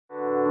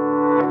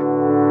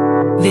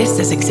This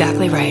is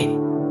exactly right.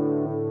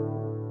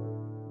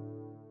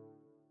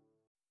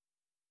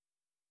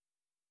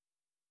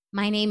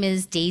 My name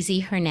is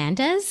Daisy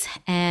Hernandez,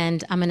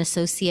 and I'm an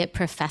associate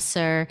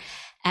professor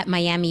at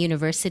Miami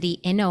University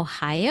in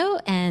Ohio.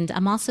 And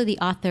I'm also the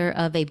author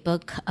of a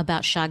book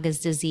about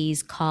Chagas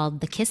disease called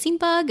The Kissing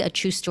Bug, a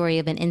true story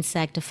of an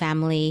insect, a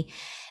family,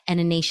 and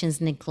a nation's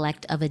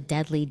neglect of a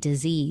deadly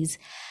disease.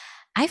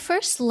 I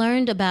first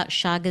learned about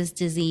Chagas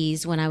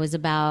disease when I was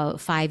about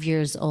 5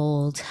 years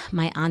old.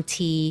 My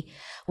auntie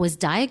was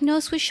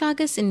diagnosed with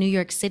Chagas in New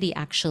York City,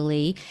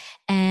 actually,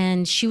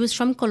 and she was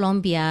from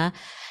Colombia,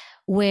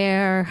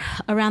 where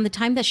around the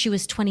time that she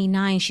was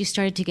 29, she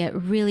started to get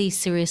really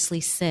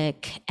seriously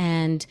sick.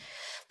 And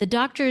the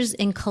doctors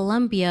in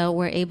Colombia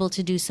were able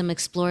to do some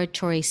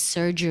exploratory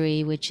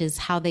surgery, which is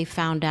how they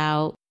found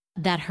out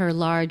that her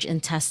large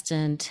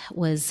intestine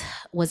was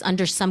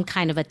under some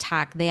kind of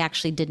attack. They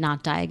actually did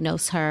not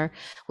diagnose her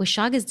with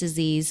Chagas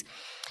disease.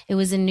 It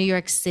was in New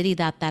York City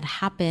that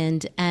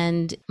happened.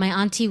 And my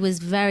auntie was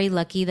very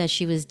lucky that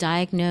she was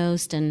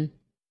diagnosed and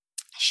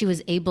she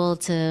was able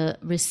to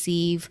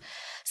receive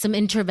some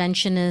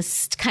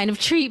interventionist kind of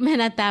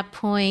treatment at that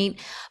point.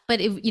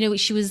 But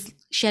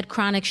she had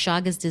chronic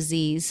Chagas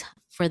disease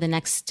for the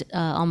next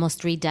almost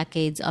 3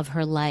 decades of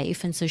her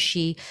life. And so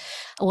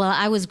while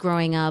I was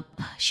growing up,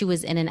 she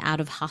was in and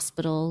out of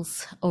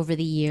hospitals over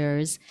the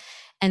years.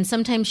 And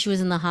sometimes she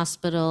was in the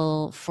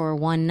hospital for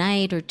 1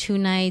 night or 2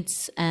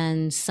 nights.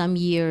 And some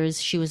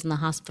years she was in the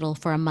hospital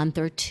for a month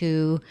or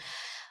 2.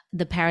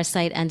 The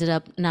parasite ended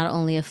up not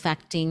only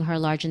affecting her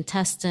large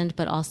intestine,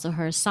 but also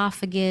her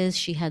esophagus.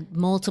 She had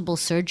multiple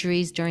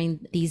surgeries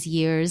during these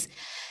years.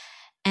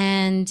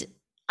 And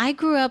I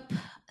grew up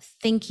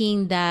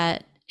thinking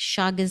that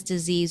Chagas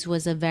disease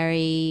was a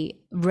very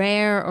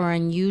rare or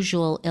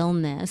unusual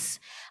illness.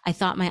 I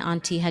thought my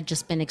auntie had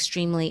just been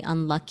extremely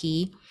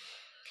unlucky.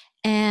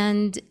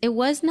 And it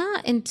was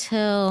not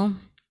until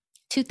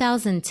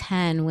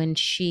 2010 when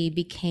she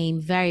became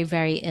very,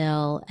 very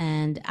ill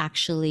and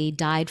actually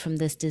died from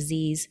this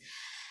disease.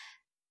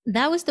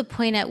 That was the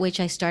point at which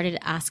I started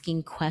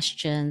asking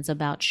questions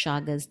about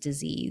Chagas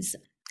disease.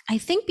 I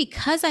think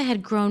because I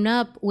had grown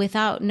up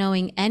without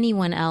knowing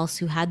anyone else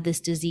who had this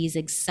disease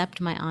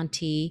except my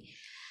auntie,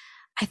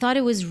 I thought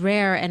it was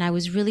rare, and I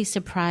was really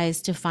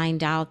surprised to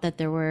find out that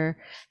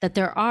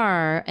there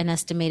are an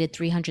estimated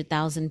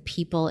 300,000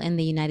 people in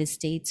the United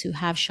States who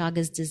have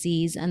Chagas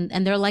disease, and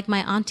they're like my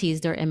aunties.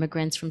 They're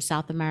immigrants from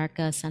South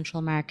America, Central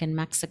America, and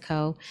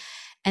Mexico.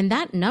 And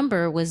that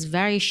number was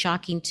very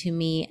shocking to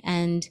me,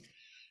 and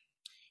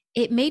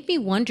it made me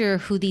wonder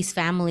who these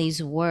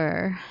families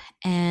were.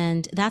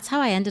 And that's how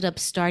I ended up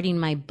starting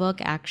my book,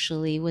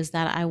 actually, was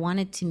that I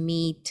wanted to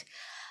meet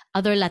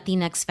other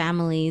Latinx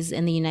families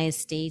in the United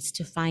States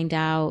to find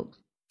out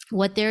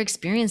what their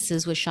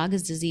experiences with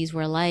Chagas disease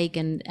were like,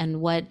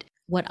 and what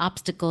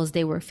obstacles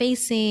they were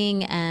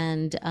facing,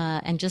 and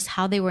just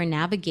how they were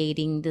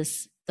navigating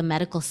the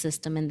medical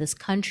system in this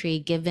country,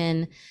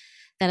 given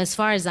that, as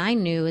far as I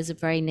knew, is a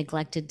very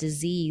neglected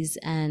disease.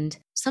 And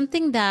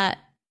something that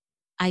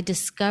I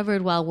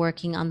discovered while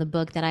working on the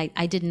book that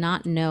I did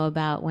not know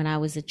about when I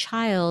was a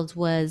child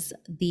was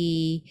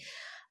the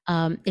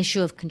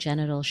issue of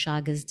congenital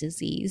Chagas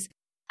disease.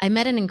 I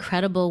met an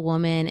incredible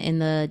woman in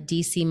the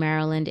DC,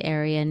 Maryland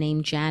area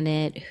named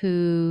Janet,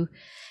 who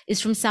is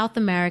from South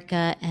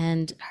America,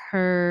 and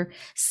her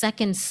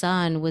second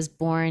son was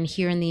born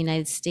here in the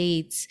United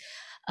States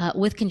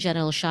with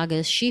congenital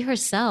Chagas. She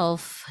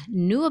herself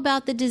knew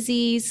about the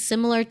disease.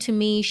 Similar to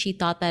me, she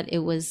thought that it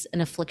was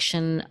an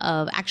affliction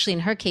of, actually in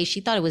her case, she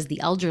thought it was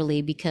the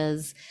elderly,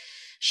 because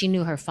she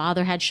knew her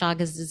father had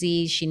Chagas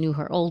disease. She knew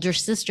her older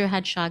sister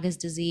had Chagas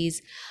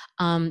disease.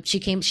 She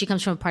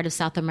comes from a part of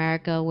South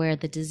America where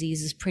the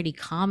disease is pretty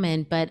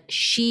common, but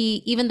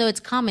even though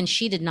it's common,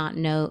 she did not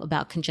know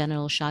about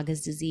congenital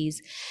Chagas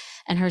disease.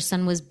 And her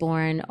son was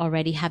born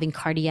already having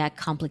cardiac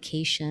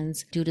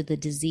complications due to the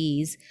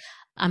disease.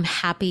 I'm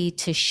happy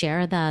to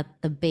share that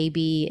the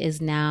baby is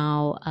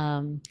now,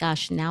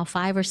 now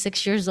 5 or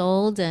 6 years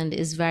old, and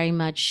is very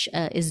much,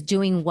 is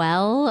doing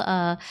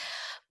well.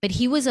 But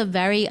he was a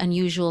very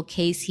unusual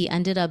case. He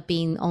ended up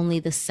being only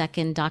the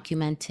second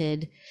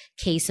documented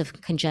case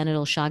of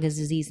congenital Chagas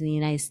disease in the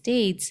United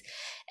States.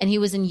 And he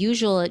was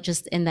unusual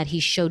just in that he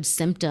showed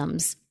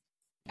symptoms.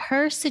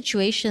 Her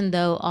situation,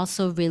 though,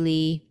 also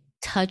really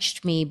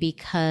touched me,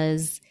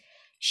 because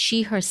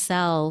she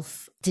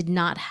herself did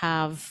not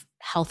have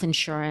health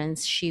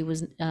insurance. She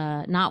was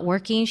not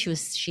working.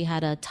 She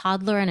had a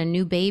toddler and a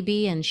new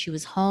baby, and she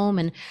was home,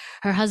 and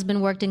her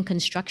husband worked in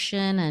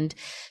construction, and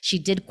she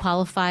did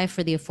qualify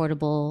for the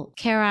Affordable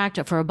Care Act,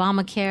 or for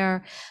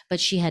Obamacare, but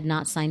she had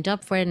not signed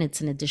up for it, and it's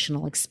an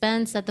additional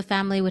expense that the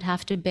family would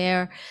have to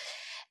bear.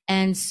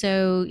 And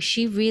so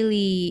she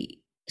really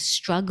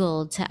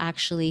struggled to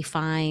actually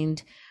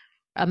find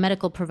a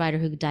medical provider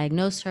who could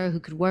diagnose her, who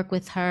could work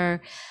with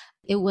her.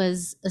 It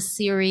was a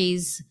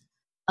series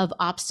of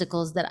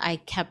obstacles that I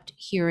kept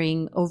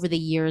hearing over the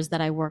years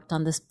that I worked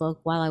on this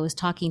book, while I was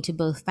talking to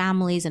both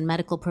families and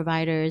medical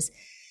providers,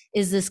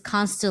 is this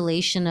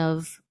constellation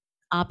of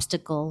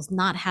obstacles,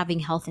 not having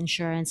health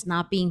insurance,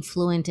 not being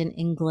fluent in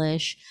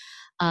English,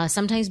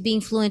 sometimes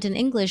being fluent in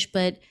English,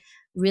 but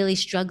really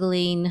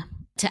struggling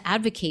to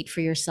advocate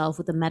for yourself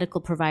with a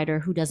medical provider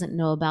who doesn't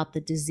know about the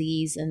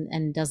disease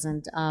and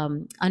doesn't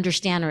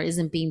understand or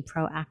isn't being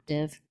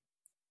proactive.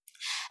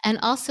 And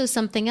also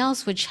something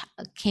else which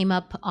came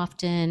up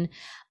often,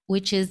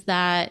 which is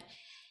that,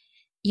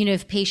 you know,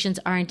 if patients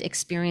aren't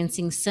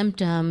experiencing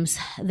symptoms,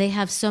 they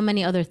have so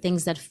many other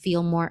things that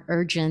feel more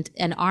urgent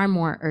and are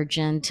more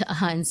urgent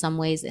in some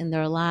ways in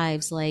their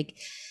lives. Like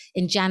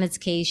in Janet's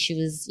case, she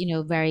was, you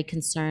know, very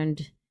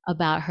concerned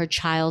about her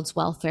child's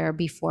welfare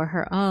before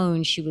her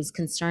own. She was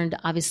concerned,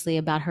 obviously,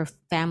 about her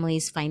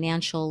family's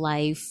financial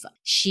life.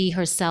 She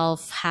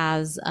herself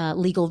has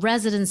legal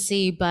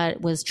residency, but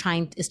is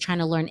trying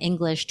to learn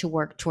English to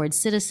work towards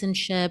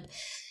citizenship.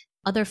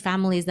 Other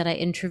families that I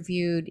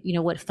interviewed, you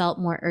know, what felt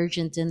more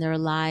urgent in their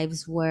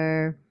lives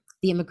were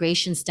the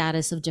immigration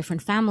status of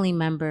different family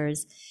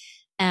members,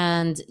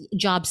 and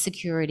job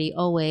security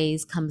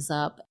always comes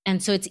up.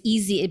 And so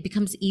it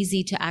becomes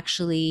easy to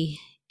actually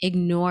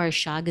ignore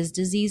Chagas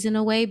disease in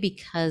a way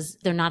because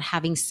they're not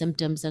having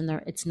symptoms and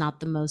it's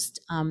not the most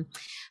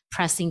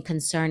pressing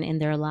concern in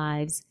their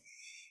lives.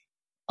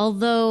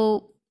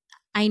 Although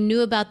I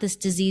knew about this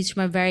disease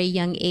from a very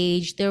young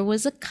age, there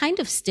was a kind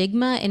of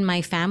stigma in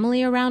my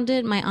family around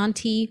it. My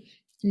auntie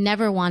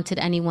never wanted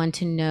anyone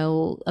to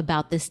know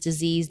about this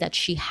disease, that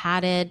she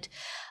had it.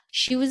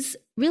 She was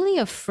really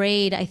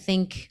afraid, I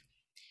think,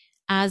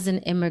 as an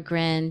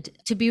immigrant,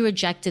 to be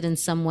rejected in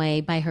some way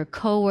by her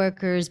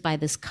coworkers, by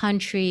this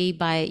country,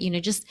 by, you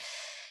know, just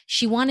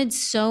she wanted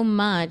so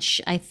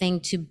much, I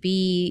think, to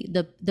be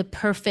the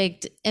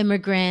perfect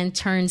immigrant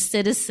turned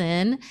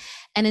citizen.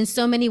 And in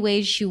so many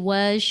ways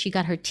she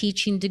got her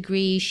teaching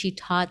degree. She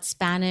taught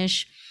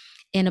Spanish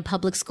in a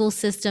public school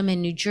system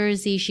in New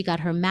Jersey. She got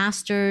her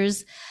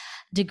master's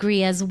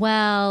degree as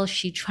well.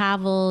 She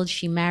traveled,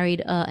 she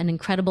married an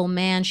incredible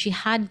man. She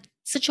had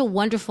such a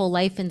wonderful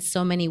life in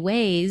so many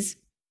ways.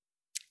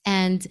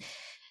 And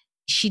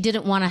she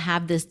didn't want to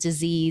have this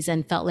disease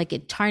and felt like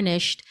it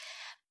tarnished.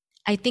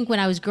 I think when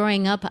I was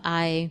growing up,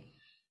 I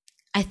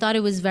thought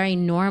it was very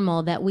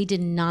normal that we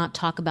did not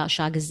talk about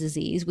Chagas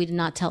disease. We did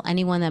not tell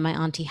anyone that my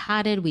auntie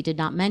had it. We did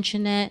not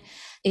mention it.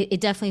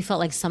 It definitely felt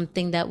like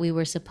something that we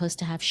were supposed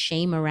to have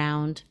shame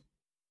around.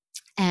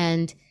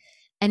 And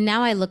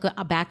now I look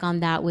back on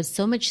that with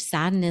so much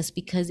sadness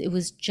because it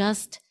was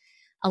just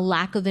a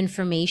lack of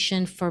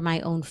information for my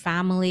own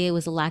family. It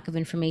was a lack of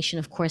information,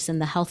 of course, in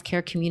the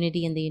healthcare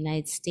community in the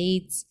United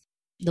States.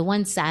 The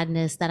one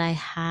sadness that I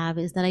have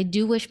is that I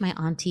do wish my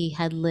auntie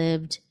had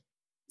lived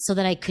so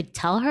that I could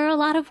tell her a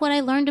lot of what I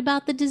learned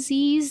about the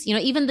disease. You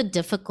know, even the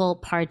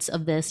difficult parts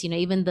of this, you know,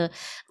 even the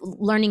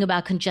learning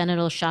about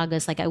congenital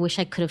Chagas, like I wish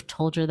I could have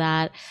told her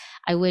that.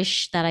 I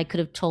wish that I could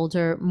have told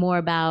her more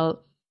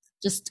about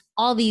just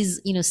all these,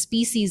 you know,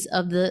 species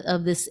of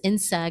this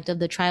insect, of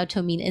the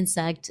triotomine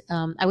insect.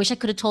 I wish I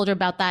could have told her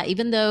about that,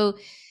 even though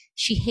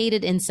she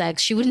hated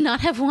insects. She would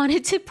not have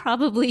wanted to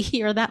probably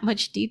hear that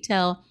much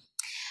detail.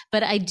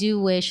 But I do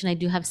wish, and I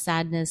do have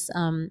sadness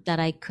that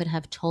I could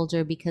have told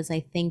her, because I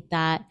think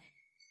that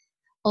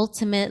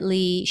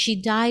ultimately she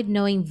died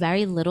knowing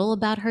very little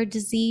about her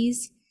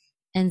disease.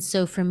 And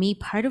so for me,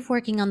 part of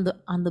working on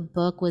the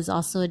book was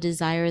also a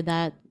desire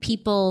that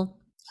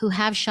people who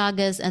have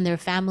Chagas and their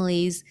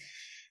families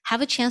have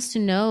a chance to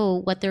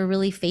know what they're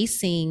really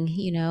facing,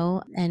 you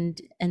know, and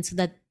so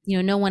that, you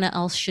know, no one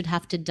else should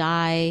have to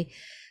die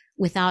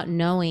without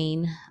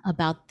knowing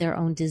about their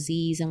own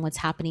disease and what's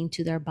happening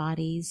to their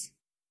bodies.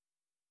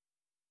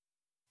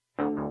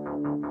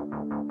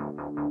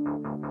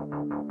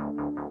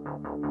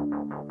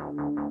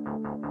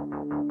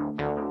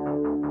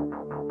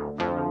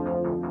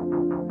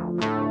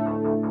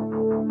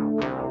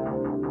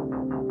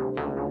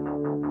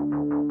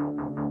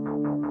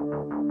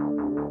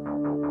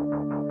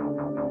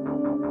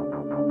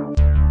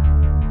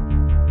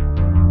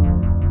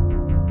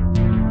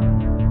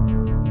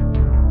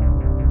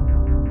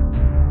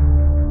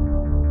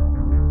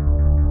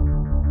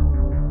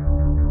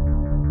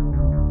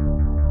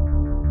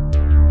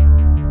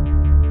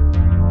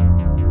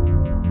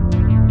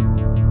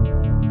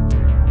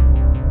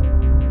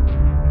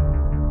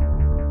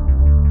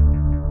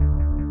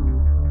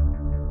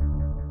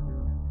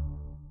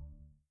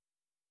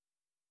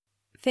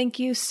 Thank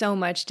you so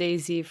much,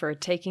 Daisy, for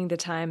taking the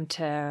time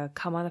to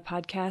come on the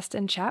podcast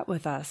and chat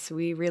with us.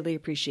 We really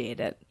appreciate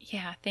it.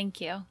 Yeah, thank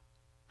you.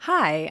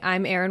 Hi,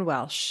 I'm Erin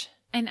Welsh.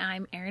 And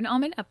I'm Erin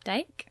Allman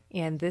Updike.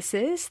 And this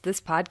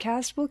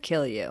podcast will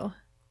kill you.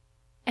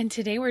 And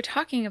today we're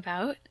talking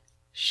about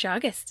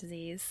Chagas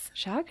disease.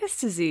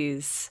 Chagas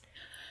disease.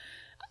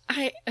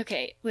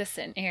 Okay,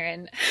 listen,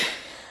 Erin.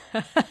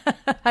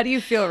 How do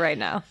you feel right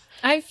now?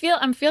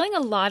 I'm feeling a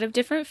lot of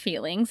different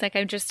feelings. Like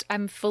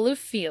I'm full of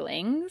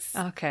feelings.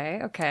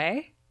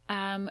 Okay.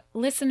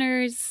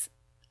 Listeners,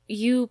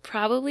 you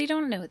probably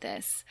don't know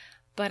this,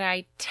 but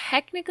I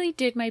technically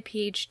did my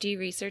PhD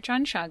research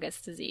on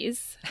Chagas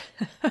disease.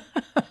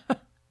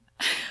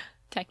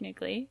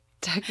 Technically.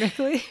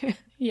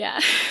 Yeah.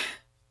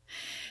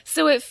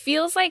 So it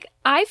feels like,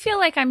 I feel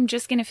like I'm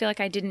just going to feel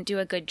like I didn't do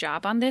a good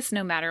job on this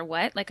no matter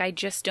what. Like I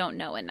just don't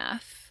know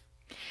enough.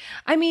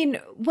 I mean,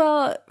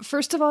 well,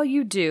 first of all,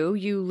 you do.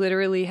 You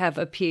literally have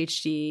a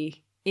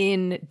PhD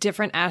in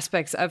different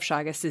aspects of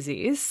Chagas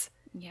disease.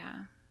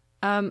 Yeah.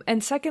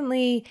 And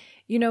secondly,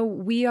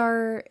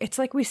 it's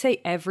like we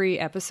say every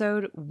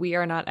episode, we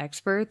are not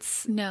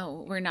experts.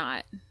 No, we're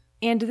not.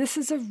 And this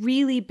is a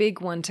really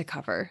big one to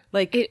cover,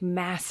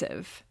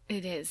 massive.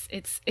 It is.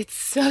 It's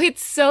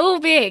so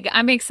big.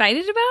 I'm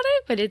excited about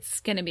it, but it's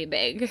going to be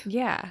big.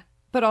 Yeah.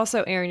 But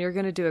also, Erin, you're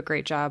going to do a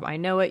great job. I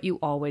know it. You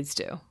always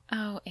do.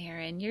 Oh,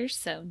 Erin, you're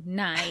so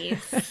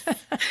nice.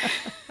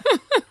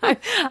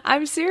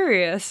 I'm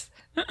serious.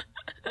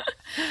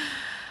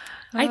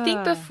 I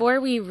think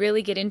before we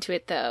really get into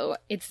it, though,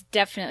 it's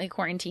definitely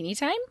quarantine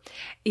time.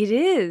 It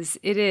is.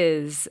 It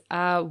is.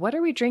 What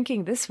are we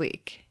drinking this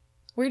week?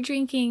 We're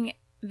drinking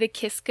the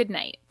Kiss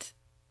Goodnight.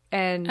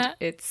 And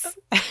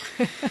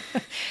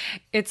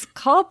it's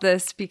called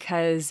this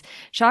because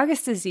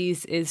Chagas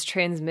disease is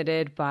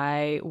transmitted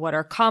by what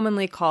are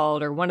commonly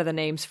called, or one of the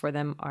names for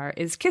them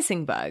is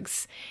kissing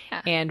bugs.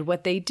 Yeah. And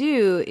what they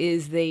do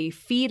is they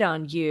feed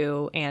on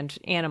you and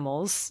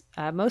animals,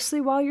 mostly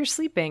while you're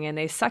sleeping, and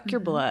they suck your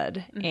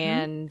blood. Mm-hmm.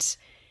 And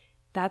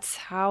that's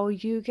how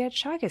you get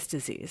Chagas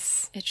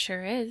disease. It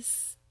sure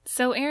is.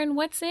 So, Erin,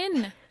 what's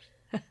in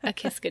a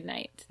Kiss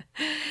Goodnight?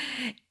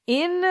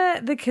 In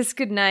the Kiss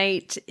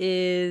Goodnight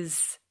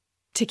is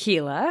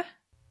tequila.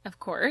 Of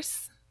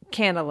course.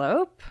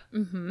 Cantaloupe.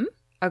 Mm-hmm.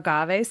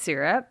 Agave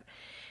syrup.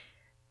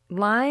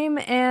 Lime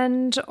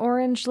and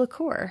orange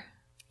liqueur.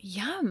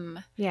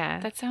 Yum. Yeah.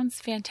 That sounds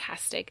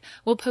fantastic.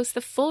 We'll post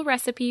the full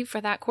recipe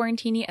for that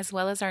quarantini as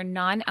well as our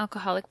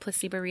non-alcoholic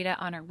placebo-rita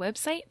on our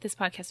website,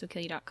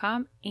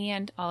 thispodcastwillkillyou.com,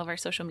 and all of our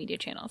social media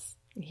channels.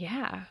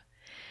 Yeah.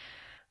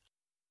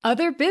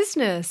 Other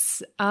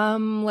business.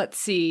 Let's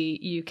see.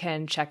 You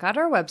can check out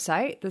our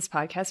website,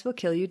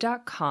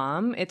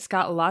 thispodcastwillkillyou.com. It's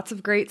got lots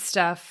of great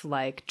stuff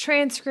like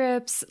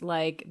transcripts,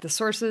 like the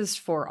sources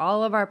for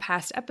all of our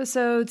past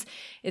episodes.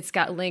 It's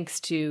got links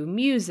to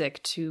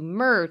music, to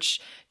merch,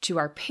 to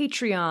our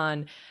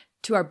Patreon,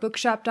 to our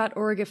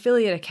bookshop.org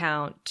affiliate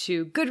account,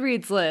 to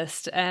Goodreads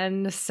list,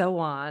 and so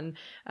on.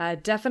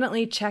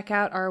 Definitely check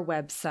out our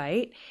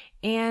website.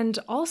 And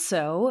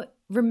also,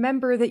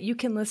 remember that you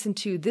can listen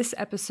to this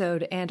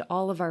episode and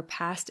all of our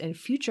past and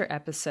future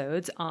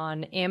episodes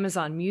on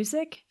Amazon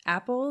Music,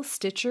 Apple,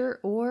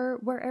 Stitcher, or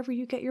wherever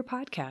you get your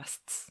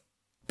podcasts.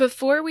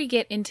 Before we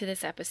get into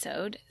this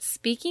episode,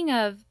 speaking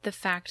of the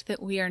fact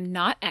that we are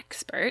not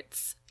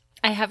experts,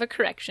 I have a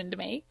correction to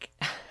make.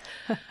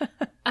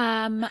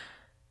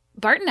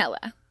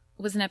 Bartonella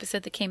was an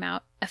episode that came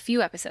out a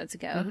few episodes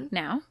ago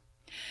now.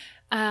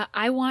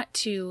 I want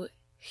to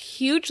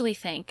hugely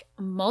thank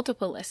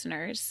multiple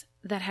listeners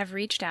that have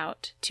reached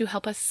out to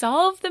help us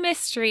solve the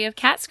mystery of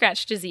cat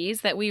scratch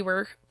disease that we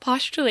were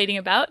postulating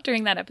about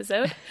during that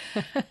episode.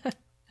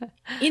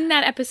 In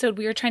that episode,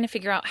 we were trying to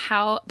figure out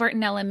how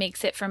Bartonella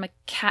makes it from a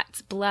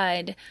cat's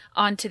blood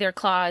onto their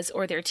claws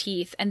or their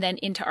teeth and then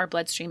into our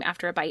bloodstream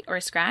after a bite or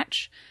a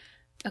scratch.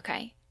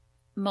 Okay.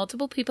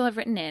 Multiple people have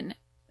written in.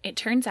 It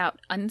turns out,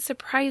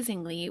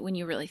 unsurprisingly, when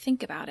you really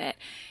think about it,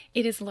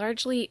 it is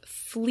largely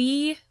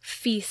flea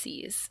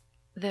feces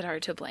that are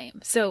to blame.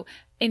 So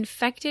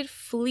infected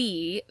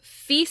flea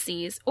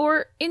feces,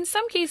 or in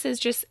some cases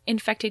just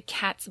infected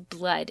cat's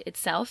blood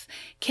itself,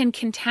 can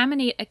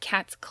contaminate a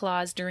cat's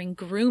claws during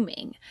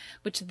grooming,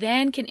 which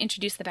then can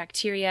introduce the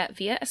bacteria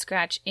via a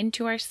scratch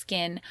into our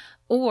skin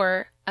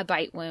or a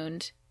bite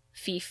wound.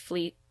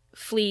 Flea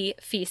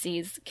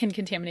feces can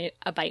contaminate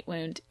a bite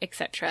wound,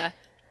 etc.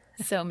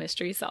 So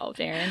mystery solved,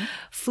 Erin.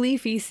 Flea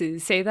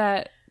feces. Say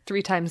that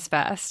 3 times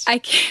fast. I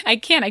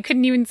can't. I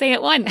couldn't even say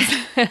it once.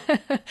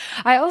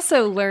 I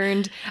also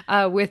learned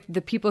with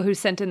the people who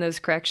sent in those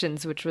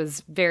corrections, which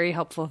was very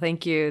helpful,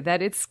 thank you,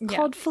 that it's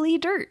called flea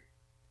dirt,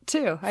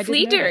 too.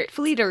 Flea dirt.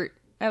 Flea dirt.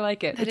 I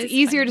like it. That it's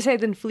easier to say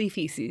than flea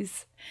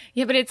feces.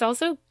 Yeah, but it's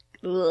also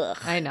ugh.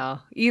 I know.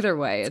 Either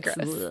way, it's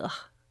gross. Ugh.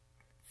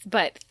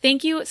 But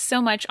thank you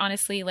so much,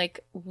 honestly.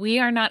 Like, we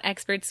are not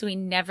experts, so we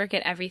never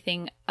get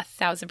everything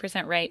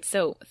 1,000% right.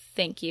 So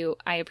thank you.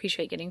 I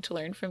appreciate getting to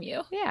learn from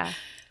you. Yeah.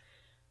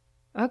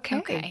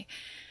 Okay.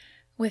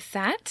 With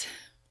that,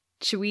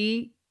 should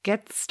we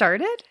get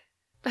started?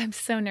 I'm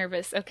so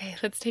nervous. Okay,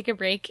 let's take a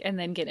break and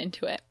then get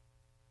into it.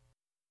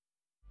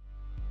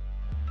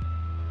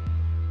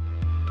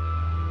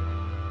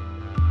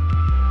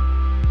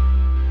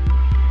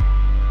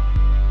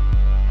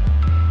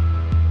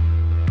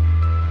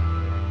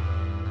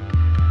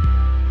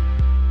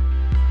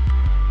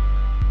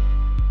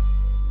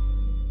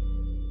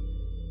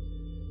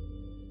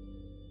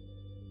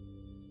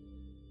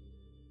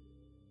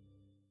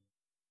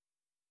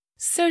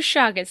 So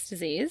Chagas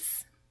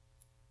disease.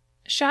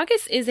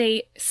 Chagas is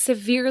a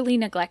severely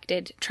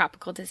neglected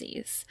tropical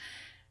disease.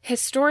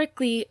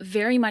 Historically,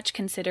 very much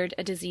considered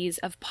a disease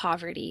of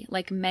poverty,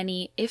 like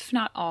many, if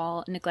not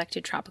all,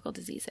 neglected tropical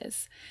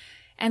diseases.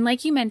 And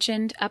like you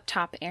mentioned up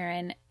top,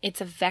 Erin,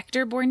 it's a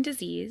vector-borne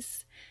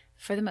disease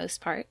for the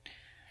most part.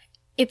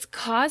 It's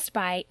caused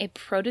by a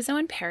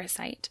protozoan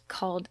parasite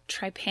called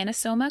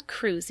Trypanosoma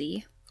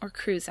cruzi, or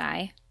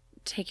cruzi.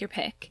 Take your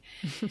pick.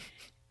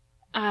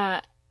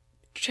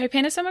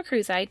 Trypanosoma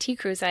cruzi, T.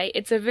 cruzi,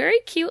 it's a very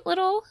cute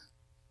little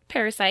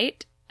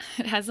parasite.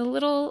 It has a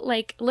little,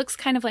 looks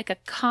kind of like a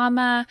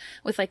comma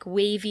with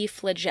wavy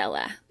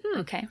flagella.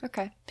 Okay.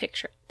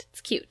 Picture it.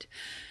 It's cute.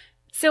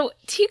 So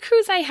T.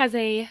 cruzi has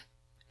a,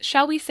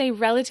 shall we say,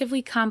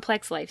 relatively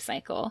complex life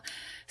cycle.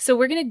 So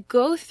we're going to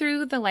go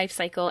through the life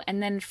cycle,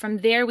 and then from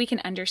there we can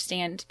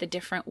understand the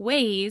different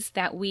ways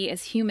that we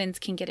as humans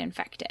can get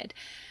infected.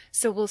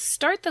 So we'll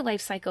start the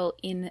life cycle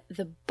in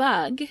the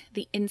bug,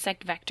 the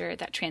insect vector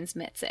that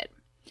transmits it.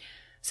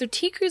 So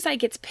T. cruzi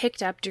gets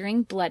picked up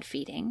during blood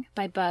feeding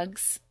by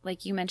bugs,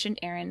 like you mentioned,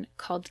 Erin,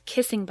 called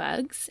kissing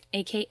bugs,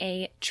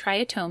 aka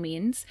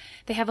triatomines.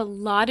 They have a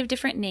lot of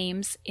different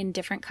names in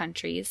different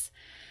countries.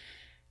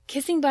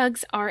 Kissing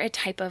bugs are a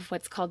type of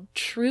what's called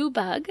true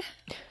bug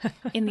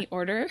in the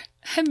order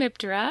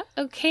Hemiptera.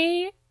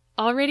 Okay,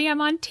 already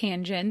I'm on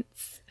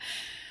tangents.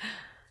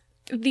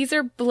 These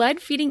are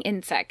blood-feeding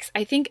insects.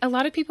 I think a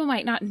lot of people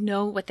might not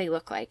know what they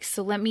look like,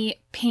 so let me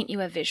paint you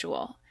a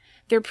visual.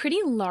 They're pretty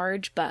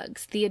large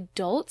bugs. The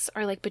adults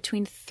are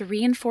between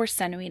 3 and 4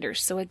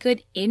 centimeters, so a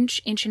good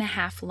inch and a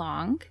half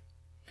long.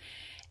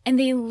 And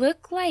they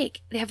look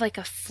like they have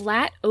a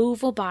flat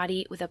oval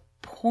body with a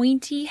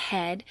pointy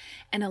head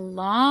and a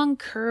long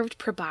curved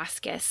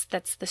proboscis.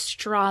 That's the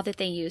straw that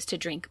they use to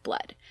drink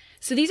blood.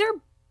 So these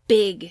are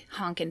big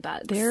honkin'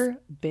 bugs. They're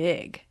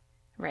big.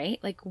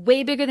 Right?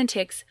 Way bigger than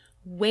ticks,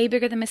 way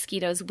bigger than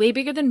mosquitoes, way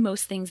bigger than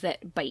most things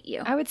that bite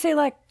you. I would say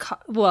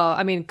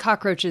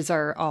cockroaches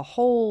are a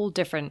whole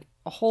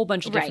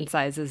bunch of different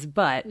sizes,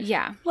 but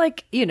yeah,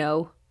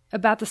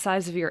 about the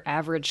size of your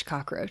average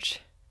cockroach.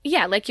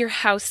 Yeah,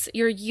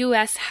 your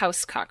U.S.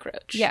 house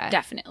cockroach. Yeah.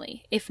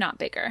 Definitely, if not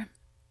bigger.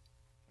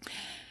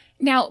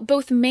 Now,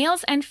 both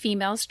males and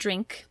females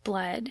drink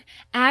blood,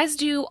 as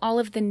do all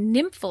of the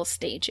nymphal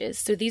stages.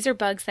 So these are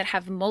bugs that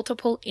have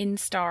multiple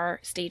instar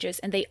stages,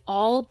 and they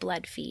all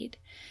blood feed.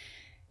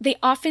 They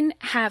often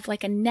have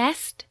a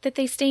nest that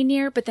they stay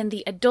near, but then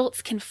the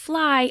adults can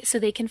fly, so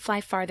they can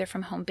fly farther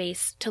from home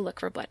base to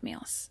look for blood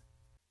meals.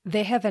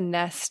 They have a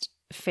nest,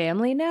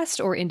 family nest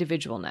or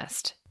individual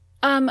nest?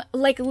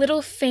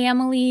 Little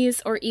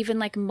families, or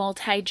even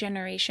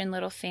multi-generation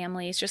little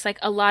families. Just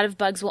a lot of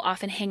bugs will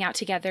often hang out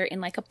together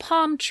in a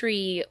palm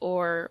tree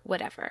or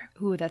whatever.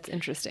 Ooh, that's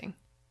interesting.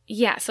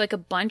 Yeah, so a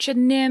bunch of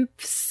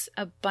nymphs,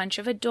 a bunch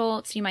of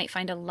adults. You might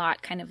find a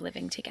lot kind of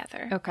living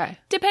together. Okay.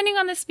 Depending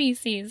on the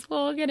species.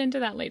 We'll get into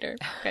that later.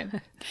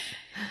 Okay.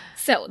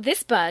 So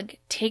this bug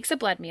takes a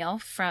blood meal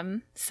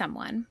from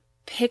someone,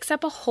 picks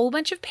up a whole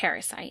bunch of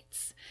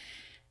parasites.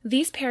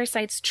 These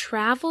parasites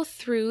travel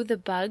through the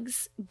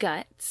bug's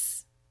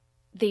guts.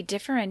 They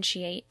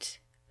differentiate.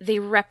 They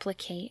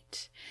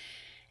replicate.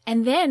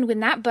 And then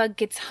when that bug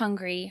gets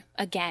hungry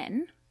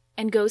again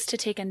and goes to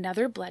take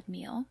another blood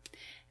meal,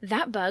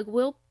 that bug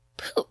will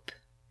poop.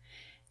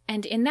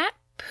 And in that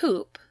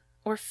poop,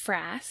 or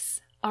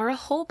frass, are a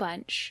whole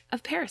bunch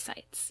of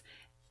parasites.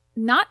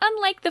 Not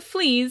unlike the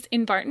fleas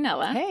in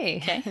Bartonella. Hey.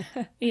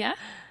 Okay. Yeah.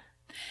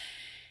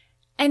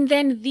 And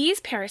then these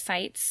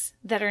parasites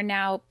that are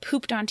now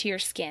pooped onto your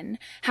skin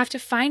have to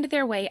find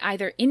their way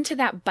either into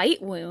that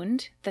bite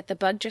wound that the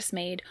bug just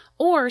made,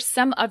 or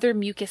some other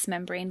mucous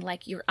membrane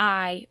like your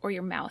eye or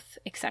your mouth,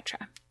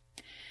 etc.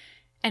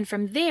 And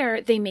from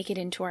there, they make it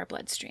into our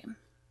bloodstream.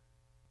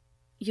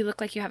 You look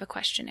like you have a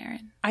question,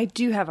 Erin. I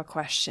do have a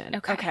question.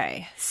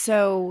 Okay.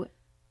 So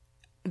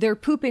they're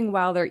pooping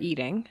while they're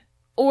eating.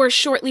 Or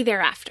shortly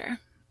thereafter.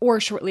 Or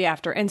shortly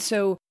after. And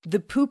so the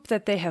poop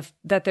that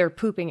they're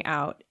pooping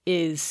out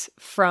is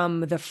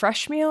from the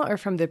fresh meal or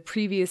from the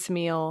previous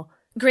meal?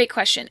 Great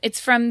question.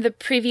 It's from the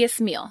previous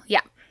meal.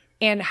 Yeah.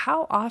 And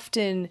how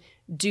often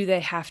do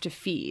they have to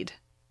feed?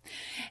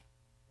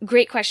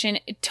 Great question.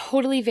 It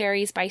totally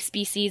varies by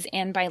species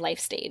and by life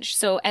stage.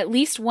 So at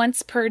least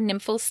once per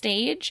nymphal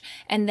stage.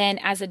 And then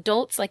as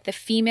adults, the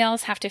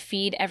females have to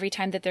feed every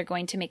time that they're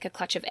going to make a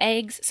clutch of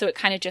eggs. So it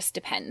kind of just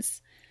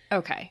depends.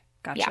 Okay.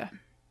 Gotcha.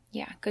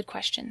 Yeah, good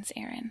questions,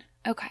 Erin.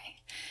 Okay.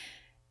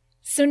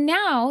 So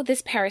now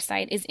this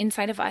parasite is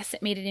inside of us.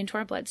 It made it into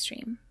our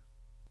bloodstream.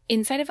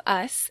 Inside of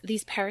us,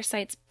 these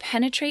parasites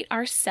penetrate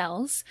our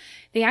cells.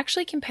 They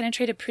actually can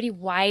penetrate a pretty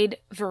wide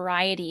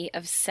variety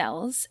of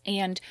cells,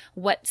 and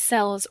what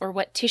cells or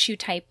what tissue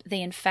type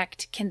they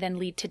infect can then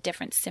lead to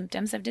different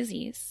symptoms of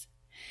disease.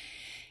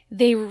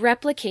 They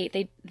replicate,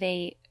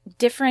 they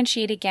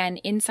differentiate again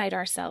inside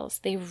our cells.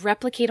 They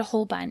replicate a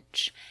whole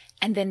bunch,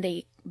 and then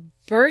they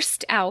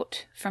burst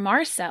out from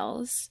our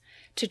cells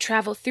to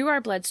travel through our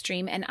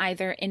bloodstream and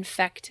either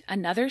infect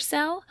another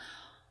cell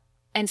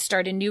and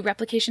start a new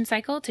replication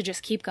cycle to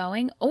just keep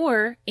going,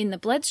 or in the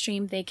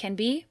bloodstream, they can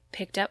be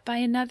picked up by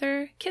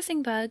another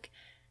kissing bug,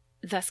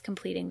 thus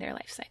completing their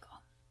life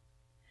cycle.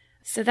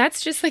 So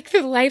that's just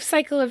the life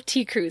cycle of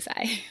T.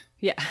 cruzi.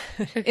 Yeah.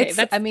 Okay,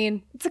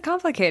 it's a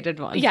complicated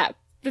one. Yeah.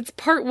 That's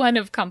part one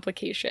of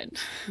complication.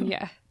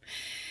 Yeah.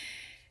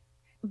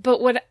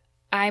 But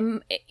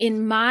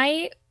in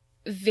my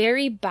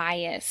very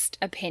biased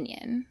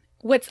opinion,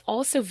 what's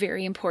also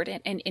very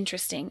important and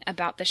interesting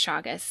about the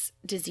Chagas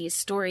disease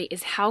story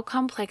is how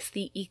complex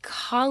the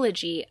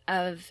ecology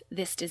of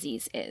this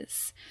disease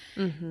is.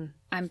 Mm-hmm.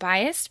 I'm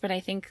biased, but I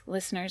think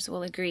listeners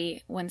will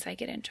agree once I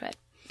get into it.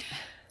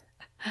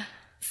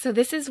 So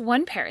this is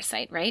one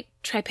parasite, right?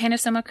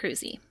 Trypanosoma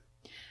cruzi.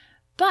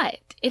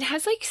 But it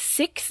has like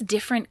 6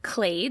 different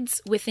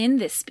clades within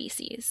this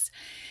species.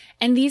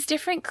 And these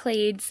different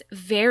clades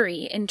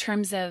vary in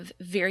terms of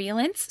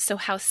virulence, so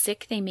how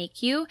sick they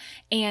make you,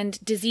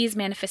 and disease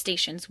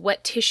manifestations,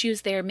 what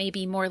tissues there may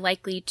be more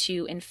likely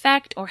to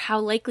infect or how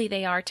likely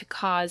they are to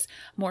cause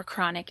more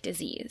chronic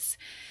disease.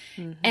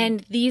 Mm-hmm.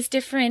 And these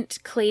different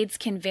clades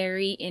can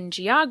vary in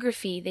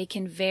geography. They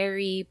can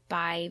vary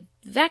by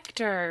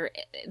vector.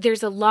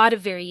 There's a lot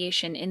of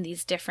variation in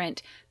these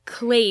different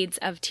clades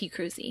of T.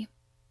 cruzi.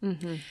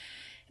 Mm-hmm.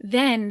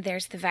 Then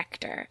there's the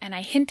vector, and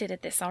I hinted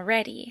at this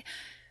already.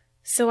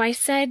 So I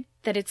said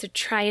that it's a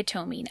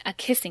triatomine, a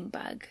kissing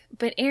bug.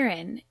 But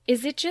Erin,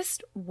 is it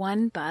just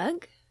one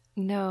bug?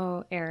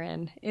 No,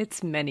 Erin,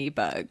 it's many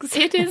bugs.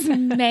 It is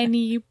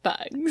many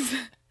bugs.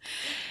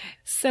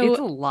 So it's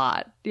a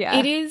lot. Yeah.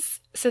 It is.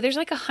 So there's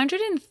like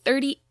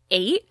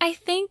 138, I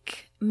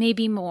think,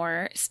 maybe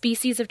more,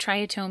 species of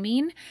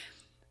triatomine.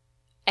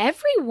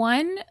 Every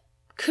one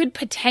could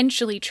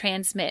potentially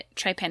transmit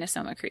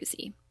Trypanosoma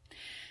cruzi.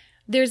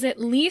 There's at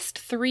least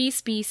 3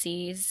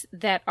 species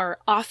that are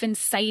often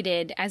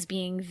cited as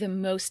being the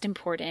most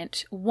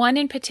important. One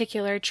in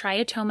particular,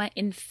 Triatoma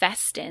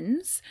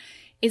infestans,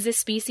 is a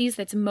species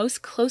that's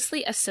most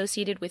closely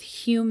associated with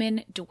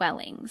human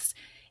dwellings.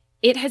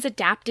 It has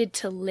adapted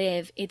to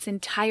live its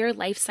entire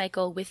life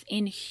cycle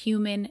within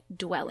human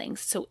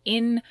dwellings, so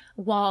in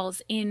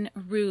walls, in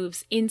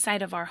roofs,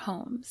 inside of our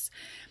homes.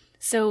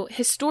 So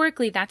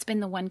historically, that's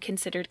been the one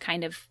considered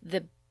kind of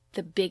the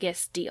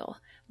biggest deal.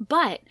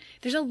 But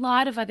there's a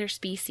lot of other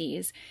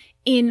species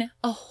in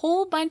a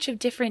whole bunch of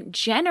different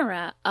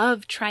genera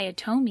of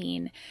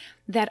triatomine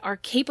that are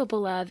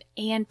capable of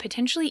and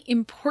potentially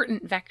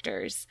important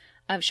vectors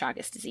of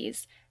Chagas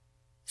disease.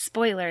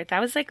 Spoiler, that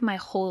was like my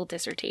whole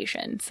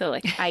dissertation. So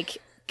like I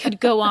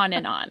could go on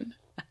and on.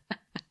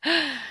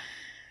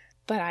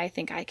 But I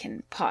think I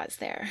can pause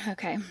there.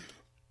 Okay.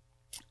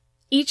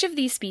 Each of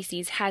these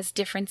species has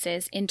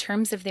differences in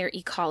terms of their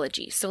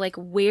ecology. So like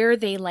where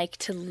they like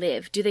to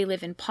live. Do they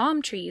live in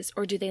palm trees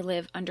or do they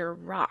live under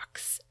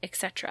rocks,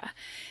 etc.?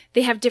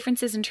 They have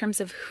differences in terms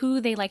of who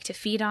they like to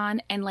feed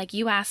on. And like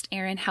you asked,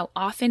 Erin, how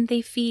often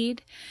they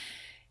feed.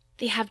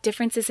 They have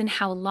differences in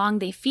how long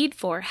they feed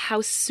for,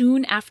 how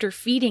soon after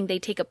feeding they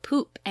take a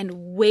poop,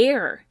 and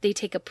where they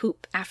take a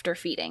poop after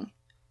feeding.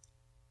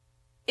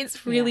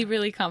 It's really,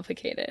 really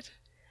complicated.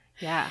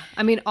 Yeah.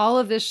 I mean, all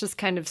of this just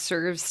kind of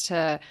serves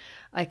to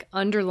like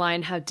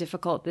underline how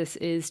difficult this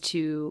is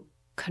to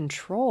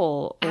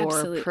control or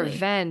Absolutely.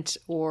 prevent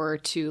or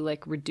to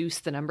like reduce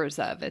the numbers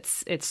of.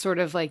 It's sort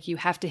of like you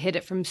have to hit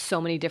it from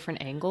so many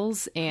different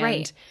angles. And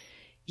right.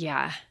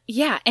 Yeah.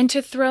 Yeah. And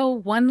to throw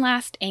one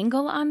last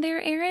angle on there,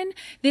 Erin,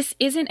 this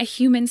isn't a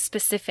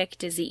human-specific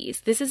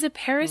disease. This is a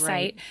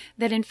parasite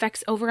that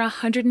infects over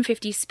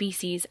 150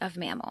 species of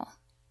mammal.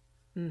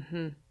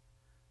 Mm-hmm.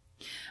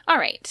 All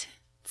right.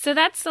 So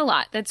that's a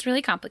lot. That's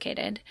really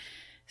complicated.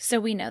 So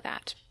we know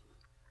that.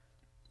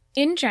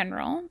 In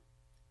general,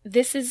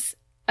 this is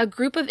a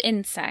group of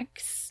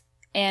insects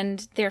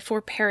and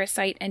therefore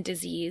parasite and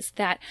disease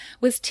that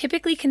was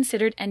typically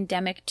considered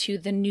endemic to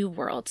the New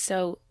World,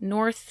 so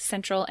North,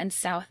 Central, and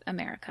South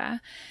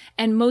America,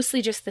 and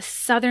mostly just the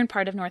southern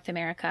part of North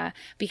America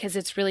because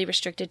it's really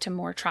restricted to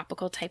more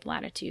tropical type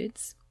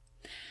latitudes.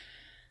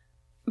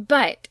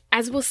 But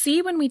as we'll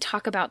see when we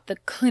talk about the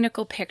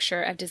clinical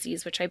picture of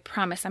disease, which I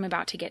promise I'm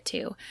about to get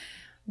to,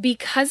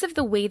 because of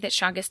the way that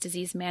Chagas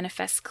disease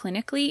manifests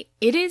clinically,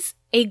 it is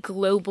a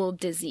global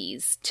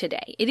disease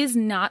today. It is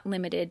not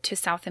limited to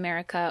South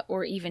America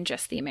or even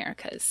just the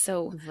Americas.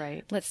 So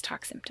Let's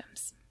talk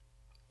symptoms.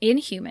 In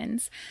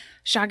humans,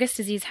 Chagas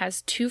disease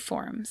has 2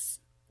 forms.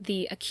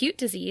 The acute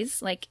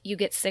disease, like you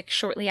get sick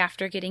shortly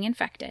after getting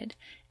infected,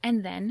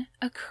 and then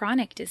a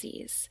chronic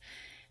disease.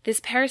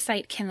 This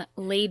parasite can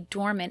lay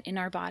dormant in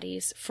our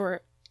bodies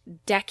for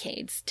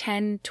decades,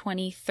 10,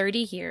 20, 30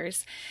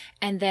 years,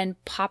 and then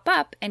pop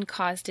up and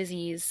cause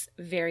disease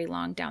very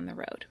long down the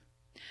road.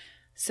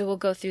 So we'll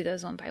go through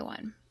those one by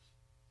one.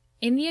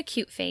 In the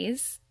acute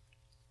phase,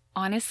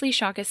 honestly,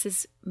 Chagas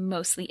is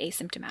mostly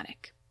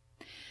asymptomatic.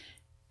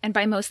 And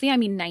by mostly, I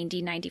mean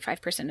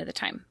 90-95% of the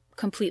time,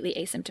 completely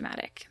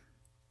asymptomatic.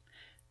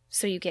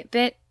 So you get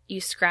bit,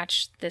 you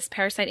scratch this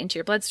parasite into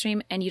your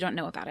bloodstream, and you don't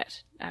know about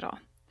it at all.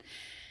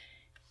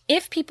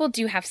 If people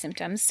do have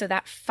symptoms, so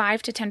that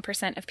 5 to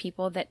 10% of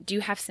people that do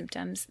have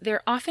symptoms,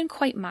 they're often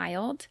quite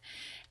mild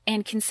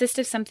and consist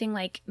of something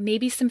like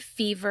maybe some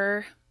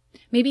fever,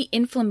 maybe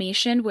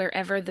inflammation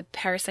wherever the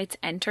parasites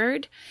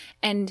entered.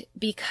 And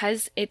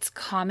because it's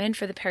common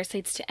for the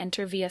parasites to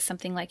enter via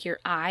something like your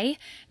eye,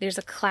 there's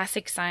a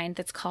classic sign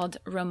that's called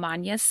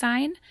Romagn's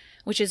sign,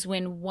 which is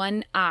when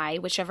one eye,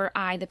 whichever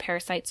eye the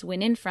parasites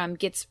went in from,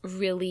 gets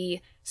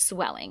really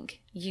swelling,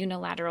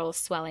 unilateral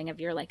swelling of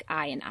your like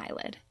eye and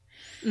eyelid.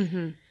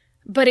 Mm-hmm.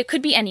 But it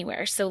could be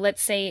anywhere. So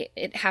let's say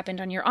it happened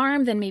on your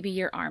arm, then maybe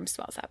your arm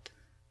swells up.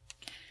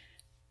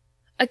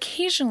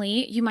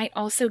 Occasionally, you might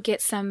also get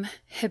some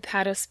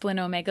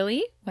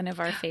hepatosplenomegaly, one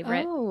of our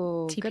favorite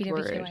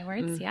TPWQI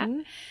words. Mm-hmm.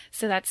 Yeah.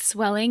 So that's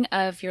swelling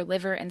of your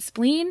liver and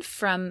spleen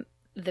from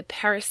the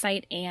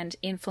parasite and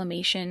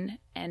inflammation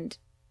and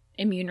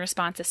immune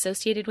response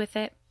associated with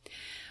it,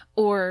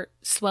 or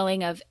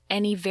swelling of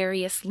any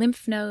various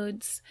lymph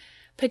nodes.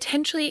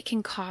 Potentially, it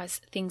can cause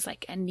things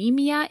like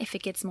anemia if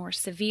it gets more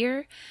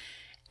severe.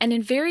 And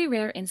in very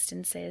rare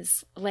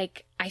instances,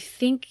 like I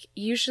think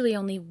usually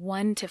only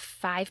 1 to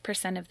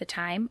 5% of the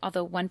time,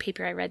 although one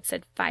paper I read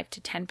said 5 to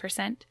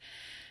 10%,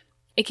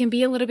 it can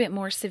be a little bit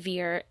more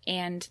severe,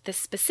 and the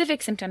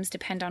specific symptoms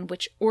depend on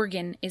which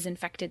organ is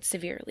infected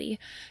severely.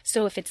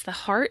 So if it's the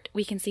heart,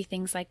 we can see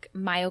things like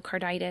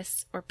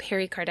myocarditis or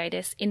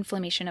pericarditis,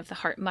 inflammation of the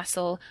heart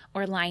muscle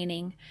or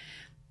lining.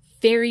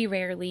 Very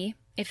rarely,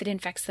 if it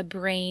infects the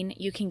brain,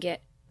 you can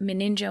get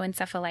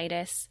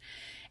meningoencephalitis.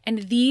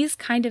 And these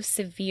kind of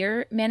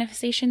severe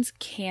manifestations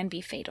can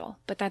be fatal,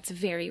 but that's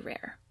very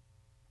rare.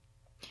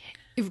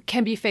 It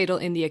can be fatal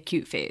in the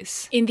acute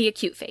phase. In the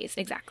acute phase,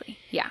 exactly.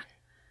 Yeah.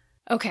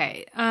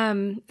 Okay.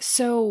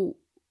 So,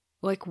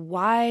 like,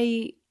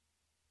 why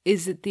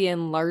is it the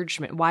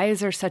enlargement? Why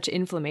is there such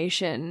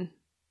inflammation?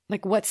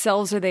 Like, what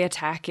cells are they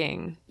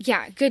attacking?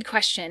 Yeah, good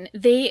question.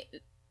 They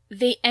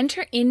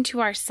enter into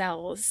our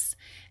cells.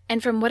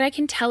 And from what I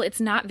can tell,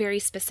 it's not very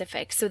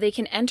specific. So they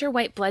can enter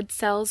white blood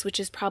cells, which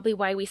is probably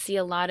why we see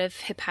a lot of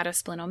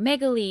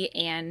hepatosplenomegaly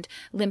and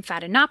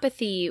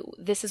lymphadenopathy.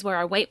 This is where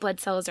our white blood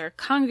cells are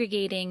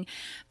congregating.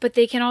 But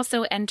they can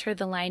also enter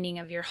the lining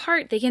of your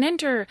heart. They can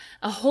enter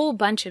a whole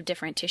bunch of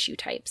different tissue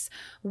types.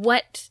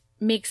 What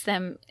makes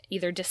them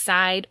either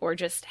decide or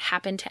just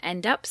happen to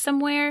end up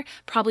somewhere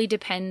probably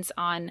depends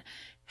on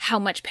how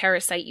much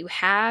parasite you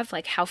have,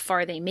 like how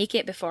far they make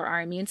it before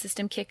our immune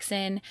system kicks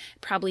in.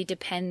 Probably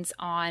depends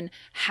on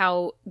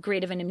how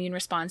great of an immune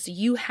response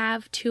you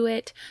have to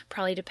it.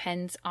 Probably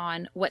depends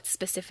on what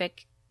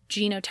specific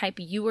genotype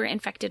you were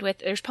infected with.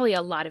 There's probably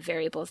a lot of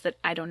variables that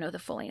I don't know the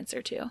full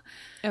answer to.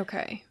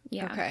 Okay.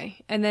 Yeah.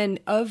 Okay. And then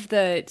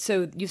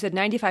so you said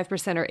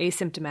 95% are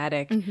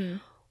asymptomatic. Mm-hmm.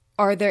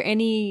 Are there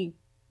any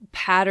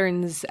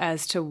patterns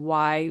as to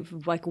why,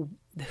 like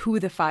who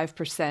the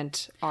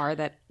 5% are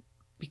that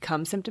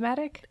become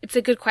symptomatic? It's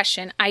a good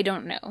question. I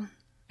don't know.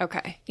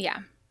 Okay.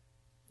 Yeah.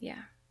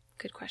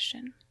 Good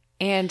question.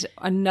 And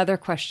another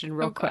question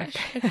real quick.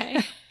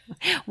 Okay.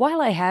 While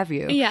I have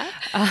you. Yeah.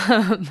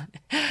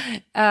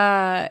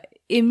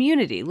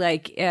 Immunity,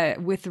 like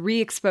with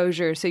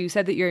re-exposure. So you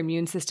said that your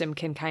immune system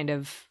can kind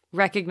of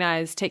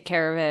recognize, take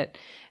care of it.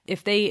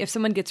 If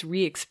someone gets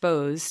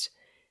re-exposed,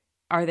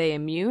 are they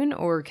immune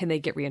or can they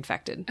get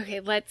reinfected? Okay,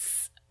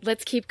 let's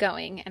keep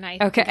going. And I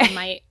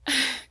might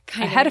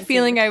I had a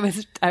feeling I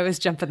was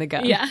jumping the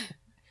gun. Yeah.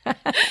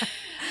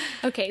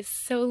 Okay,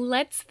 so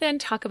let's then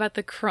talk about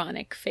the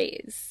chronic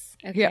phase.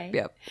 Okay.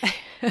 Yep.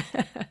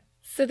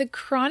 So the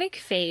chronic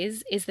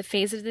phase is the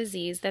phase of the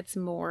disease that's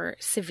more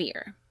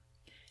severe.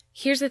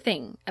 Here's the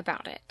thing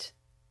about it.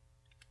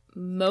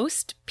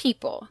 Most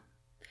people,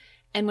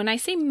 and when I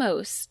say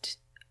most,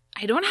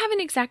 I don't have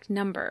an exact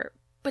number,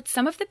 but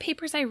some of the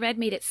papers I read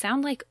made it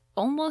sound like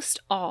almost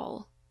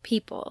all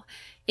people,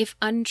 if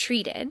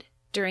untreated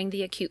during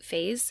the acute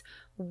phase,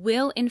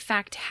 will in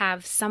fact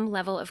have some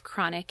level of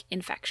chronic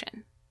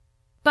infection.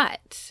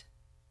 But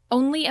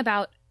only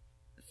about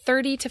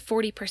 30 to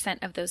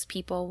 40% of those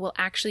people will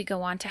actually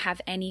go on to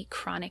have any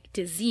chronic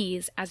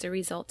disease as a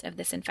result of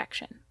this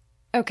infection.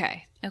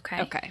 Okay.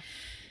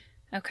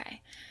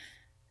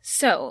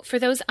 So for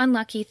those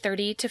unlucky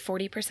 30 to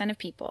 40% of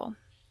people,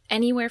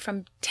 anywhere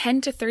from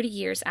 10 to 30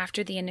 years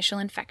after the initial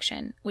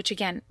infection, which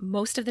again,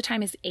 most of the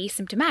time is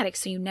asymptomatic,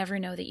 so you never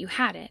know that you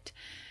had it,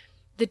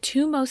 the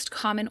two most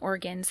common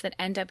organs that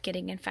end up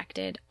getting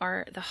infected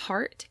are the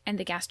heart and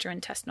the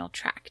gastrointestinal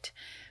tract.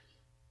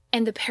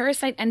 And the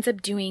parasite ends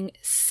up doing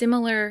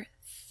similar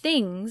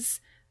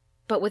things,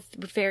 but with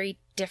very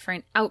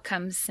different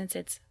outcomes since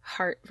it's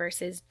heart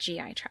versus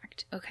GI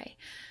tract. Okay,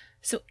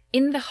 so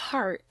in the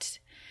heart,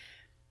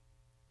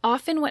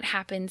 often what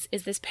happens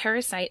is this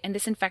parasite and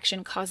this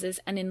infection causes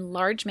an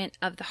enlargement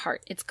of the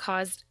heart. It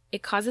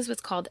causes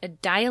what's called a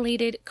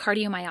dilated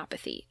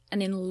cardiomyopathy,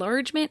 an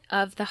enlargement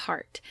of the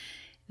heart.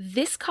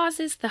 This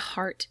causes the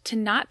heart to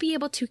not be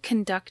able to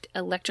conduct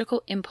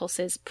electrical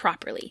impulses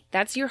properly.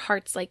 That's your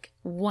heart's like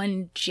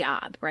one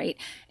job, right?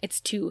 It's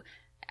to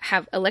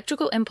have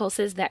electrical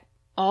impulses that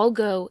all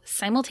go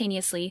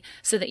simultaneously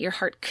so that your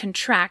heart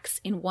contracts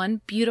in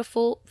one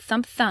beautiful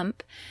thump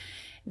thump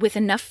with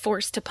enough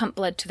force to pump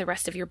blood to the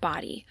rest of your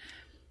body.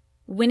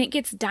 When it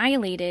gets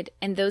dilated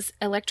and those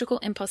electrical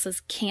impulses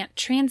can't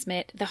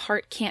transmit, the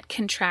heart can't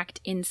contract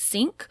in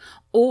sync,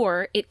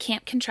 or it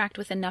can't contract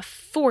with enough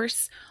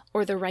force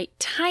or the right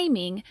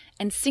timing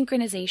and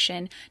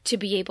synchronization to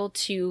be able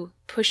to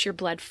push your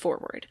blood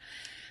forward.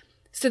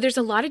 So there's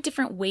a lot of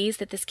different ways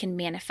that this can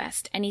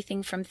manifest,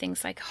 anything from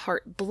things like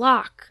heart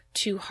block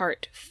to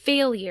heart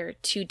failure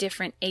to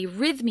different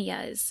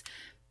arrhythmias,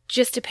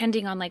 just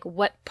depending on like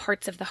what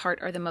parts of the heart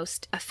are the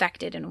most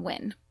affected and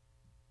when.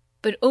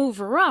 But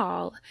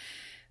overall,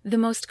 the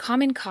most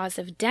common cause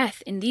of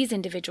death in these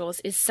individuals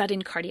is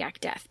sudden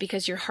cardiac death,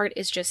 because your heart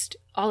is just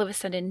all of a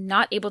sudden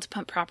not able to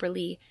pump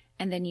properly,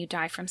 and then you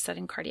die from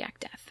sudden cardiac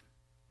death.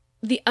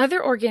 The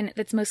other organ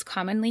that's most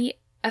commonly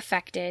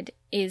affected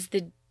is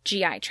the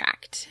GI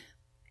tract.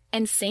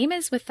 And same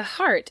as with the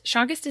heart,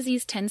 Chagas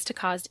disease tends to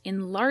cause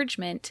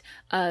enlargement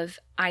of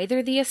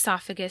either the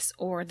esophagus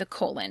or the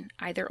colon,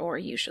 either or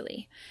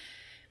usually.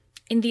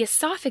 In the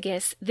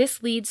esophagus,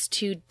 this leads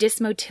to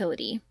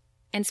dysmotility.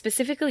 And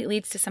specifically, it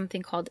leads to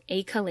something called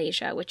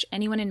achalasia, which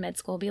anyone in med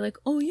school will be like,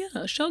 oh yeah,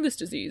 Chagas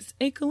disease,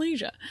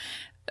 achalasia.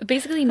 It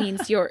basically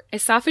means your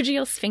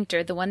esophageal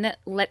sphincter, the one that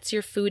lets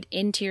your food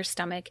into your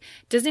stomach,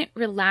 doesn't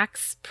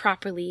relax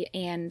properly,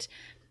 and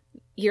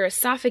your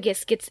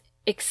esophagus gets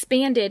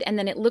expanded, and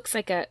then it looks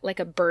like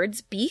a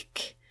bird's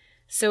beak.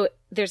 So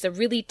there's a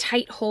really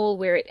tight hole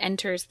where it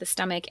enters the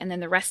stomach, and then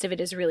the rest of it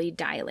is really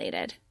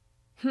dilated.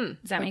 Does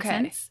that make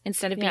sense?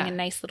 Instead of being a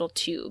nice little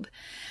tube.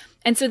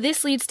 And so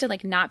this leads to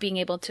like not being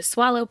able to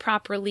swallow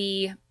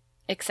properly,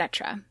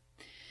 etc.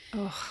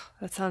 Oh,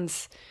 that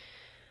sounds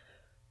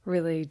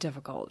really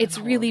difficult. It's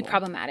really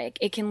problematic.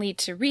 It can lead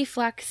to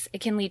reflux.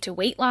 It can lead to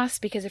weight loss,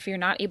 because if you're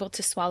not able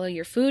to swallow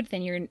your food,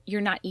 then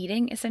you're not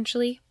eating,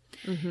 essentially.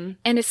 Mm-hmm.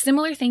 And a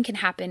similar thing can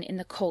happen in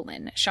the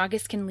colon.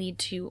 Chagas can lead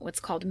to what's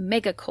called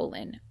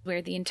megacolon,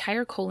 where the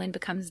entire colon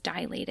becomes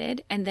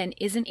dilated and then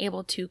isn't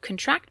able to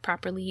contract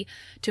properly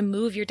to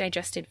move your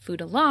digested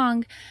food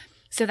along.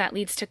 So that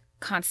leads to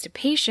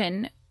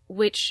constipation,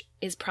 which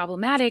is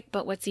problematic.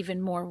 But what's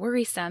even more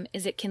worrisome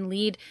is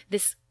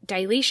this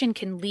dilation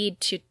can lead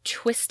to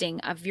twisting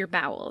of your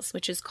bowels,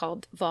 which is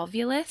called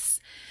volvulus.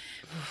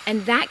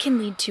 And that can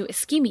lead to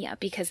ischemia,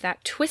 because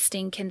that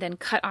twisting can then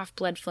cut off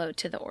blood flow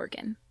to the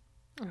organ.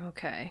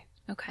 Okay.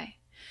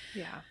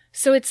 Yeah.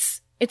 So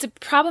it's a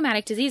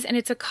problematic disease, and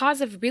it's a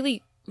cause of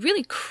really,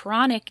 really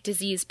chronic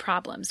disease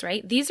problems,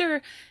 right? These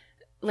are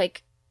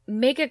like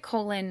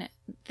megacolon,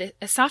 the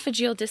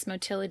esophageal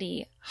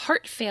dysmotility,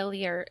 heart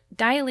failure,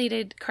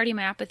 dilated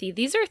cardiomyopathy.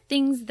 These are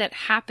things that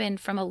happen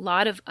from a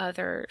lot of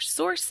other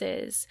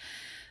sources,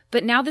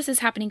 but now this is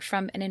happening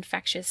from an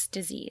infectious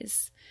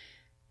disease.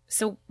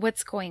 So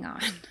what's going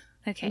on?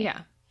 Okay.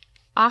 Yeah.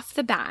 Off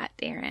the bat,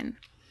 Erin,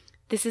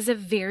 this is a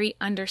very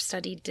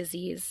understudied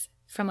disease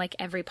from like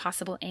every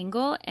possible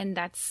angle, and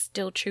that's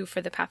still true for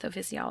the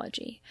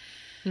pathophysiology.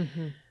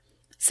 Mm-hmm.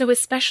 So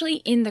especially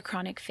in the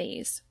chronic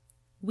phase,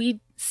 we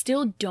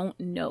still don't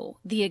know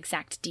the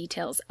exact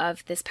details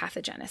of this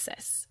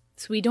pathogenesis.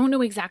 So we don't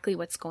know exactly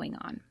what's going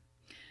on.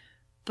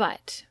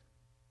 But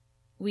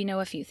we know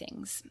a few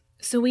things.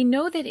 So we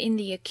know that in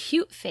the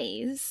acute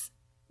phase,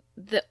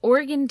 the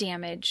organ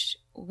damage,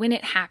 when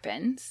it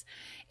happens,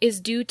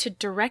 is due to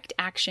direct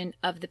action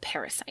of the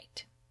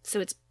parasite. So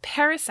it's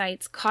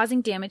parasites causing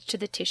damage to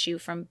the tissue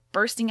from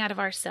bursting out of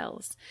our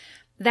cells.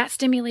 That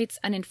stimulates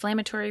an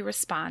inflammatory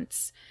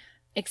response,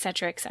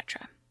 etc.,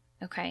 etc.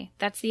 Okay,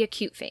 that's the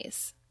acute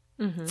phase.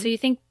 Mm-hmm. So you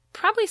think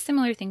probably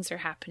similar things are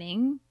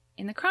happening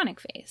in the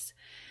chronic phase.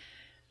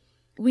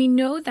 We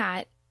know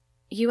that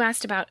you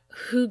asked about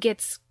who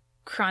gets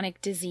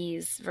chronic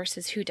disease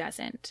versus who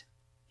doesn't.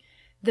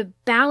 The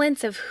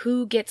balance of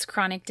who gets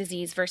chronic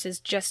disease versus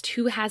just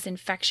who has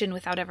infection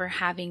without ever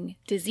having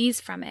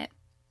disease from it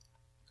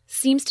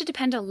seems to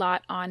depend a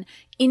lot on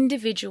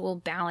individual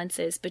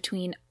balances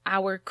between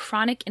our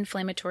chronic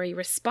inflammatory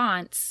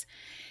response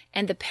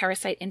and the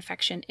parasite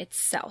infection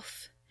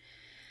itself.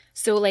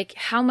 So like,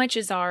 how much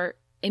is our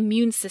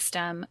immune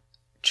system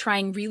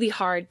trying really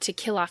hard to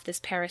kill off this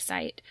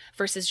parasite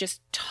versus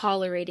just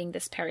tolerating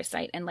this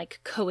parasite and like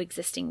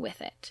coexisting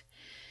with it?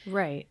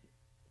 Right.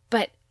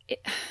 But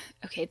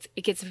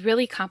it gets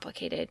really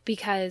complicated,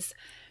 because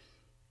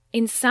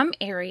in some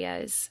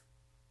areas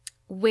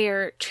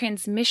where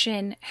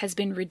transmission has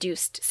been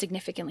reduced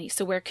significantly,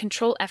 so where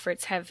control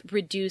efforts have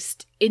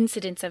reduced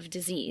incidence of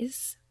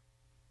disease,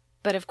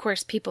 but of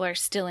course people are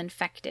still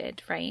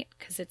infected, right?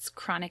 Because it's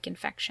chronic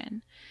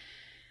infection.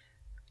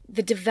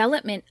 The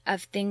development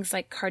of things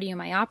like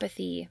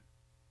cardiomyopathy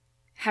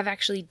have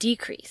actually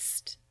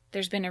decreased.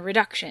 There's been a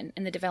reduction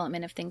in the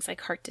development of things like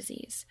heart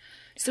disease.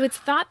 So it's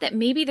thought that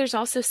maybe there's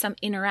also some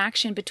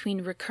interaction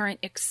between recurrent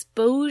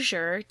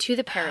exposure to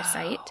the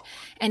parasite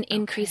and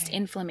increased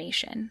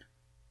inflammation.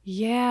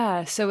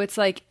 Yeah. So it's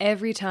like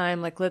every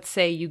time, like let's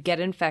say you get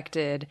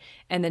infected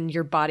and then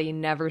your body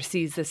never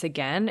sees this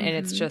again. And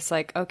it's just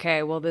like,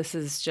 okay, well, this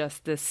is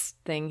just this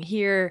thing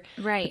here.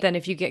 Right. But then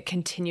if you get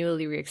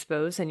continually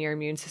re-exposed and your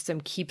immune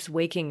system keeps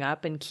waking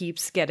up and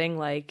keeps getting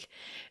like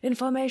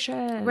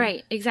inflammation.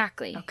 Right.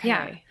 Exactly. Okay.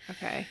 Yeah.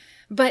 Okay.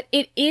 But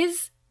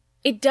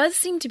it does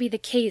seem to be the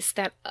case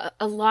that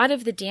a lot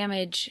of the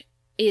damage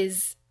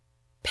is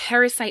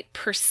parasite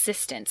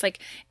persistence.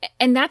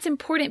 And that's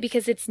important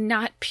because it's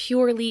not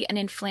purely an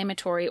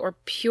inflammatory or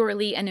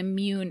purely an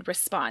immune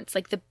response.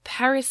 Like, the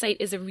parasite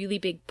is a really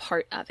big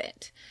part of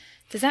it.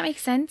 Does that make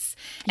sense?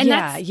 And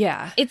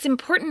yeah. It's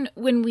important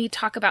when we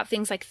talk about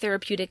things like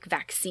therapeutic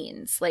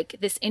vaccines, like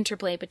this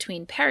interplay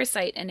between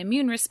parasite and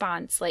immune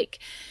response.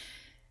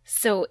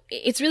 So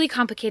it's really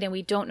complicated and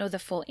we don't know the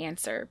full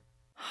answer.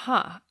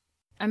 Huh.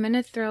 I'm going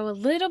to throw a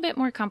little bit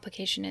more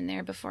complication in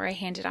there before I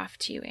hand it off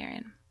to you,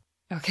 Erin.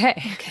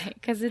 Okay.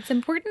 Because it's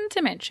important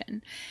to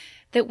mention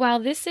that while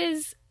this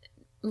is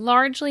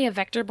largely a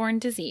vector-borne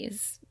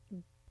disease,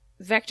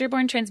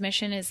 vector-borne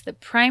transmission is the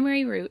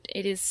primary route.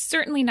 It is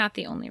certainly not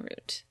the only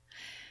route.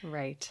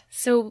 Right.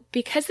 So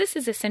because this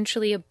is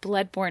essentially a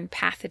blood-borne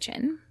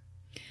pathogen,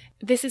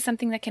 this is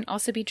something that can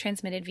also be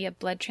transmitted via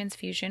blood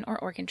transfusion or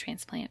organ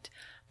transplant.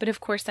 But of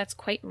course, that's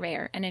quite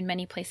rare, and in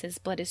many places,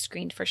 blood is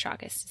screened for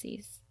Chagas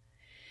disease.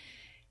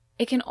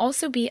 It can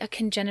also be a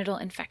congenital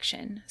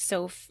infection.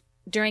 So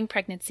during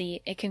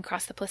pregnancy, it can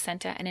cross the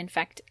placenta and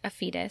infect a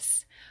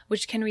fetus,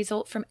 which can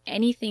result from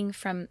anything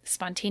from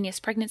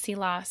spontaneous pregnancy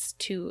loss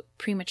to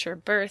premature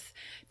birth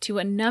to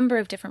a number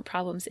of different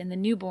problems in the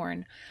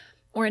newborn,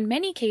 or in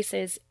many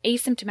cases,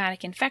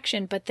 asymptomatic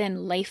infection, but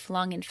then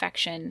lifelong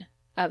infection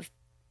of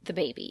the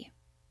baby.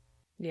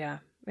 Yeah,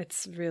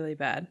 it's really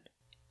bad.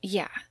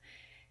 Yeah.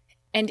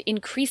 And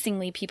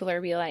increasingly, people are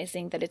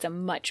realizing that it's a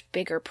much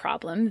bigger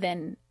problem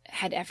than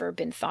had ever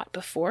been thought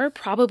before,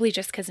 probably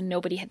just because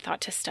nobody had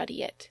thought to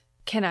study it.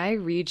 Can I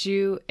read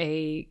you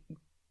a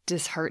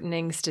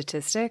disheartening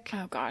statistic?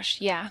 Oh, gosh.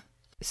 Yeah.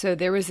 So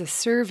there was a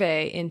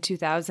survey in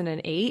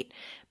 2008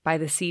 by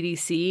the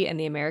CDC and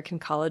the American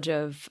College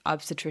of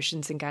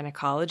Obstetricians and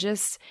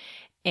Gynecologists.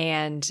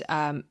 And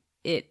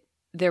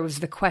there was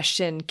the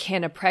question,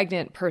 can a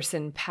pregnant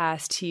person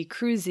pass T.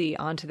 cruzi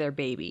onto their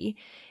baby?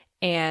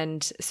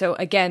 And so,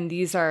 again,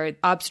 these are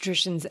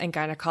obstetricians and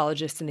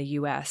gynecologists in the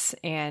U.S.,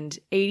 and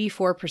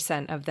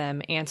 84% of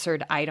them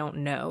answered, I don't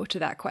know, to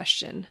that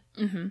question.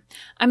 Mm-hmm.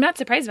 I'm not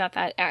surprised about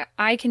that.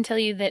 I can tell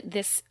you that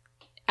this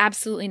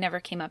absolutely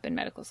never came up in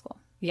medical school.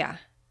 Yeah.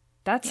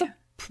 That's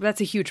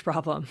a huge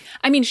problem.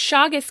 I mean,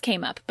 Chagas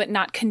came up, but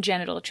not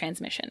congenital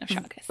transmission of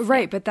Chagas.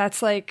 Right, but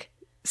that's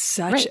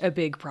such a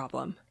big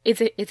problem.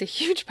 It's a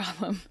huge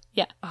problem.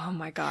 Yeah. Oh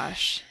my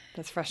gosh.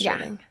 That's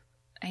frustrating.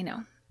 Yeah, I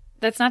know.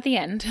 That's not the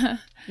end.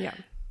 Yeah.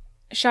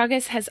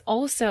 Chagas has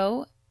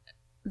also,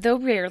 though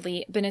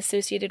rarely, been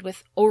associated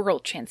with oral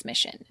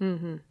transmission.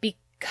 Mm-hmm.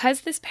 Because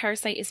this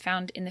parasite is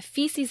found in the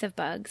feces of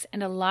bugs,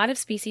 and a lot of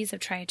species of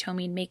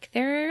triatomine make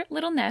their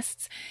little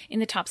nests in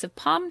the tops of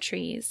palm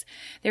trees,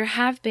 there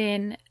have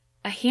been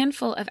a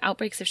handful of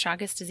outbreaks of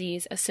Chagas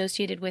disease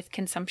associated with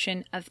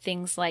consumption of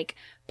things like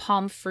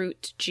palm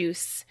fruit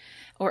juice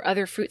or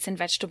other fruits and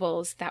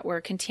vegetables that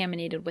were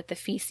contaminated with the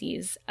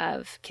feces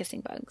of kissing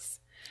bugs.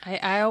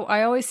 I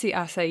always see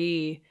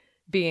acai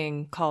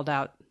being called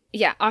out.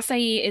 Yeah,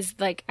 acai is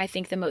I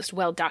think the most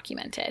well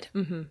documented.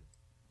 Mm-hmm.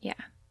 Yeah.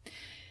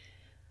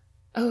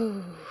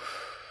 Oh,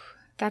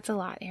 that's a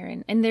lot,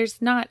 Erin. And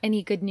there's not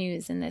any good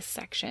news in this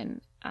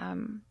section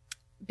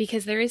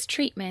because there is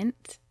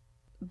treatment,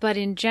 but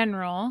in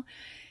general,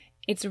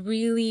 it's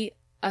really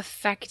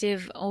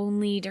effective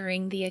only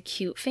during the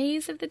acute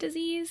phase of the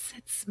disease.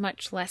 It's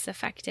much less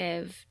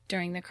effective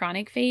during the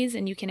chronic phase,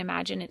 and you can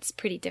imagine it's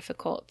pretty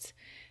difficult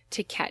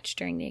to catch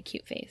during the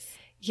acute phase.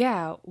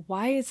 Yeah.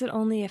 Why is it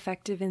only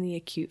effective in the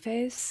acute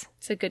phase?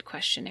 It's a good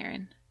question,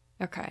 Erin.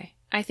 Okay.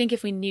 I think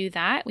if we knew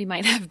that, we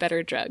might have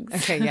better drugs.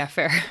 Okay, yeah,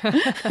 fair.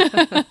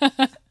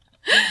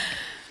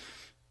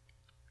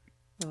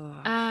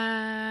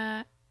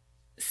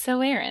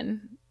 So,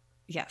 Erin.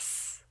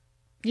 Yes.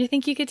 Do you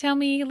think you could tell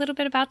me a little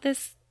bit about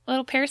this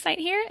little parasite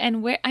here?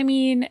 And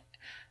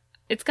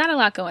it's got a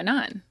lot going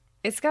on.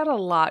 It's got a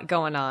lot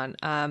going on.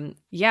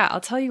 Yeah, I'll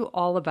tell you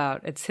all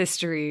about its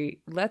history.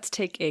 Let's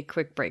take a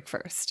quick break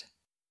first.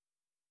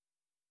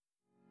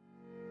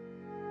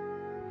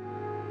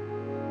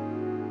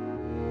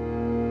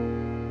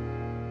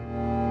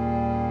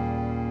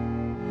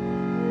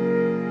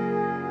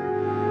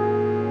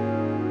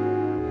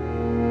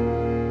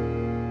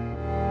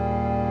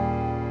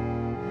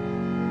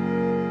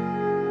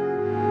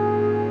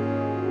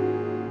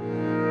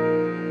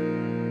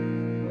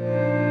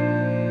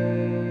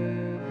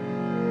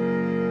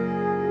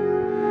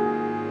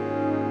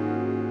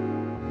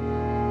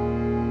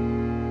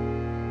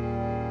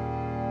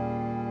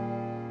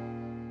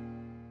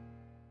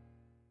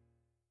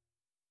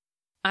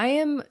 I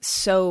am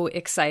so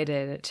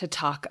excited to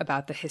talk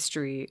about the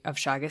history of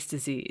Chagas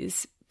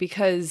disease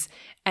because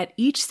at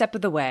each step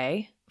of the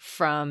way,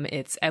 from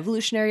its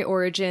evolutionary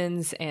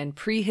origins and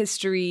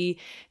prehistory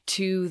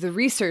to the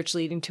research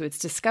leading to its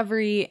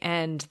discovery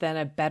and then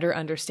a better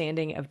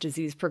understanding of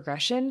disease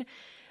progression,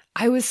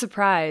 I was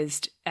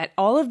surprised at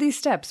all of these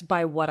steps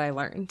by what I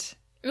learned.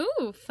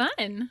 Ooh,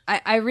 fun.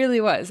 I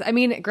really was. I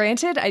mean,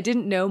 granted, I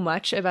didn't know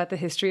much about the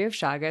history of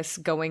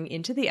Chagas going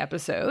into the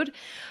episode,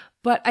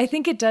 But I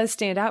think it does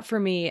stand out for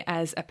me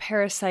as a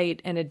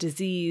parasite and a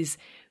disease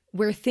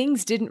where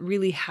things didn't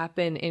really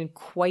happen in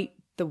quite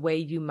the way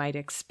you might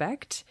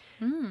expect,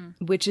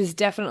 which is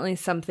definitely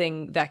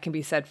something that can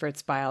be said for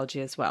its biology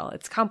as well.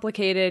 It's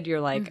complicated.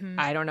 You're like,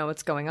 I don't know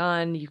what's going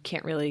on. You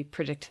can't really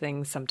predict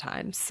things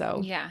sometimes.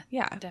 So yeah,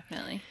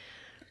 definitely.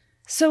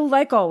 So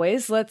like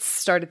always, let's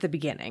start at the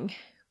beginning,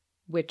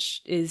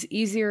 which is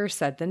easier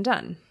said than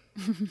done.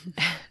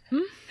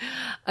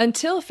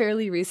 Until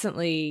fairly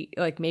recently,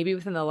 like maybe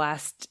within the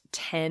last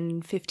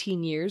 10,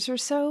 15 years or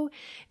so,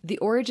 the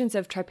origins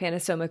of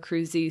Trypanosoma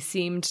cruzi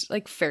seemed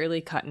like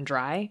fairly cut and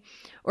dry,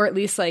 or at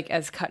least like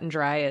as cut and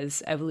dry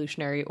as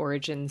evolutionary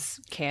origins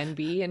can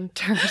be in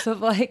terms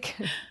of like,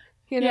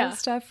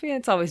 stuff. Yeah,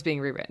 it's always being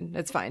rewritten.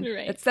 It's fine.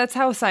 Right. That's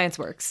how science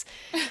works.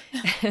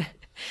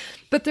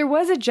 But there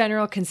was a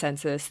general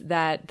consensus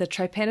that the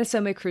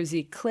Trypanosoma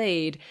cruzi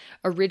clade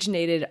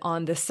originated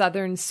on the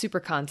southern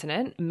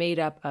supercontinent made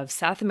up of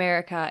South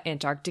America,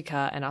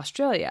 Antarctica, and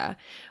Australia,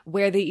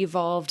 where they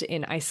evolved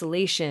in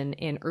isolation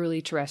in early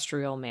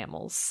terrestrial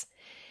mammals.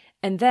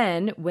 And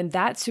then, when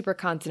that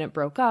supercontinent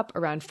broke up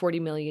around 40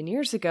 million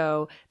years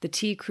ago, the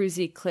T.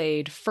 cruzi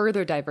clade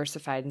further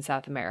diversified in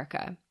South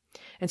America.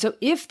 And so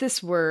if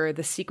this were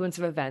the sequence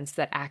of events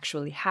that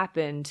actually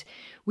happened,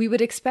 we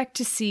would expect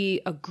to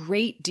see a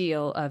great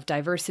deal of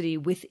diversity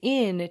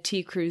within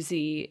T.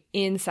 cruzi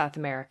in South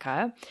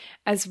America,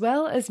 as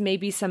well as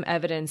maybe some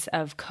evidence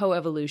of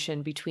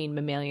coevolution between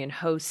mammalian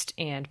host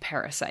and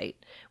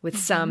parasite, with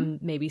some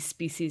maybe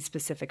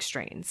species-specific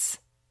strains.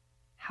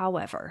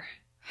 However,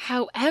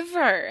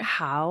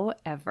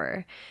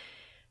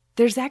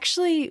 there's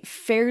actually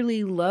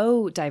fairly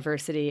low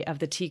diversity of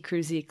the T.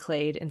 cruzi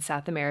clade in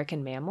South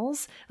American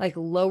mammals, like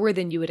lower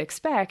than you would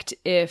expect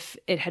if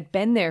it had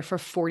been there for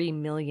 40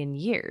 million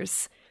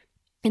years.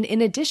 And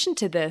in addition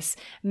to this,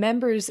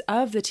 members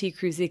of the T.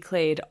 cruzi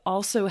clade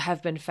also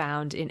have been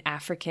found in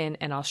African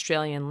and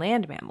Australian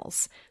land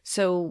mammals.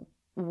 So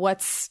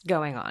what's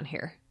going on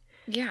here?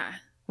 Yeah.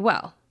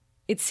 Well,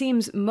 it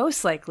seems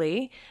most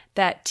likely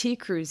that T.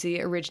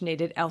 cruzi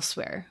originated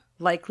elsewhere,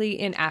 likely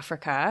in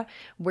Africa,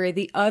 where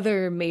the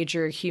other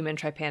major human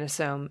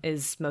trypanosome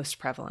is most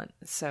prevalent.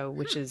 So,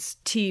 which is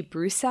T.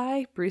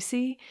 brucei,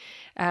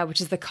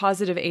 which is the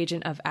causative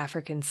agent of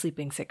African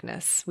sleeping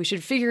sickness. We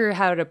should figure out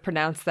how to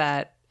pronounce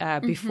that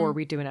before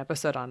we do an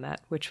episode on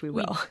that, which we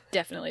will. We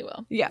definitely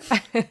will. Yeah.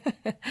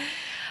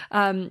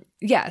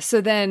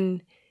 So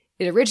then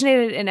it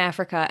originated in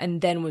Africa and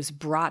then was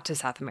brought to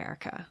South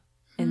America.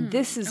 And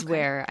this is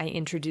where I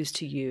introduce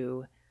to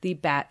you the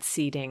bat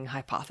seeding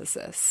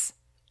hypothesis.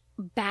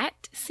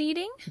 Bat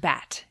seeding?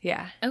 Bat,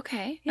 yeah.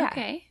 Okay, yeah.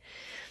 Okay.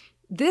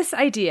 This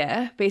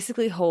idea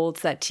basically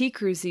holds that T.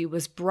 cruzi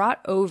was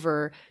brought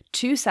over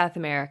to South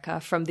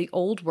America from the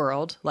Old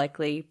World,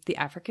 likely the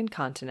African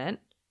continent,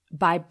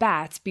 by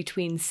bats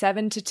between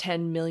 7 to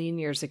 10 million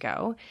years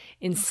ago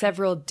in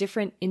several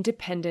different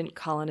independent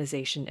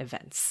colonization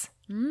events.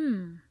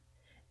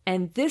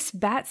 And this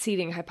bat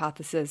seeding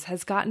hypothesis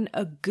has gotten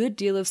a good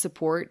deal of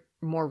support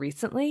more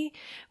recently,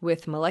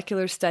 with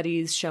molecular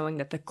studies showing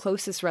that the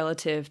closest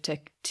relative to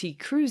T.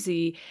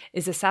 cruzi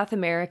is a South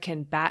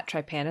American bat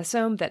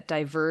trypanosome that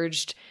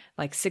diverged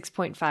like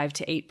 6.5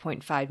 to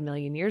 8.5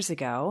 million years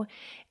ago.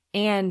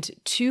 And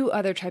two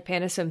other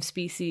trypanosome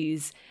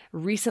species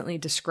recently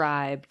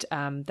described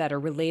that are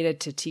related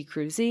to T.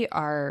 cruzi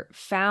are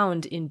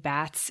found in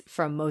bats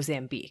from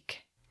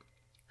Mozambique.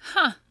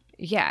 Huh.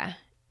 Yeah.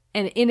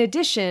 And in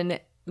addition,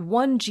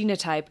 one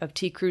genotype of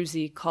T.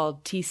 cruzi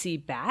called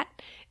TC bat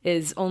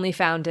is only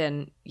found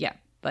in,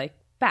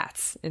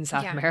 bats in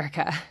South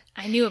America.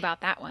 I knew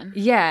about that one.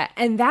 Yeah,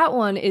 and that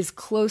one is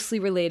closely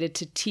related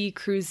to T.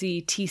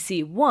 cruzi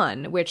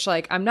TC1, which,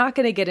 I'm not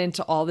going to get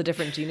into all the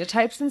different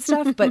genotypes and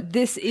stuff, but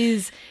this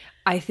is,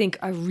 I think,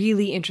 a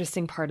really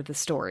interesting part of the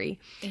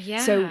story.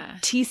 Yeah. So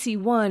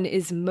TC1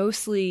 is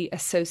mostly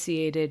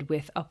associated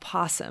with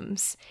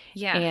opossums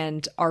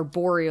and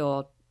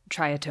arboreal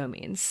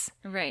triatomines.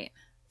 Right.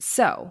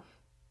 So,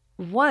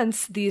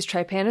 once these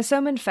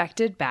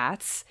trypanosome-infected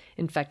bats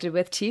infected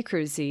with T.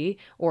 cruzi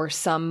or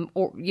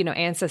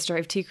ancestor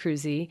of T.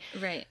 cruzi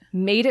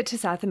made it to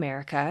South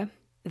America,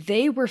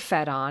 they were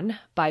fed on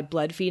by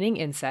blood-feeding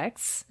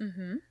insects,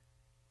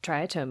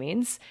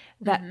 triatomines,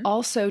 that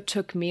also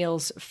took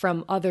meals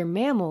from other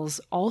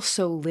mammals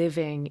also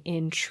living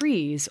in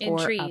trees up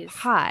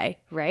high,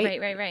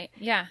 right? Right.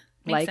 Yeah,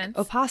 makes like sense.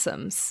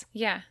 Opossums.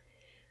 Yeah.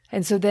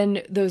 And so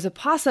then those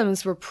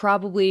opossums were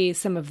probably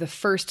some of the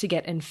first to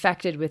get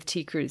infected with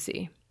T.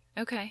 cruzi.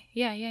 Okay.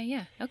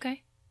 Yeah.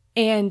 Okay.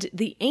 And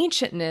the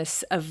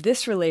ancientness of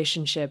this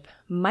relationship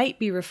might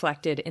be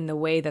reflected in the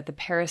way that the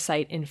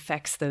parasite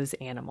infects those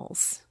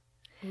animals.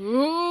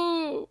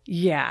 Ooh.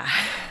 Yeah.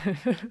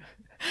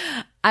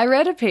 I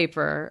read a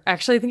paper.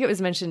 Actually, I think it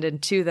was mentioned in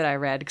two that I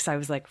read because I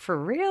was like, for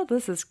real?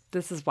 This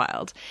is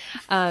wild.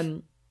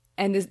 And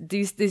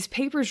these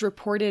papers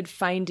reported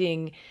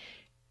finding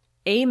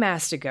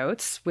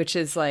amastigotes, which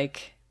is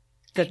like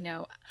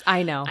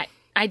I know.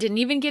 I didn't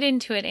even get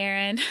into it,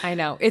 Erin. I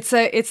know. It's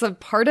a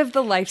part of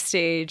the life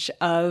stage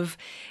of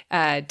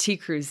T.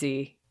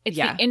 cruzi. It's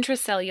the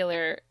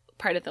intracellular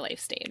part of the life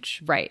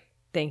stage. Right.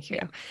 Thank you.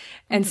 Yeah.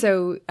 And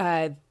so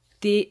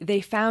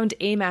they found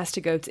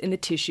amastigotes in the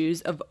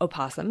tissues of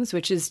opossums,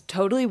 which is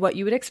totally what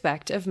you would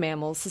expect of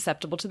mammals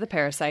susceptible to the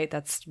parasite.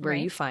 That's where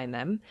you find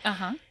them.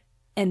 Uh-huh.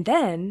 And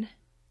then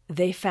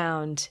they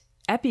found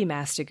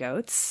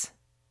epimastigotes,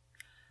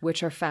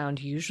 which are found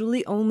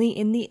usually only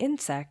in the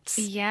insects.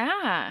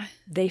 Yeah.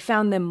 They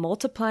found them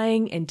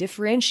multiplying and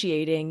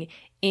differentiating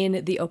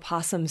in the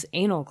opossum's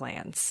anal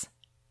glands.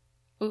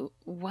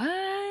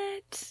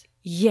 What?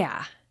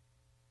 Yeah.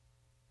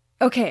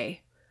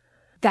 Okay.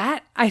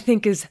 That, I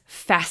think, is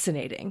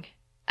fascinating.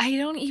 I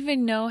don't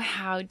even know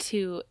how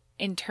to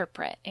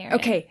interpret, Erin.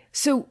 Okay,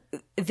 so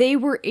they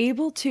were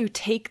able to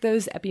take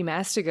those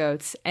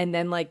epimastigotes and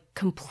then, like,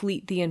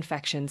 complete the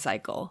infection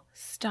cycle.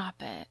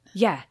 Stop it.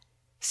 Yeah.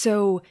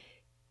 So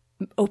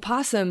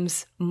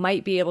opossums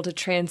might be able to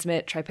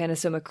transmit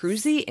Trypanosoma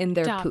cruzi in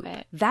their poop.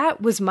 It.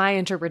 That was my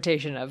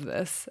interpretation of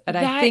this, and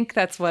I think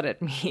that's what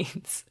it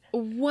means.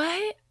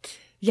 What?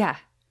 Yeah.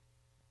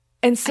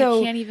 And so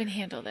I can't even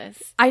handle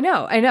this. I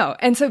know.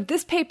 And so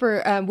this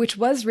paper, which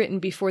was written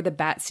before the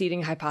bat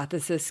seeding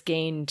hypothesis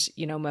gained,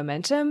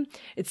 momentum,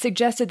 it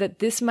suggested that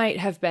this might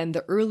have been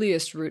the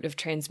earliest route of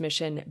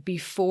transmission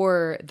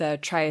before the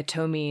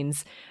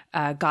triatomines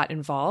got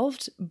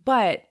involved,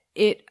 but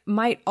it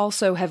might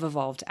also have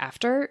evolved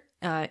after.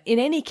 In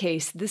any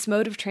case, this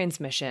mode of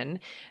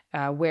transmission,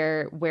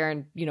 where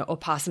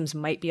opossums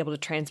might be able to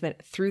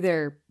transmit through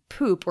their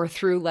poop or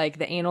through like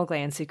the anal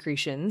gland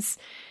secretions,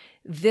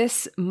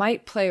 this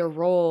might play a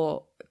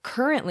role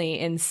currently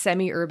in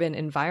semi-urban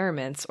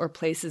environments or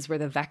places where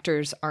the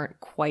vectors aren't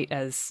quite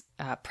as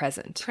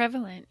present.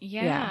 Prevalent.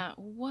 Yeah.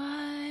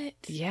 What?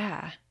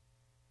 Yeah.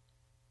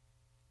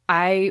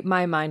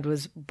 My mind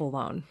was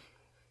blown.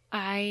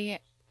 I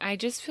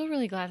just feel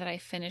really glad that I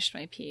finished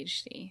my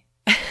PhD.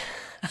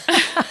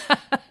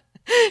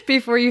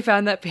 Before you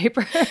found that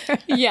paper.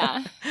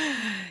 Yeah.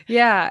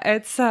 Yeah,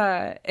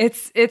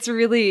 it's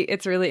really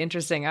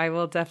interesting. I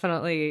will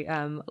definitely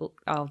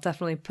I'll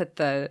definitely put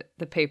the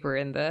paper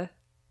on the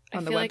website.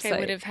 I feel like I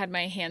would have had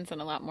my hands on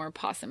a lot more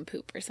possum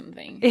poop or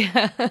something.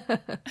 Yeah.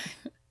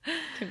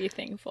 To be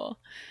thankful.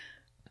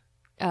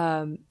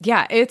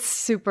 Yeah, it's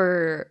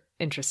super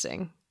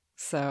interesting.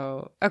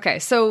 But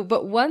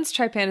once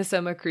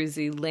Trypanosoma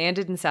cruzi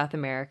landed in South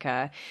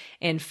America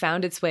and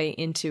found its way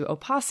into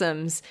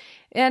opossums,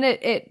 and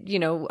it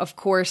of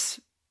course,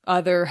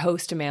 other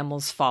host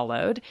mammals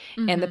followed,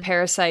 and the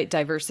parasite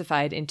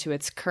diversified into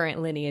its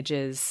current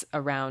lineages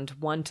around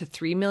 1 to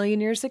 3 million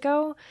years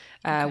ago,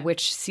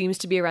 which seems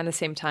to be around the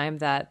same time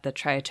that the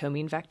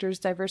triatomine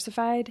vectors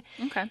diversified.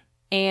 Okay.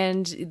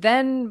 And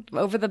then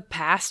over the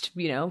past,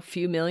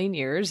 few million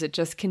years, it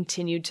just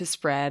continued to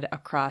spread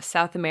across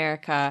South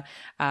America,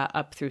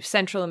 up through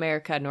Central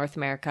America, North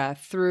America,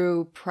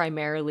 through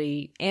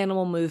primarily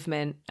animal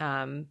movement.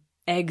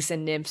 Eggs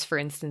and nymphs, for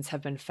instance,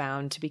 have been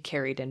found to be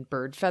carried in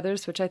bird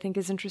feathers, which I think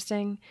is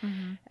interesting.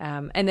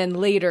 Mm-hmm. And then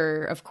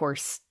later, of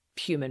course,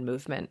 human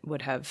movement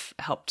would have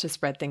helped to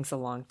spread things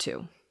along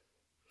too.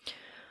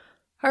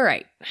 All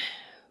right.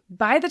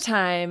 By the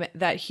time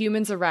that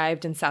humans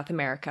arrived in South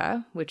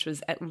America, which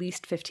was at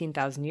least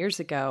 15,000 years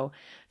ago,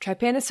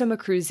 Trypanosoma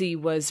cruzi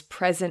was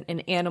present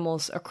in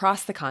animals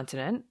across the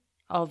continent,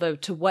 although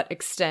to what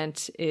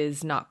extent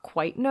is not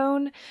quite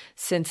known,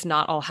 since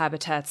not all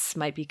habitats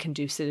might be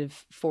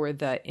conducive for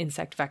the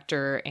insect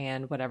vector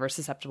and whatever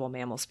susceptible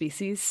mammal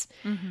species.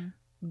 Mm-hmm.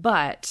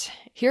 But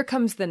here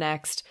comes the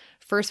next.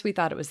 First, we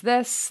thought it was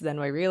this, then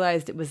we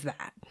realized it was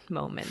that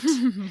moment.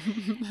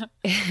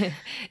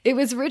 It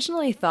was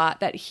originally thought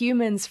that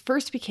humans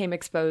first became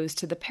exposed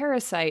to the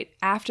parasite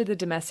after the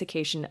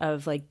domestication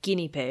of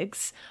guinea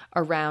pigs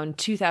around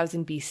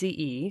 2000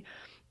 BCE,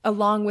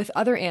 along with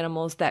other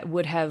animals that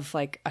would have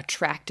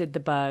attracted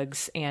the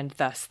bugs and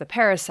thus the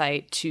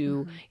parasite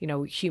to,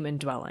 human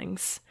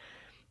dwellings.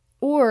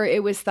 Or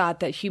it was thought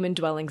that human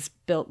dwellings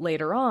built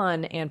later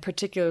on, and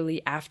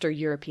particularly after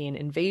European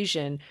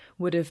invasion,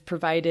 would have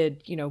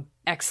provided,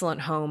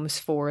 excellent homes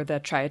for the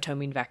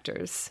triatomine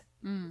vectors.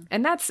 Mm.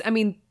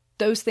 And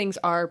those things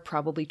are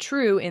probably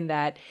true in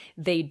that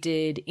they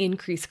did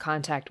increase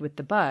contact with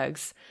the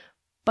bugs,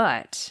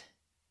 but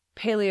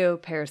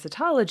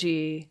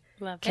paleoparasitology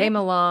came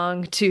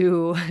along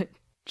to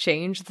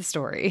change the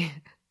story.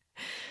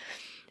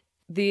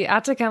 The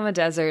Atacama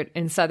Desert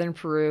in southern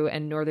Peru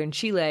and northern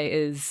Chile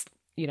is,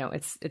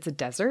 it's a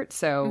desert.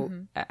 So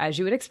as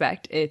you would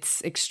expect,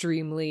 it's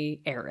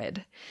extremely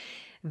arid.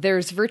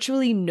 There's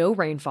virtually no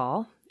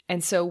rainfall.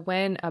 And so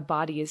when a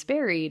body is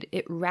buried,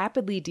 it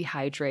rapidly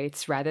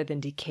dehydrates rather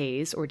than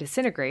decays or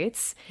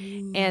disintegrates.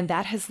 Mm. And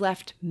that has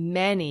left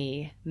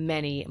many,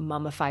 many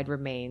mummified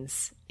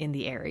remains in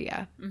the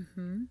area.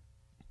 Mm-hmm.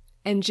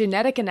 And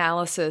genetic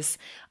analysis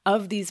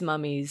of these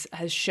mummies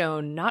has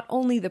shown not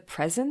only the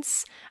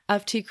presence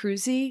of T.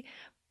 cruzi,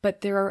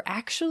 but there are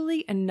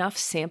actually enough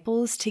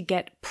samples to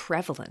get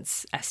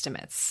prevalence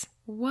estimates.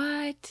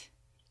 What?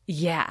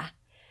 Yeah.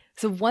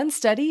 So one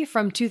study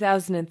from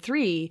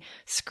 2003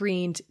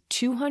 screened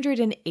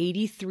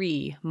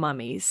 283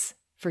 mummies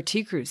for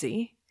T.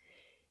 cruzi,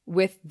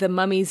 with the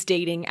mummies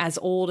dating as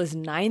old as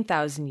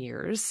 9,000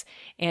 years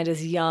and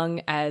as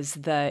young as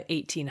the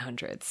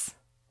 1800s.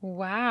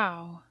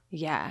 Wow.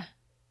 Yeah.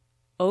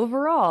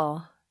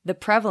 Overall, the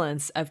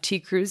prevalence of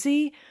T.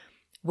 cruzi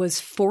was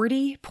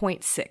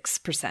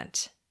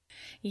 40.6%.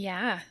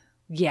 Yeah.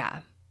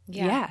 Yeah.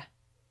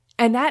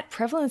 And that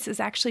prevalence is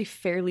actually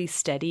fairly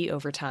steady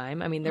over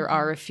time. I mean, there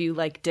are a few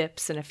like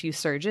dips and a few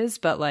surges,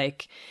 but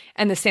like,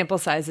 and the sample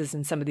sizes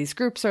in some of these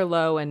groups are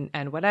low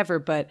and whatever,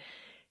 but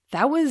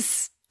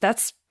that's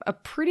a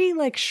pretty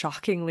like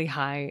shockingly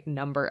high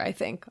number, I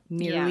think.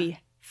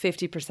 Nearly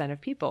 50% of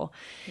people.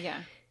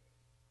 Yeah.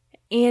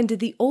 And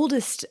the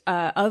oldest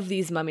of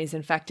these mummies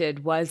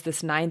infected was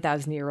this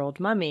 9,000-year-old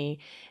mummy.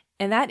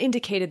 And that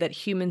indicated that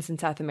humans in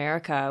South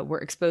America were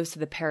exposed to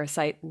the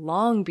parasite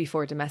long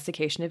before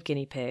domestication of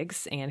guinea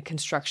pigs and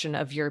construction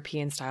of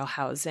European-style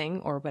housing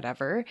or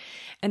whatever,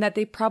 and that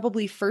they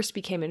probably first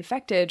became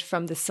infected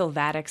from the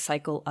sylvatic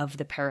cycle of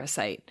the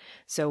parasite.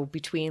 So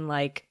between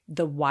like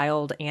the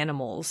wild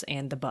animals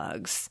and the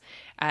bugs.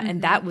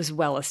 And that was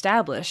well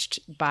established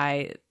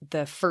by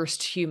the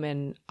first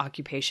human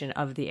occupation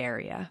of the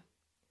area.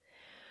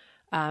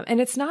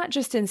 And it's not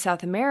just in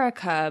South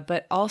America,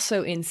 but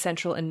also in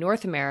Central and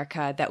North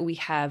America that we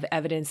have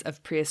evidence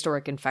of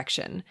prehistoric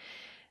infection.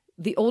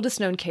 The oldest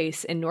known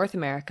case in North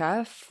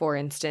America, for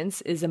instance,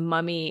 is a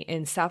mummy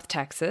in South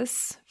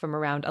Texas from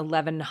around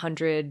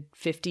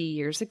 1150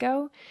 years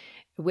ago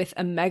with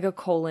a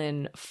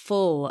megacolon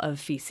full of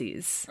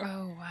feces.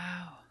 Oh,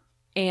 wow.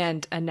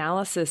 And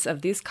analysis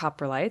of these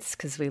coprolites,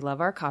 because we love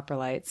our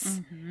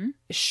coprolites,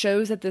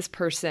 shows that this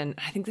person,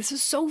 I think this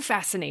is so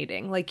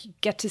fascinating, like you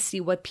get to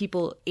see what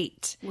people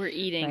ate. We're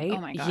eating. Right?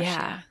 Oh my gosh.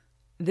 Yeah.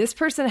 This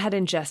person had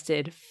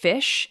ingested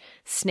fish,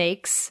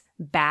 snakes,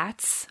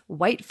 bats,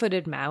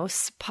 white-footed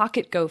mouse,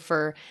 pocket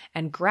gopher,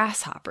 and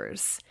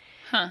grasshoppers.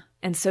 Huh.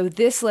 And so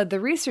this led the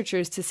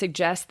researchers to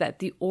suggest that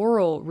the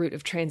oral route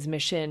of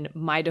transmission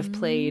might have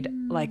played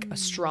like a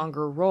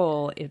stronger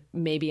role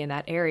maybe in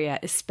that area,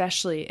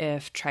 especially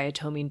if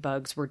triatomine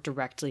bugs were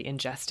directly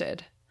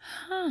ingested.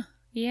 Huh.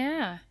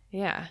 Yeah.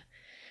 Yeah.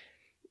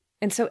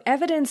 And so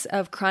evidence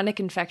of chronic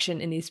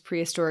infection in these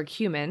prehistoric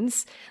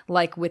humans,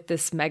 like with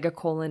this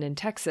megacolon in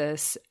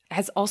Texas,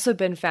 has also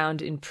been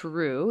found in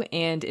Peru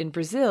and in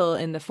Brazil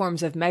in the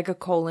forms of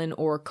megacolon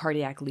or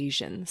cardiac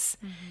lesions.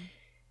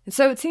 And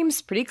so it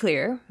seems pretty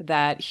clear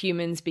that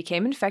humans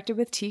became infected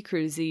with T.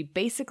 cruzi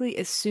basically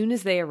as soon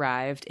as they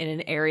arrived in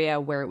an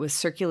area where it was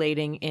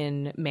circulating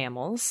in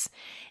mammals.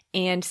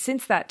 And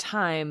since that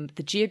time,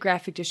 the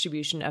geographic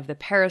distribution of the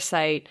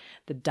parasite,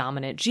 the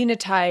dominant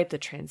genotype, the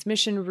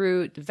transmission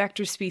route, the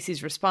vector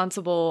species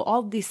responsible,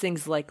 all of these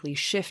things likely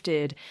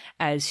shifted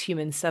as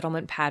human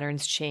settlement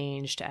patterns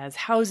changed, as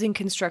housing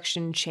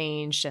construction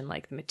changed and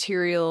like the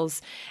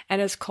materials,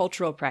 and as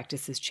cultural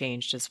practices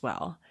changed as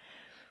well.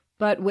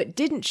 But what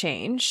didn't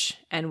change,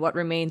 and what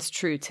remains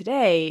true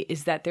today,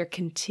 is that there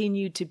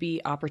continued to be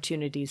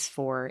opportunities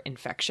for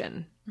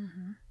infection.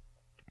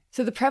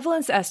 So the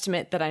prevalence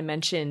estimate that I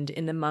mentioned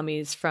in the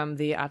mummies from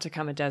the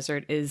Atacama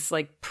Desert is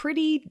like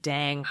pretty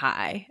dang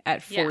high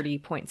at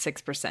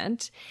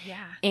 40.6%.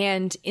 Yeah.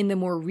 And in the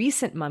more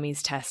recent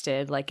mummies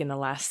tested, like in the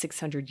last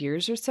 600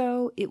 years or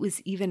so, it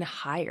was even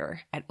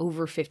higher at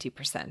over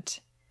 50%.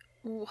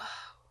 Whoa.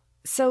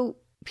 So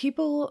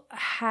people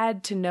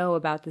had to know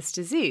about this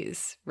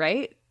disease,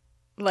 right?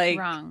 Like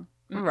Wrong.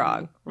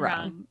 Wrong.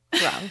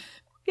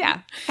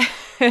 Yeah.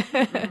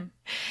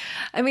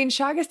 I mean,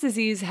 Chagas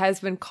disease has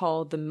been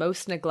called the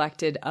most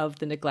neglected of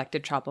the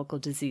neglected tropical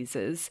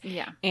diseases.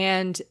 Yeah.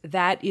 And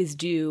that is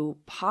due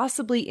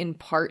possibly in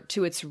part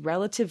to its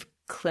relative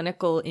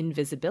clinical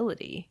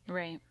invisibility.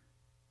 Right.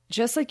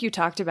 Just like you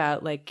talked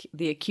about, like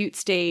the acute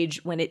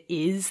stage, when it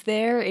is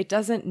there, it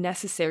doesn't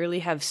necessarily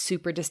have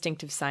super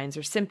distinctive signs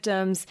or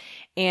symptoms,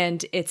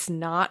 and it's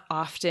not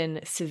often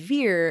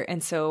severe.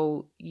 And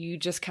so you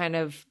just kind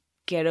of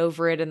get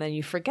over it and then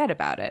you forget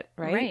about it,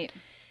 right? Right.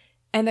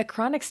 And the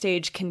chronic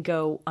stage can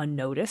go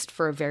unnoticed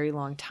for a very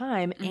long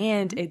time,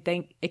 and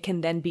it can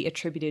then be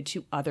attributed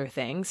to other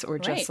things or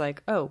just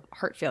like, oh,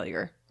 heart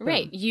failure.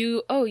 Right.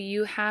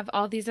 You have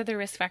all these other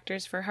risk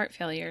factors for heart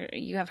failure.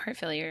 You have heart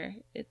failure.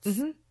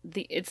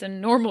 It's a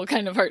normal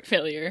kind of heart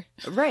failure.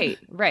 Right.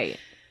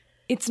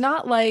 It's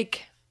not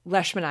like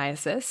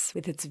leishmaniasis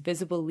with its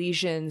visible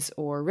lesions,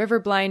 or river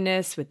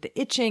blindness with the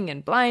itching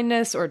and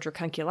blindness, or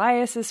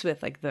dracunculiasis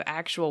with like the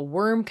actual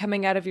worm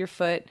coming out of your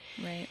foot.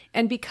 Right.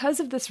 And because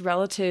of this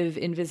relative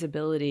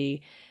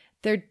invisibility,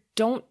 there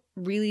don't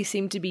really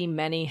seem to be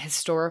many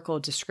historical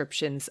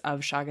descriptions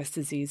of Chagas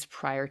disease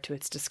prior to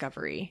its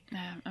discovery.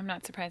 I'm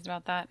not surprised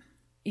about that.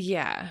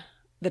 Yeah.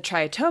 The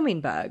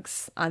triatomine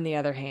bugs, on the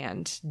other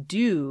hand,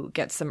 do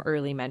get some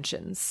early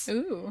mentions.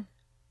 Ooh.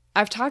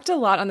 I've talked a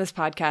lot on this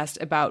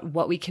podcast about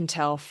what we can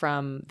tell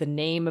from the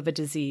name of a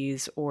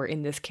disease, or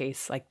in this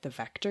case, like the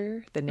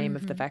vector, the name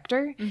of the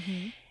vector.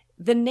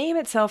 The name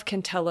itself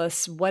can tell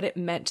us what it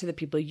meant to the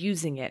people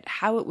using it,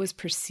 how it was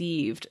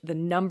perceived. The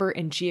number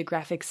and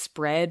geographic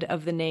spread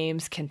of the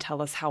names can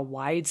tell us how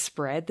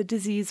widespread the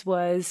disease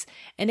was,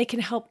 and it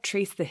can help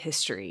trace the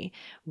history.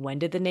 When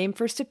did the name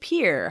first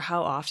appear?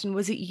 How often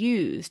was it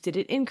used? Did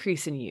it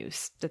increase in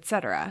use?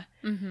 Etc.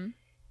 Mm-hmm.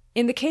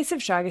 In the case of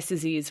Chagas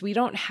disease, we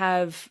don't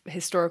have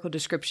historical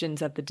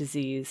descriptions of the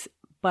disease,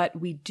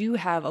 but we do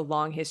have a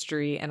long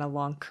history and a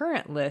long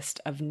current list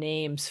of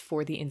names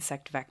for the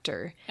insect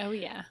vector. Oh,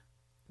 yeah.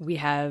 We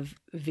have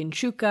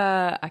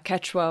vinchuca, a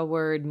Quechua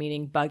word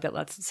meaning bug that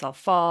lets itself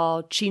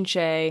fall,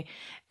 chinche,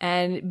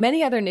 and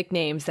many other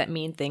nicknames that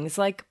mean things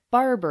like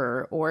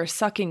barber or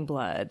sucking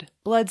blood,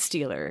 blood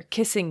stealer,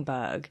 kissing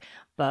bug,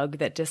 bug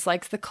that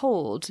dislikes the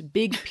cold,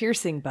 big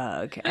piercing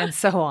bug, and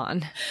so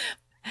on.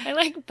 I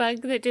like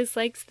bug that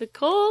dislikes the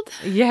cold.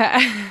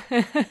 Yeah.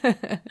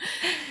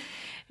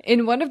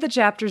 In one of the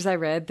chapters I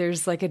read,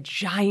 there's like a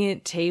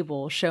giant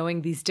table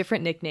showing these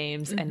different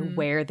nicknames and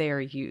where they are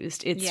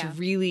used. It's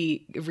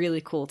really, really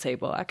cool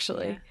table,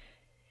 actually. Yeah.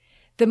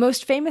 The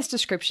most famous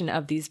description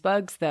of these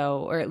bugs,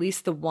 though, or at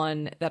least the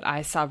one that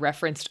I saw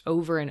referenced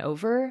over and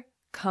over,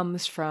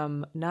 comes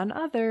from none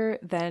other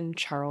than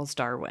Charles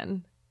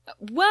Darwin.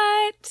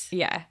 What?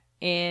 Yeah,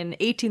 in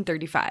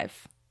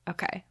 1835.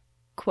 Okay,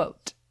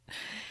 quote.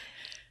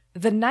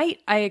 The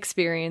night I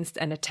experienced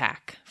an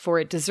attack, for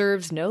it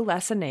deserves no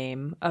less a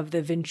name, of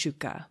the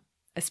vinchuca,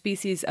 a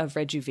species of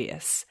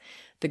Rejuvius,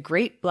 the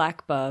great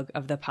black bug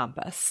of the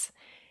pampas.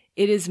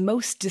 It is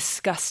most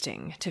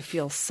disgusting to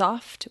feel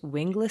soft,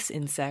 wingless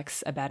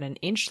insects about an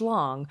inch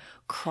long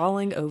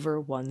crawling over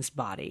one's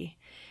body.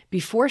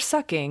 Before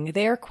sucking,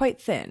 they are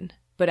quite thin,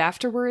 but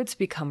afterwards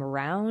become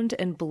round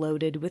and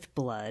bloated with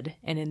blood,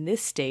 and in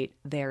this state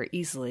they are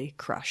easily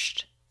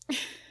crushed.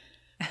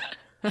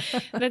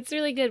 That's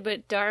really good,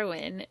 but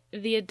Darwin,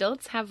 the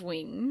adults have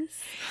wings.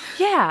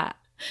 Yeah.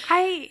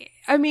 I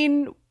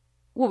mean,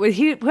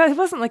 he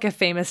wasn't like a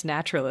famous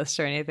naturalist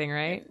or anything,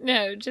 right?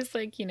 No, just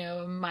like,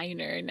 a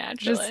minor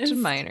naturalist. Just a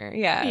minor.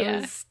 Yeah.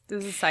 It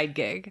was a side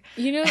gig.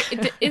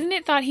 Isn't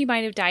it thought he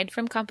might have died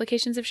from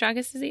complications of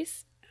Chagas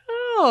disease?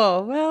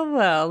 Oh,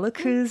 well, look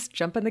who's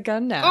jumping the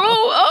gun now.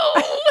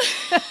 Oh,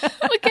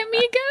 look at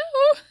me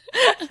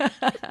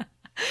go.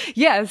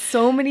 Yeah,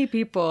 so many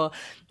people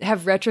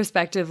have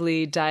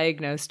retrospectively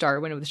diagnosed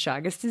Darwin with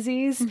Chagas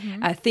disease,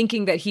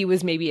 thinking that he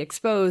was maybe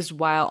exposed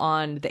while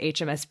on the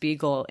HMS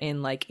Beagle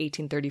in like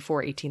 1834,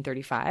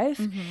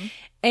 1835.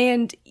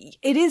 And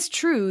it is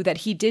true that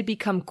he did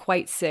become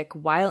quite sick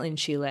while in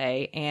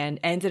Chile and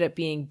ended up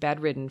being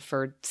bedridden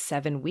for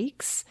 7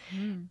 weeks.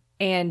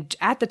 And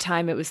at the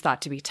time, it was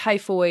thought to be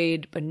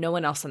typhoid, but no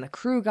one else on the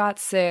crew got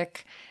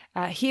sick.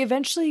 He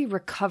eventually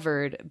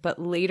recovered, but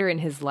later in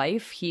his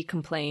life, he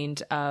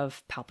complained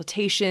of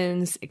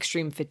palpitations,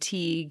 extreme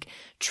fatigue,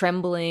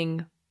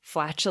 trembling,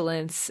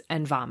 flatulence,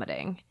 and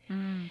vomiting.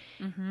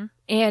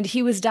 And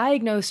he was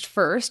diagnosed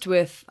first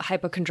with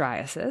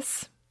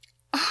hypochondriasis.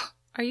 Oh,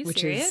 are you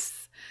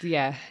serious?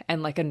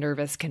 And like a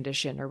nervous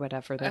condition or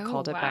whatever they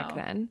called it back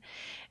then.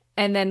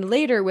 And then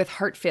later with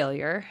heart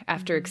failure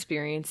after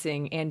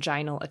experiencing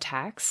anginal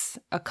attacks,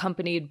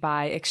 accompanied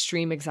by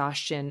extreme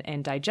exhaustion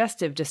and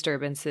digestive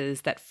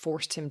disturbances that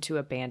forced him to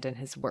abandon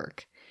his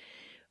work.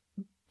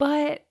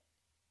 But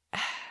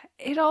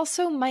it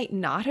also might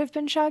not have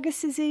been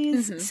Chagas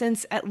disease,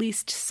 since at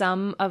least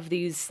some of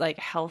these like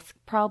health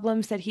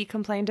problems that he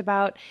complained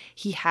about,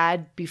 he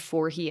had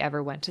before he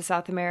ever went to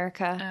South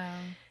America.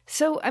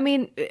 So, I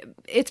mean,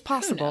 it's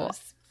possible.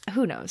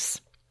 Who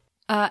knows?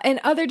 And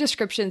other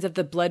descriptions of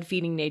the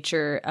blood-feeding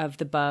nature of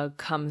the bug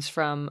comes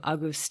from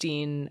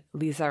Agustin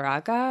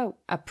Lizarraga,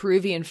 a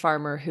Peruvian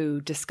farmer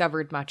who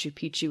discovered Machu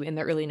Picchu in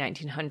the early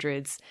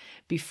 1900s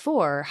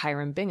before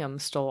Hiram Bingham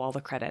stole all the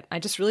credit. I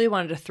just really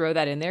wanted to throw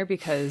that in there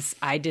because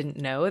I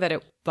didn't know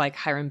that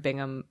Hiram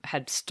Bingham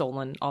had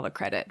stolen all the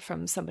credit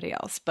from somebody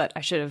else, but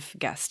I should have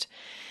guessed.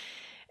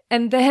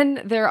 And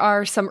then there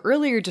are some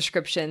earlier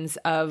descriptions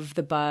of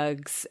the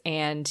bugs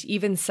and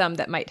even some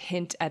that might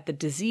hint at the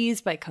disease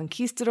by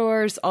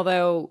conquistadors,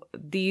 although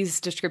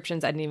these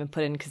descriptions I didn't even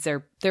put in because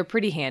they're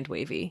pretty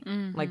hand-wavy.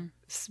 Like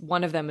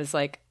one of them is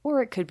like,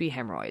 or it could be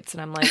hemorrhoids.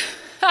 And I'm like,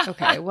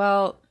 okay,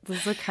 well,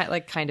 those are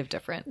kind of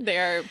different. They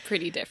are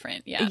pretty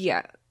different, yeah.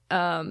 Yeah.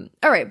 All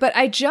right, but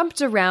I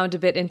jumped around a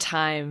bit in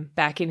time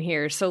back in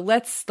here, so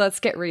let's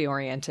get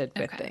reoriented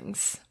with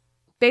things.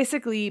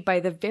 Basically, by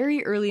the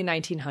very early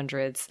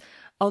 1900s,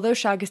 although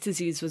Chagas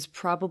disease was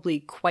probably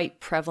quite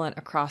prevalent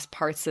across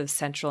parts of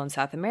Central and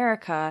South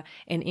America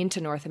and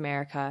into North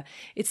America,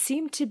 it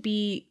seemed to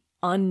be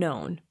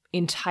unknown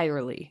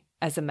entirely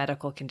as a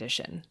medical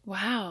condition.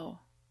 Wow.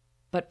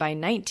 But by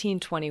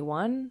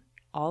 1921,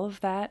 all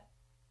of that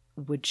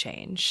would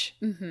change.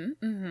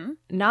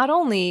 Not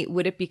only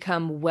would it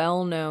become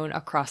well known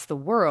across the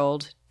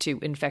world to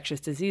infectious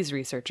disease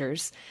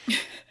researchers,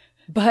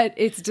 but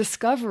its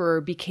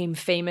discoverer became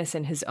famous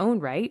in his own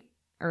right,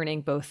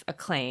 earning both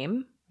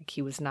acclaim, like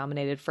he was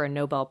nominated for a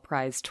Nobel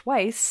Prize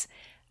twice,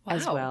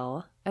 as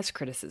well as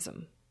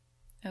criticism.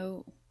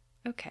 Oh.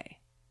 Okay.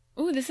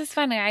 Ooh, this is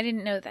fun. I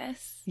didn't know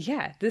this.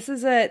 Yeah, this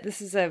is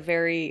a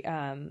very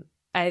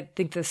I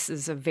think this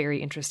is a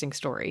very interesting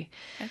story.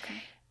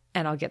 Okay.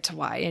 And I'll get to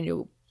why.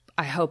 And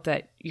I hope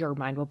that your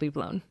mind will be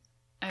blown.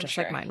 Just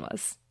sure. like mine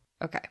was.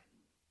 Okay.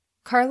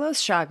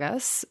 Carlos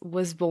Chagas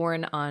was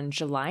born on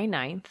July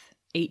 9th,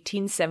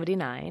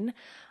 1879,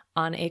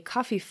 on a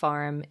coffee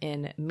farm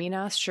in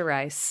Minas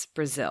Gerais,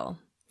 Brazil.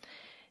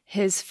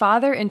 His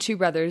father and two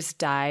brothers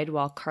died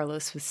while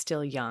Carlos was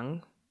still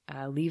young,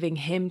 leaving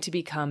him to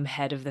become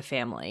head of the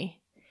family.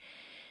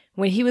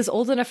 When he was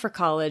old enough for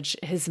college,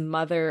 his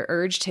mother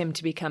urged him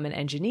to become an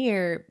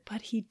engineer,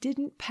 but he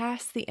didn't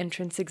pass the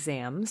entrance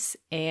exams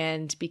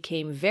and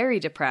became very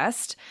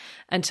depressed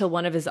until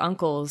one of his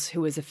uncles,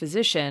 who was a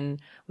physician,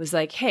 was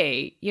like,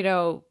 hey,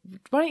 why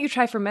don't you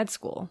try for med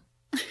school?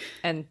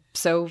 And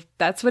so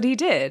that's what he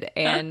did.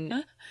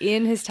 And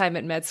in his time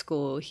at med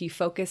school, he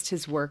focused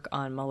his work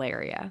on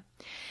malaria.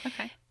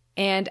 Okay.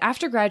 And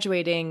after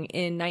graduating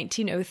in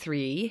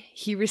 1903,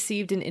 he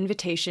received an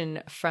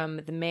invitation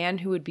from the man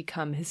who would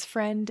become his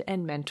friend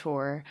and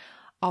mentor,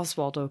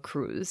 Oswaldo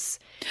Cruz.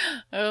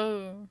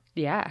 Oh.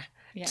 Yeah.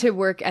 To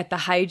work at the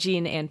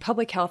Hygiene and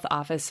Public Health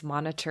Office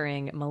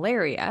monitoring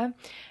malaria.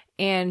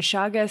 And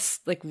Chagas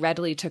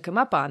readily took him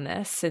up on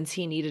this since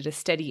he needed a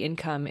steady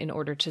income in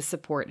order to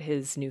support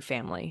his new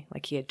family.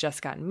 He had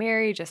just gotten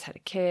married, just had a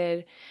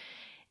kid.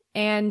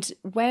 And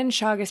when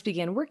Chagas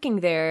began working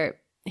there,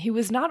 he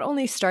was not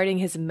only starting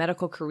his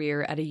medical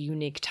career at a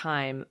unique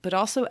time, but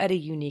also at a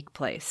unique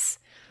place.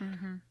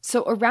 Mm-hmm.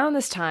 So around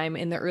this time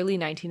in the early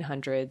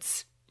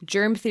 1900s,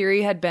 germ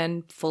theory had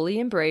been fully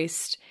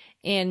embraced,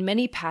 and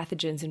many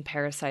pathogens and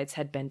parasites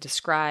had been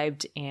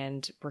described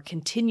and were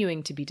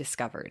continuing to be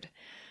discovered.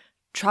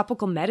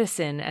 Tropical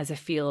medicine as a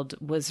field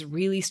was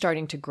really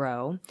starting to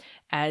grow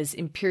as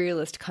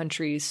imperialist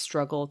countries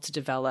struggled to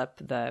develop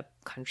the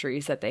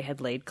countries that they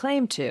had laid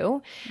claim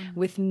to,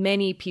 with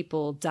many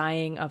people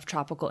dying of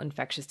tropical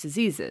infectious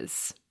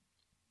diseases.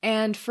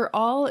 And for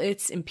all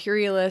its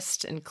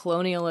imperialist and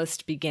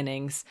colonialist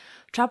beginnings,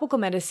 tropical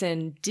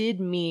medicine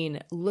did mean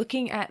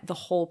looking at the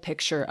whole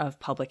picture of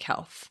public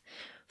health.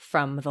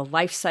 From the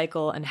life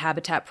cycle and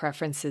habitat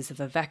preferences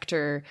of a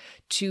vector,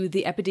 to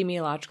the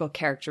epidemiological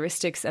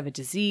characteristics of a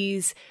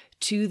disease,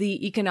 to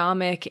the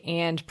economic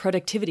and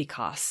productivity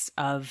costs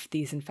of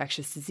these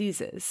infectious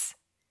diseases.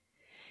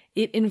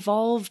 It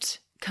involved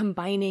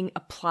combining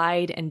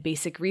applied and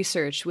basic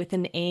research with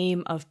an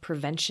aim of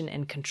prevention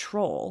and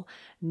control,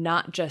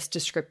 not just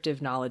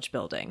descriptive knowledge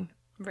building.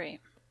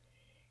 Right.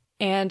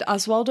 And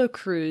Oswaldo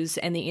Cruz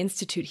and the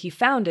institute he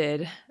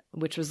founded,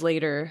 which was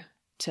later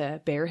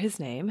to bear his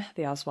name,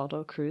 the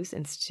Oswaldo Cruz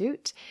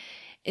Institute,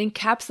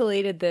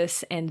 encapsulated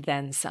this and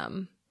then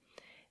some.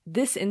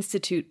 This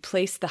institute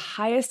placed the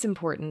highest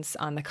importance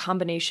on the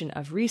combination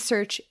of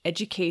research,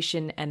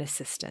 education, and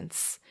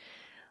assistance.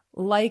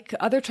 Like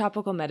other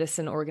tropical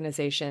medicine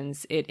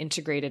organizations, it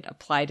integrated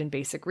applied and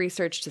basic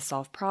research to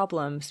solve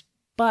problems,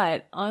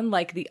 but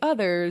unlike the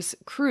others,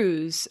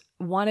 Cruz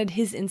wanted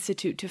his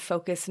institute to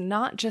focus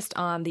not just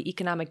on the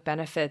economic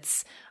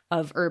benefits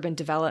of urban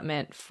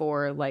development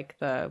for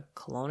the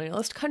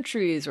colonialist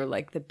countries or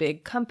the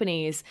big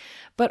companies,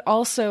 but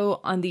also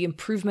on the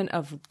improvement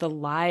of the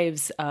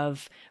lives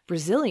of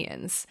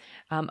Brazilians,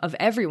 of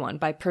everyone,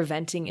 by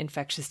preventing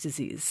infectious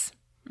disease.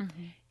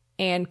 Mm-hmm.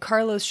 And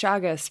Carlos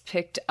Chagas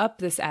picked up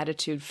this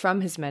attitude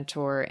from his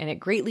mentor, and it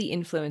greatly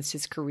influenced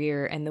his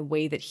career and the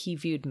way that he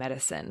viewed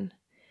medicine.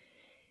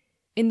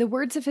 In the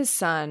words of his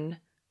son,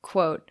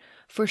 quote,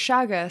 "For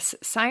Chagas,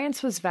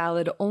 science was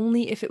valid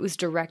only if it was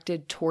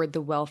directed toward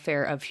the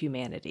welfare of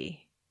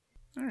humanity."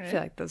 All right. I feel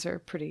like those are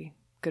pretty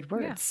good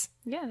words.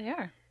 Yeah, they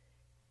are.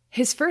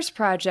 His first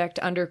project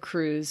under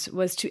Cruz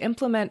was to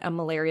implement a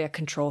malaria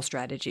control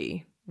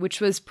strategy, which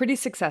was pretty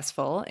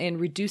successful in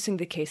reducing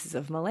the cases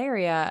of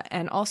malaria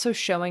and also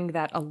showing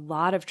that a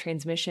lot of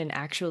transmission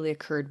actually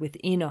occurred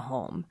within a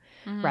home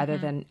rather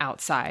than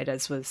outside,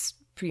 as was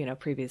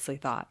previously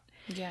thought.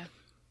 Yeah.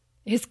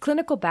 His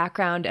clinical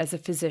background as a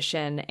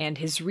physician and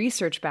his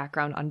research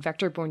background on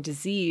vector-borne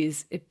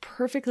disease, it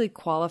perfectly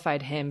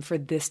qualified him for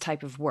this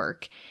type of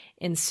work,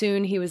 and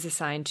soon he was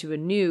assigned to a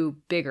new,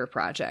 bigger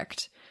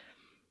project.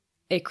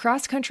 A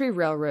cross-country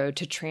railroad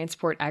to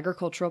transport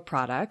agricultural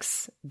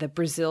products, the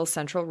Brazil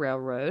Central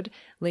Railroad,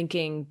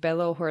 linking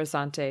Belo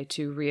Horizonte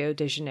to Rio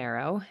de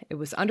Janeiro. It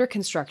was under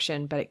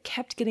construction, but it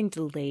kept getting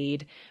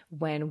delayed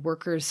when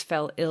workers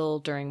fell ill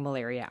during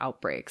malaria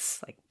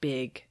outbreaks,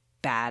 big,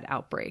 bad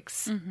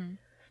outbreaks. Mm-hmm.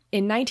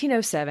 In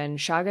 1907,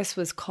 Chagas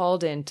was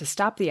called in to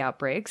stop the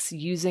outbreaks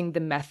using the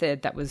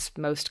method that was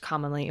most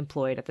commonly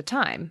employed at the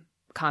time: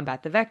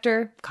 combat the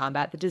vector,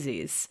 combat the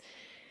disease.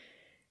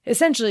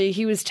 Essentially,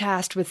 he was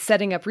tasked with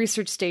setting up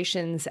research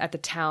stations at the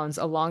towns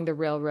along the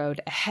railroad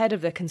ahead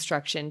of the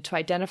construction to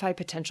identify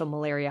potential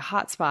malaria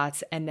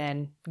hotspots and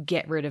then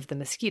get rid of the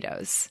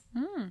mosquitoes.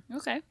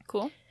 Okay,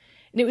 cool.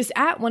 And it was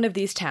at one of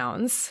these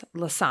towns,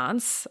 La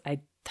Sance,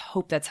 I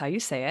hope that's how you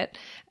say it,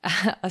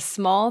 a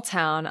small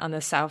town on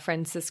the San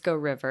Francisco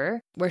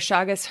River, where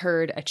Chagas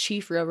heard a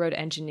chief railroad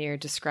engineer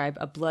describe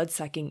a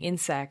blood-sucking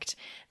insect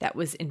that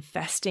was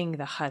infesting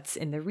the huts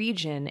in the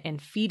region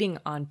and feeding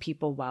on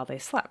people while they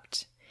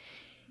slept.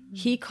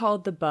 He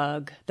called the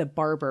bug the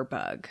barber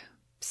bug,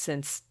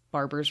 since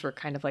barbers were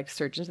kind of like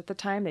surgeons at the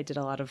time. They did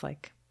a lot of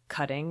like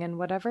cutting and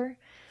whatever.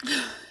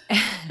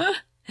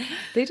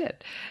 They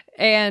did.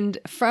 And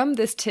from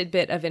this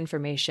tidbit of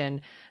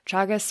information,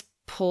 Chagas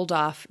pulled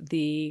off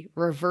the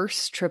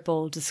reverse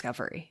triple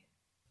discovery.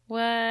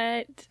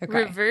 What? Okay.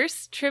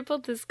 Reverse triple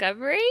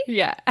discovery?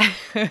 Yeah.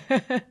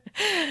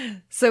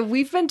 So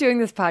we've been doing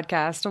this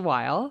podcast a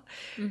while,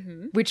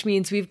 which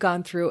means we've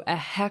gone through a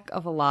heck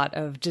of a lot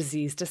of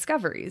disease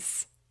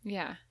discoveries.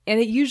 Yeah. And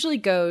it usually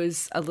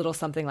goes a little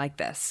something like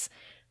this.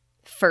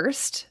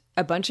 First,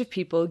 a bunch of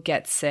people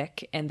get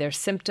sick and their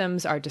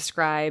symptoms are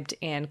described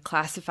and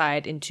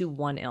classified into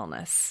one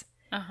illness.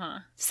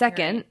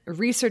 Second,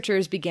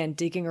 researchers began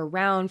digging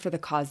around for the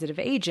causative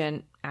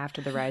agent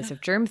after the rise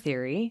of germ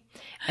theory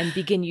and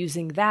begin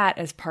using that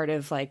as part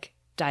of like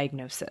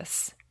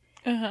diagnosis.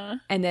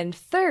 And then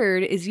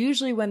third is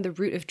usually when the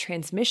route of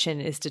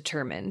transmission is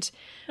determined,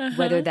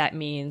 whether that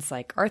means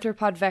like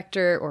arthropod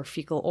vector or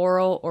fecal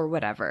oral or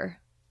whatever.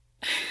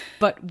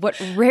 But what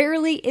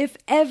rarely, if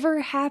ever,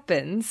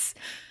 happens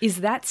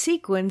is that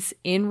sequence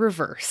in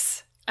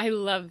reverse. I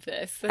love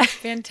this. That's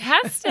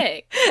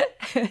fantastic.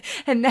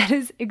 And that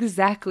is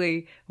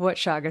exactly what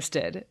Chagas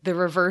did, the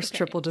reverse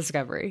triple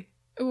discovery.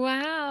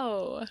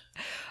 Wow.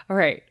 All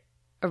right.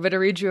 I'm going to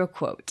read you a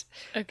quote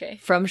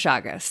from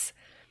Chagas.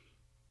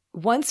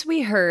 Once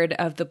we heard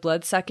of the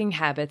blood-sucking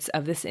habits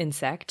of this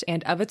insect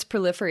and of its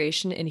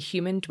proliferation in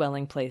human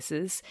dwelling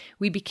places,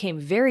 we became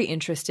very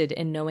interested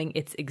in knowing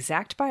its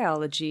exact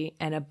biology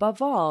and, above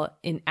all,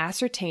 in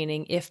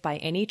ascertaining if by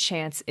any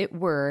chance it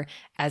were,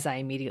 as I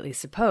immediately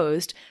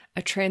supposed,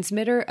 a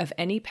transmitter of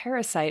any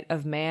parasite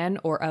of man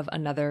or of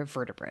another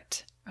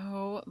vertebrate.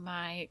 Oh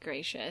my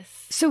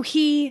gracious. So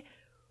he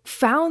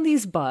found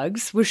these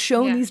bugs, was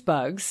shown these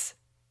bugs,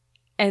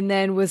 and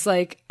then was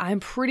like, I'm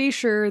pretty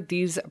sure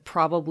these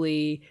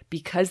probably,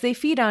 because they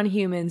feed on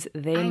humans,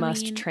 they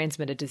must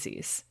transmit a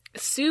disease.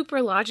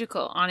 Super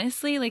logical,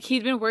 honestly. Like,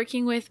 he'd been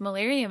working with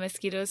malaria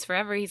mosquitoes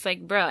forever. He's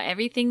like, bro,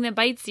 everything that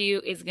bites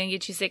you is going to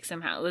get you sick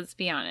somehow. Let's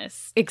be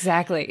honest.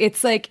 Exactly.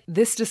 It's like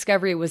this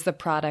discovery was the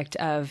product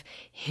of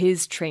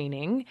his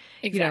training.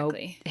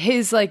 Exactly. You know,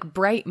 his like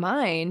bright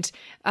mind,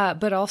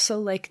 but also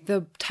like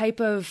the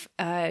type of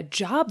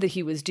job that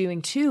he was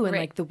doing too. And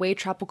like the way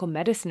tropical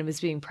medicine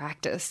was being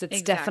practiced.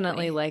 It's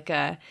definitely like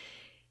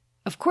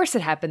of course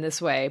it happened this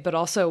way, but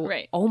also,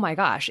 oh my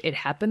gosh, it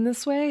happened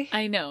this way?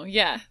 I know.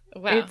 Yeah.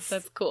 Wow.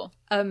 That's cool.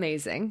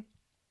 Amazing.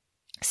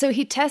 So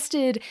he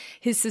tested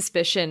his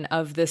suspicion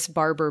of this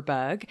barber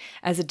bug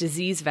as a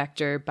disease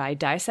vector by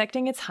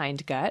dissecting its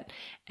hindgut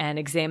and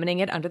examining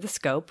it under the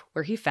scope,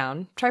 where he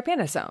found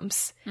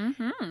trypanosomes.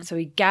 So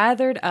he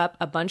gathered up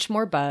a bunch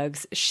more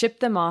bugs,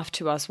 shipped them off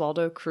to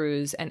Oswaldo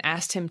Cruz, and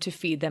asked him to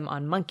feed them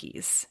on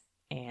monkeys.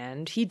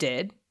 And he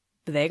did.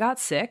 They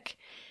got sick.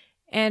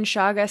 And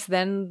Chagas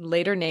then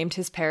later named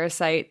his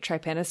parasite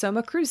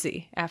Trypanosoma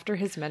cruzi after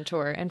his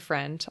mentor and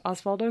friend,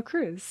 Oswaldo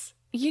Cruz.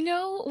 You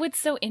know what's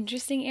so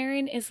interesting,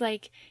 Erin, is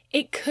like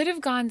it could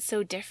have gone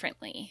so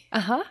differently.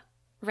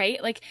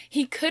 Right? Like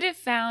he could have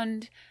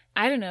found,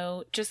 I don't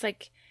know, just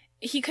like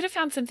he could have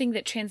found something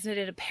that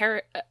transmitted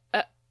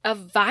a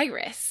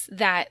virus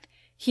that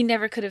he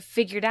never could have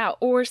figured out,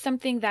 or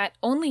something that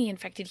only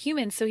infected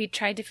humans. So he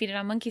tried to feed it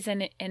on monkeys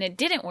and it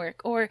didn't work.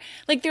 Or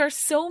like there are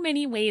so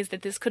many ways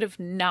that this could have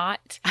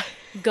not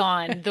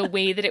gone the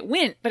way that it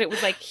went. But it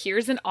was like,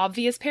 here's an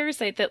obvious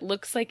parasite that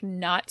looks like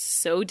not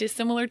so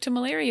dissimilar to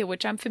malaria,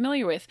 which I'm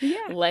familiar with.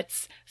 Yeah.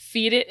 Let's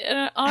feed it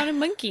on a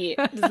monkey.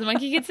 Does the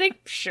monkey get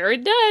sick? Sure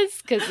it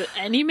does, because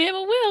any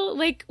mammal will.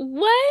 Like,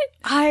 what?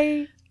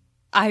 I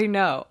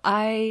know.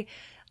 I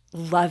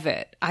love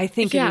it. I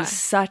think it is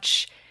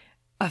such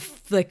a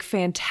like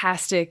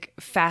fantastic,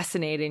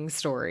 fascinating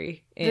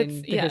story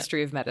in the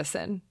history of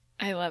medicine.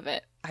 I love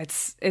it.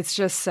 It's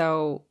just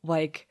so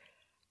like,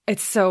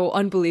 it's so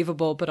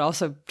unbelievable, but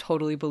also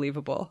totally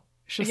believable.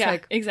 It's just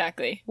like,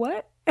 exactly.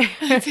 What?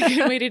 That's a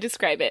good way to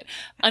describe it.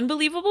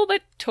 Unbelievable,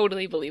 but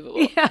totally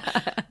believable.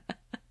 Yeah.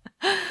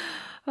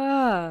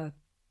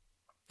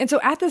 And so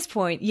at this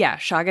point,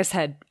 Chagas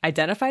had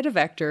identified a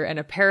vector and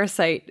a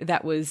parasite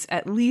that was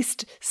at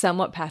least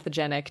somewhat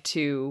pathogenic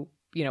to,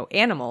 you know,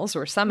 animals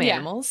or some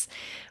animals,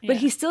 but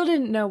he still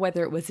didn't know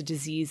whether it was a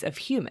disease of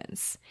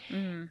humans.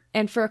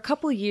 And for a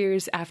couple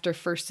years after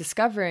first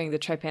discovering the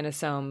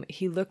trypanosome,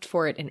 he looked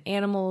for it in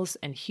animals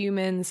and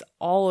humans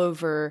all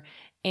over,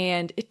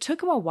 and it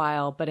took him a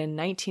while, but in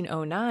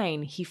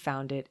 1909, he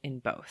found it in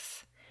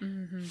both.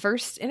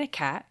 First in a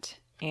cat,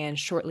 and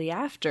shortly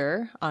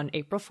after, on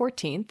April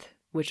 14th,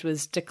 which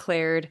was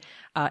declared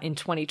in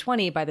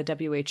 2020 by the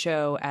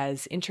WHO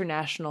as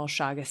International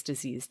Chagas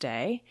Disease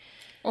Day.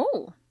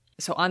 Oh.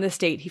 So on this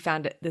date, he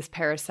found this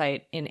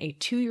parasite in a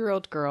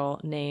 2-year-old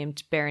girl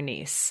named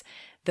Berenice.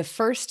 the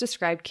first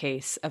described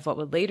case of what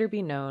would later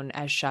be known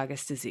as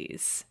Chagas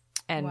disease.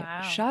 And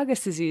Wow.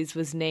 Chagas disease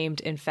was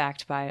named, in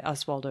fact, by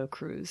Oswaldo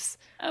Cruz.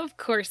 Of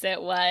course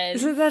it was.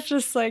 Isn't that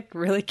just like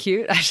really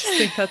cute? I just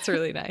think that's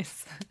really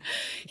nice.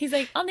 He's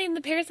like, I'll name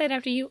the parasite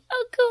after you.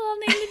 Oh, cool. I'll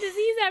name the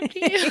disease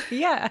after you.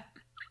 Yeah.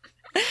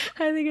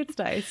 I think it's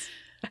nice.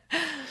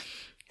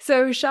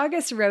 So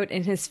Chagas wrote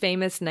in his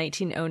famous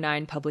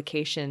 1909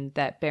 publication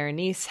that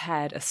Berenice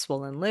had a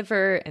swollen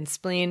liver and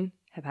spleen,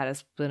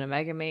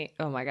 hepatosplenomegaly.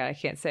 Oh my God, I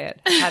can't say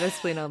it.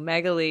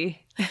 Hepatosplenomegaly.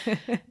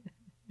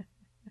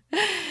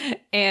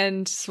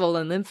 And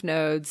swollen lymph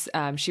nodes.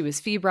 She was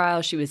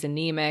febrile, she was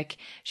anemic,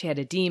 she had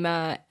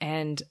edema,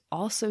 and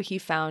also he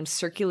found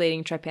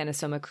circulating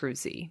Trypanosoma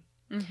cruzi.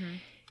 Mm-hmm.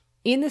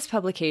 In this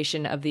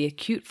publication of the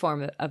acute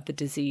form of the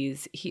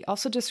disease, he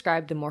also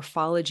described the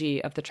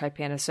morphology of the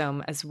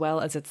trypanosome as well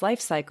as its life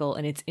cycle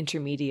and its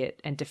intermediate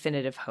and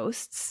definitive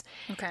hosts.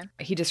 Okay.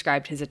 He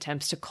described his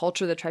attempts to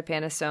culture the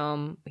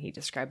trypanosome, he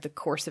described the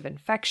course of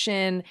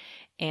infection,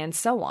 and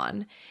so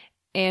on.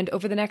 And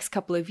over the next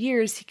couple of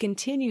years, he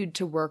continued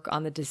to work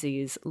on the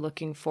disease,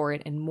 looking for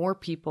it in more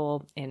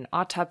people, in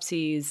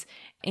autopsies,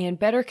 and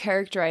better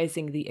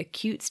characterizing the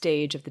acute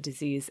stage of the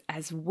disease,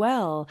 as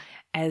well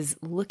as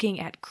looking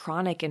at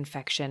chronic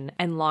infection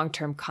and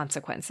long-term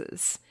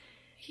consequences.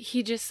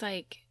 He just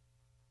like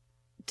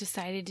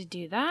decided to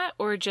do that,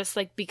 or just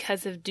like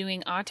because of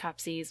doing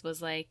autopsies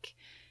was like...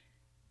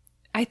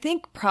 I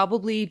think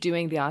probably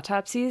doing the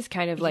autopsies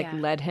kind of like Yeah.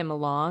 led him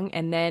along.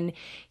 And then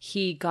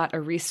he got a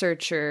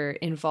researcher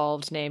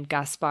involved named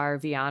Gaspar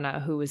Viana,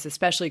 who was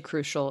especially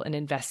crucial in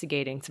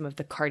investigating some of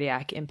the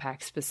cardiac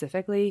impacts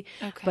specifically.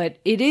 Okay. But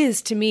it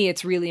is, to me,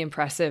 it's really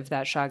impressive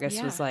that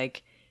Chagas was Yeah.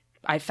 like,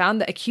 I found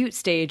the acute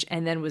stage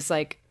and then was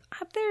like,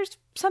 there's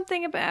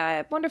something about,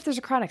 I wonder if there's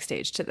a chronic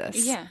stage to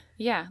this.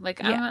 Yeah. Like,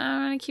 Yeah.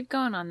 I want to keep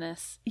going on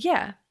this.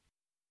 Yeah.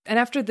 And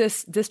after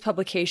this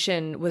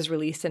publication was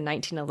released in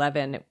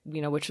 1911,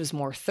 which was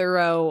more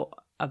thorough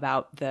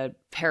about the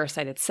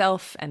parasite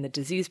itself and the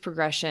disease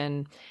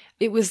progression,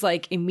 it was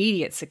like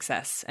immediate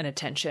success and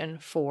attention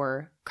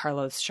for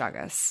Carlos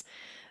Chagas.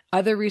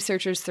 Other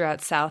researchers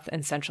throughout South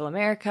and Central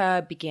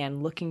America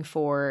began looking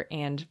for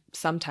and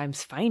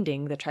sometimes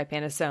finding the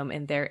trypanosome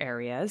in their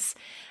areas.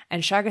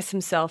 And Chagas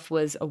himself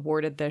was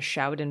awarded the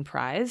Schouten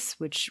Prize,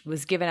 which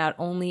was given out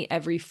only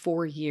every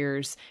 4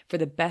 years for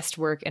the best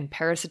work in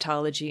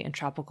parasitology and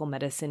tropical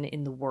medicine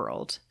in the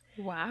world.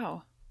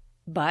 Wow.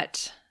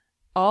 But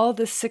all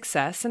this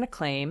success and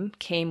acclaim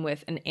came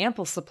with an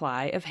ample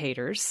supply of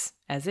haters,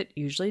 as it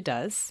usually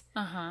does.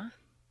 Uh-huh.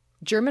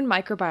 German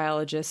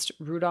microbiologist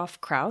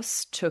Rudolf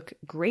Krauss took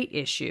great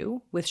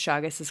issue with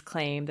Chagas's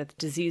claim that the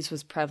disease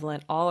was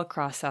prevalent all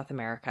across South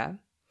America.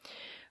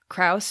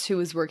 Krauss, who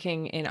was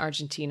working in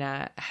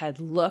Argentina,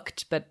 had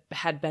looked but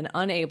had been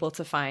unable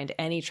to find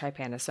any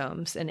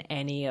trypanosomes in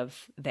any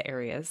of the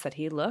areas that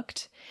he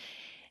looked.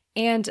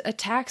 And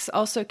attacks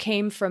also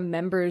came from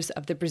members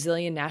of the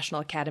Brazilian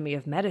National Academy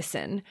of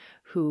Medicine,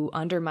 who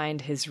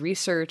undermined his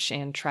research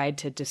and tried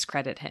to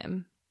discredit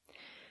him.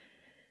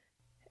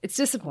 It's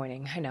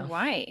disappointing, I know.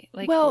 Why?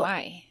 Like, Well,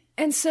 why?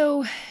 And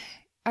so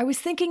I was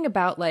thinking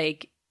about,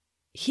 like,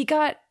 he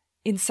got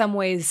in some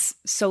ways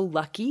so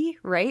lucky,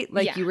 right?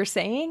 Like Yeah. you were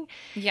saying.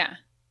 Yeah.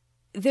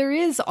 There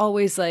is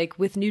always, like,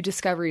 with new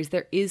discoveries,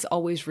 there is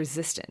always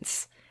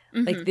resistance.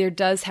 Mm-hmm. Like, there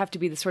does have to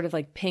be the sort of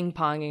like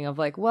ping-ponging of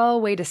like,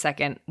 well, wait a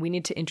second, we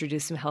need to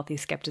introduce some healthy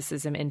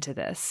skepticism into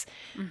this.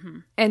 Mm-hmm.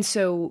 And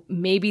so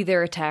maybe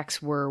their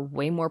attacks were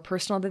way more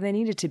personal than they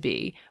needed to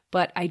be.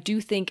 But I do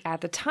think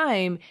at the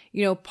time,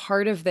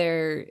 part of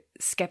their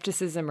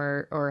skepticism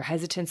or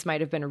hesitance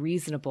might have been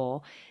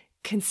reasonable,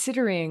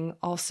 considering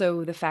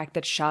also the fact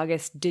that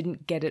Chagas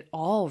didn't get it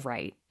all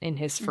right in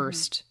his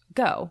first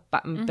go.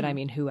 But I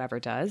mean, whoever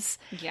does.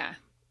 Yeah.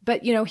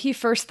 But, he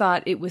first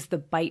thought it was the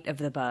bite of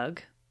the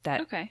bug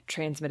that Okay.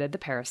 transmitted the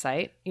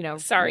parasite.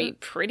 Sorry,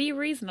 pretty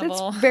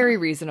reasonable. That's very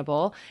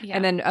reasonable. Yeah.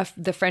 And then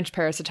the French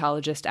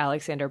parasitologist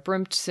Alexander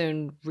Brumpt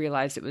soon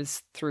realized it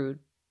was through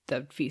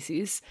the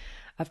feces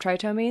of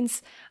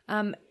tritomines.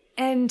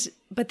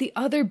 But the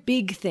other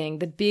big thing,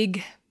 the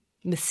big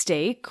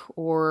mistake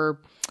or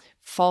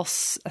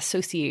false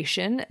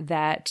association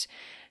that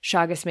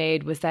Chagas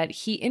made was that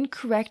he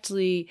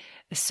incorrectly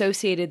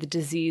associated the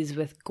disease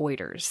with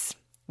goiters,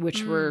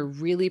 which were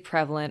really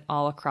prevalent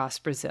all across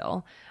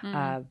Brazil,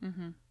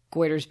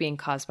 goiters being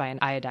caused by an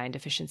iodine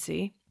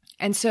deficiency.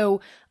 And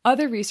so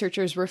other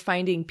researchers were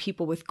finding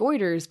people with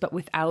goiters, but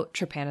without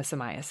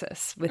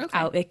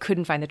trypanosomiasis. They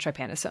couldn't find the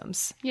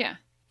trypanosomes. Yeah.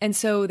 And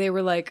so they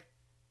were like,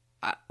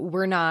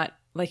 we're not,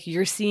 like,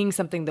 you're seeing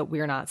something that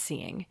we're not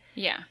seeing.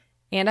 Yeah.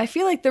 And I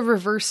feel like the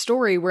reverse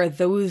story where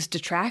those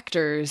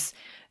detractors,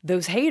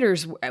 those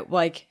haters,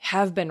 like,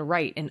 have been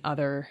right in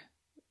other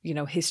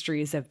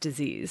histories of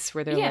disease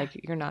where they're like,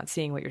 you're not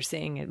seeing what you're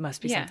seeing. It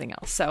must be something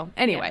else. So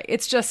anyway,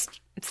 it's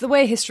the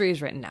way history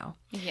is written now.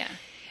 Yeah.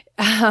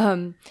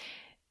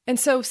 And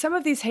so some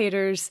of these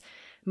haters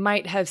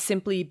might have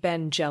simply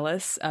been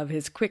jealous of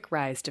his quick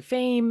rise to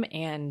fame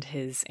and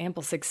his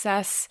ample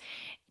success.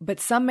 but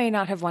some may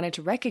not have wanted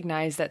to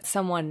recognize that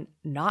someone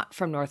not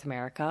from North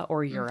America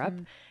or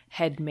Europe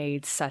had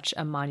made such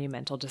a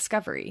monumental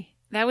discovery.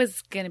 That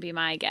was going to be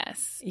my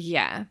guess.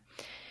 Yeah.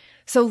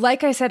 So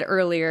like I said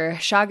earlier,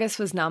 Chagas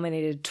was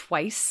nominated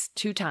twice,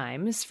 2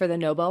 times, for the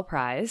Nobel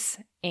Prize.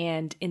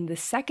 And in the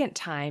second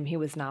time he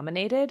was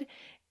nominated,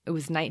 it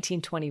was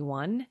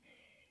 1921,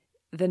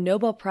 the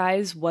Nobel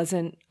Prize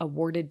wasn't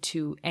awarded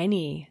to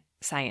any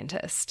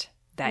scientist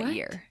that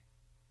year.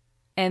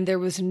 And there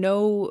was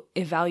no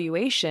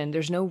evaluation.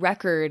 There's no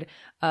record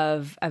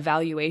of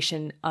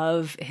evaluation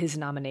of his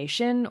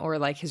nomination or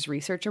like his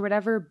research or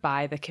whatever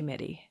by the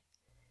committee.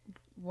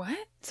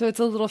 What? So it's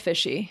a little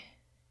fishy.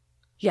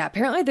 Yeah,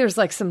 apparently there's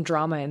like some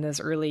drama in those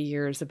early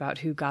years about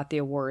who got the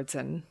awards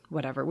and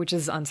whatever, which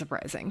is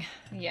unsurprising.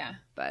 Yeah.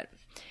 But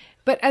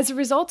as a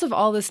result of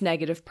all this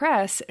negative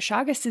press,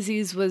 Chagas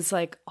disease was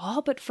like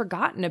all but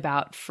forgotten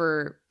about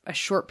for a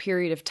short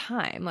period of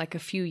time, like a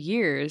few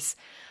years,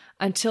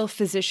 until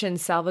physician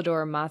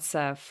Salvador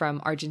Mazza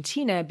from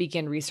Argentina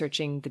began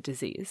researching the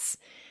disease.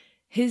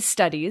 His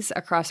studies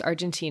across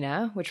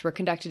Argentina, which were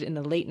conducted in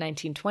the late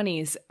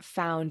 1920s,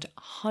 found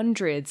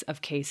hundreds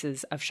of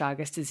cases of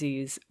Chagas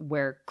disease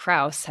where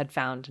Krauss had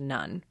found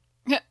none.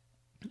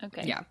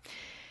 Okay. Yeah.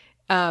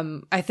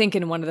 I think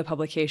in one of the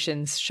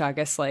publications,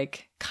 Chagas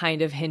like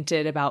kind of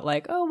hinted about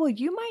like, oh, well,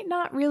 you might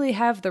not really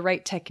have the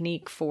right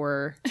technique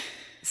for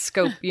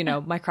scope,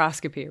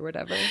 microscopy or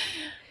whatever.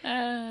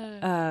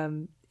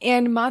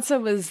 And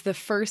Mazza was the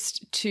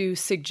first to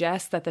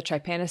suggest that the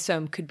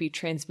trypanosome could be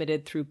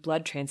transmitted through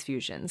blood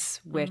transfusions,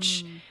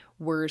 which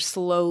were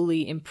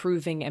slowly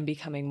improving and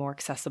becoming more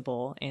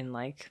accessible in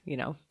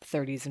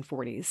 30s and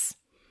 40s.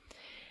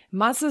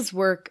 Mazza's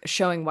work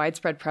showing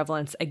widespread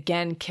prevalence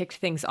again kicked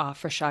things off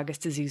for Chagas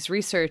disease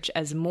research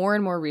as more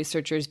and more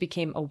researchers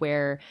became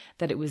aware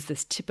that it was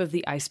this tip of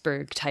the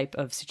iceberg type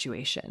of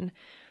situation.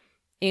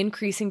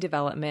 Increasing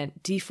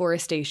development,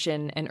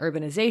 deforestation, and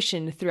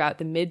urbanization throughout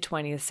the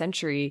mid-20th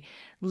century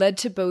led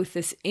to both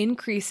this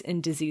increase in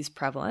disease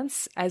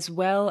prevalence as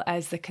well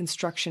as the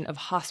construction of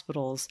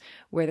hospitals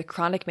where the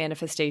chronic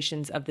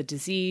manifestations of the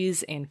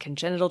disease and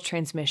congenital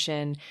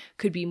transmission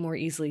could be more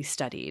easily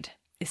studied,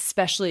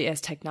 especially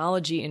as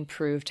technology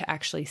improved to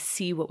actually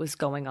see what was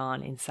going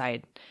on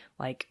inside,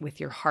 like with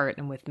your heart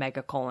and with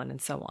megacolon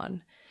and so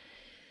on.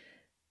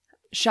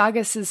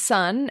 Chagas'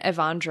 son,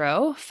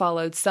 Evandro,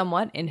 followed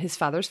somewhat in his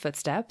father's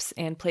footsteps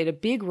and played a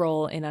big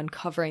role in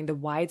uncovering the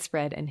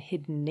widespread and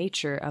hidden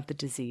nature of the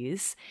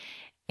disease.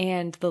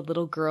 And the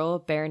little girl,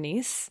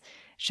 Berenice,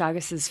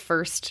 Chagas'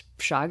 first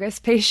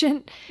Chagas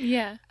patient,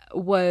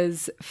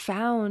 was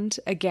found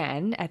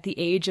again at the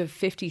age of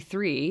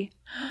 53,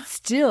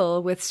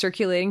 still with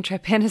circulating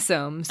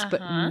trypanosomes,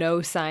 but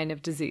no sign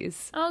of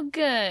disease. Oh,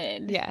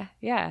 good.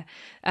 Yeah.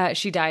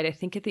 She died, I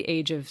think, at the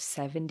age of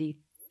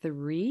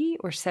 73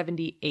 or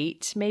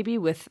 78, maybe,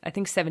 with, I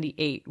think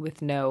 78,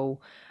 with no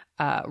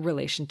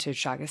relation to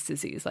Chagas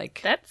disease.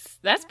 Like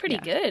that's pretty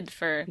good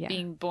for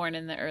being born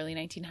in the early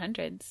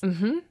 1900s.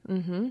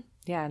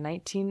 Yeah,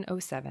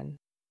 1907.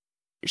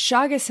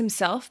 Chagas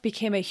himself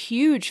became a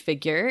huge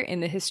figure in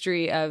the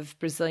history of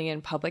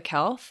Brazilian public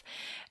health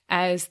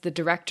as the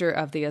director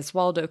of the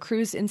Oswaldo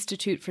Cruz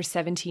Institute for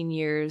 17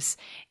 years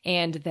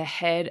and the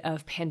head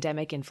of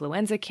pandemic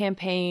influenza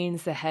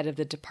campaigns, the head of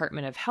the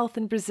Department of Health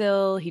in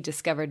Brazil. He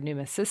discovered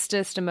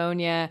pneumocystis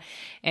pneumonia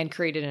and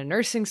created a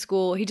nursing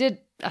school. He did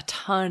a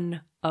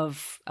ton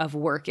of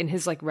work in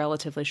his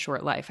relatively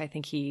short life. I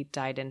think he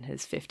died in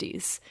his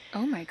 50s.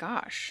 Oh my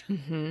gosh.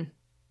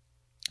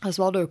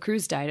 Oswaldo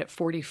Cruz died at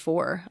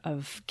 44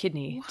 of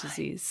kidney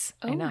disease.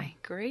 Oh my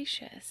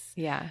gracious.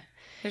 Yeah.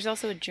 There's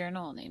also a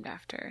journal named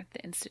after the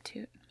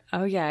institute.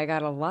 Oh yeah, I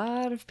got a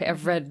lot of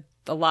I've read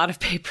a lot of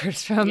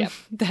papers from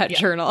that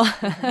journal.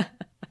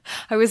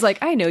 I was like,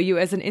 I know you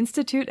as an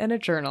institute and a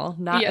journal,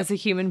 not as a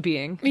human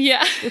being.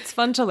 Yeah. It's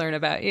fun to learn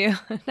about you.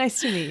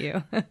 Nice to meet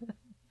you.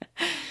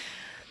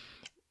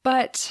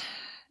 But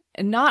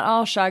not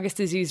all Chagas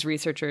disease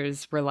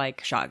researchers were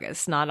like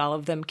Chagas. Not all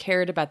of them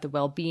cared about the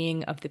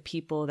well-being of the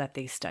people that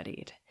they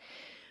studied.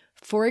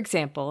 For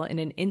example, in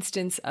an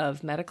instance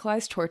of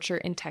medicalized torture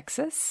in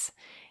Texas,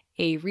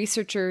 a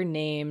researcher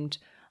named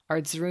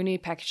Ardzruni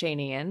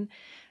Pakchanian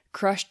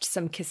crushed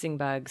some kissing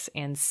bugs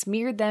and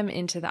smeared them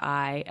into the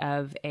eye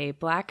of a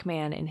Black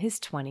man in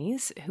his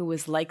 20s who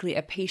was likely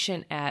a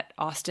patient at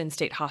Austin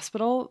State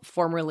Hospital,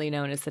 formerly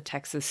known as the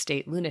Texas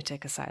State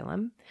Lunatic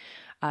Asylum,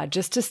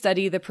 just to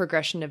study the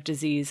progression of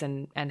disease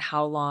and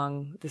how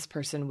long this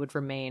person would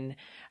remain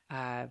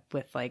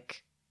with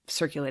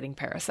circulating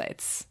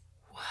parasites.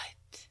 What?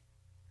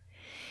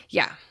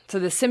 Yeah. So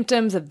the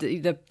symptoms of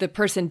the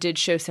person did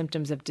show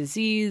symptoms of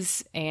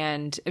disease,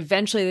 and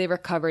eventually they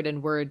recovered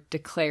and were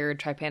declared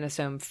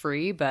trypanosome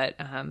free. But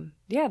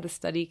the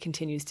study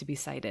continues to be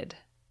cited.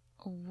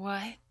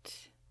 What?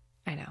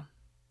 I know.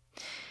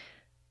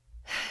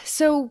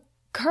 So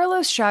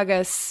Carlos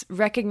Chagas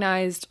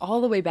recognized all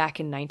the way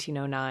back in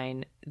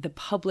 1909 the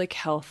public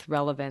health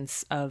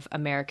relevance of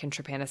American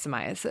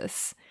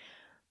trypanosomiasis.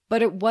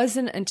 But it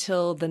wasn't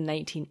until the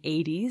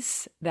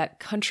 1980s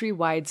that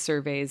countrywide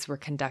surveys were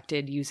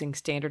conducted using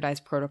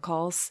standardized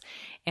protocols,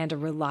 and a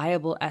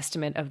reliable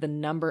estimate of the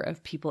number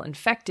of people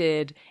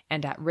infected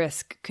and at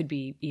risk could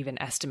be even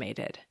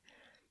estimated.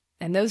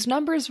 And those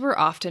numbers were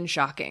often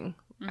shocking.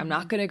 I'm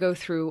not going to go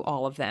through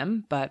all of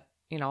them, but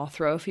I'll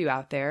throw a few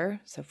out there.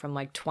 So from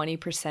like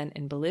 20%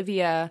 in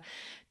Bolivia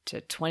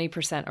to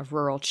 20% of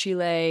rural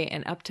Chile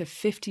and up to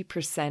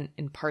 50%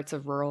 in parts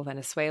of rural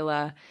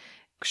Venezuela.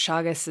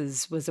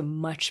 Chagas was a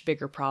much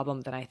bigger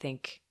problem than I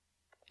think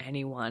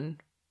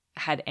anyone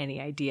had any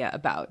idea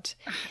about.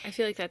 I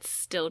feel like that's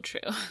still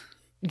true.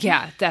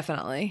 Yeah,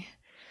 definitely.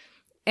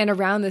 And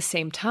around the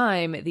same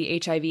time,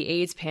 the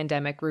HIV/AIDS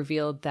pandemic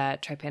revealed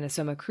that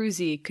Trypanosoma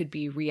cruzi could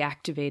be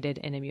reactivated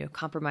in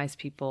immunocompromised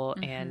people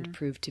and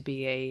proved to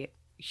be a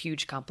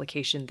huge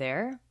complication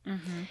there.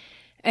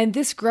 And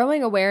this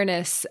growing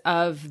awareness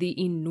of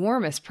the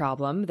enormous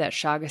problem that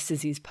Chagas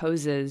disease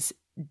poses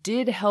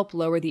did help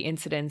lower the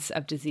incidence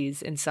of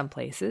disease in some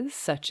places,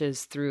 such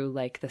as through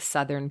like the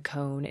Southern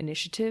Cone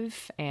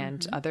Initiative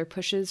and other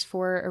pushes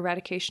for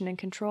eradication and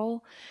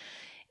control.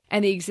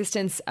 And the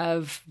existence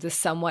of the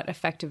somewhat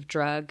effective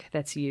drug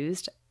that's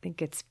used, I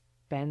think it's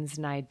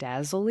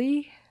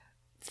benznidazole.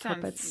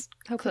 Sounds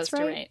hope close it's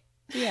to right.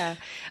 Yeah,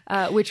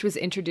 which was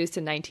introduced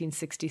in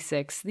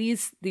 1966.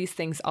 These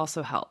things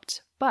also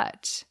helped,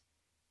 but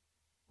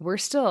we're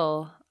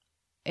still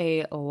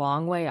a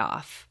long way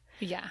off.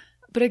 Yeah.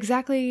 But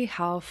exactly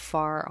how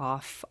far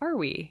off are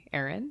we,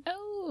 Erin?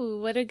 Oh,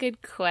 what a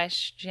good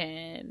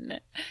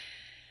question.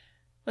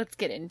 Let's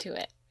get into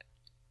it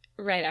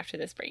right after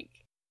this break.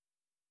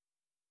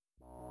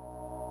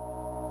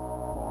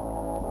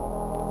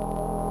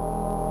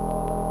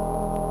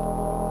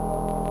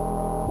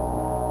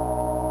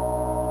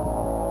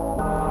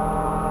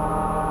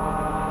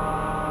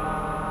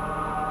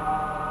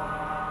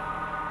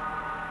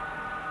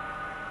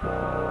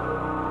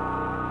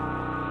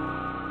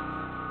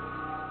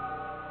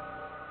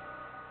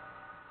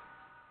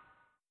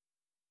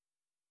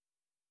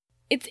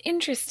 It's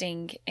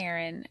interesting,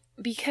 Erin,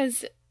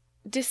 because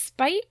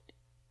despite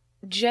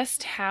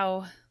just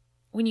how,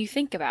 when you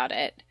think about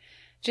it,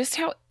 just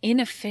how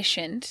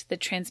inefficient the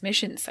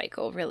transmission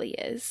cycle really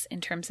is in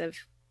terms of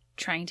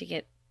trying to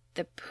get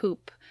the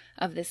poop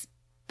of this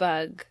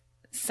bug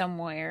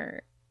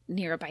somewhere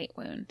near a bite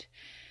wound,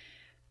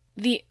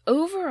 the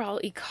overall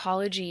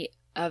ecology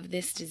of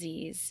this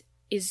disease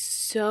is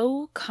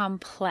so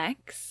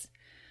complex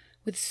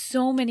with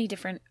so many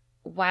different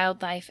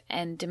wildlife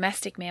and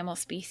domestic mammal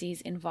species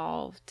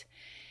involved.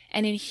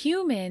 And in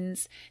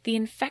humans, the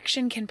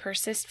infection can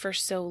persist for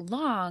so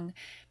long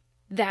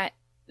that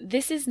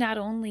this is not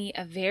only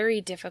a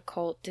very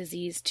difficult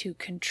disease to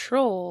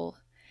control,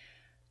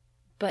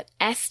 but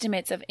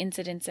estimates of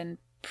incidence and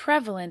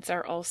prevalence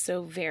are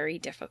also very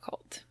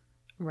difficult.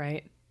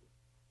 Right.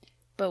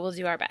 But we'll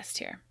do our best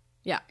here.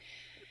 Yeah.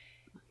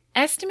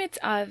 Estimates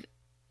of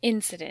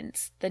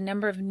incidence, the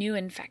number of new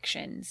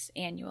infections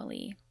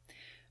annually,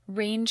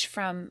 range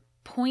from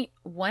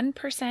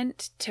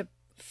 0.1% to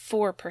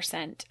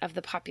 4% of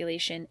the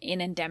population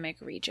in endemic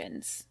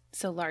regions,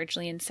 so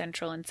largely in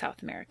Central and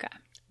South America.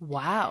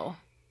 Wow.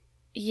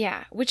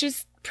 Yeah, which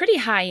is pretty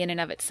high in and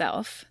of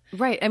itself.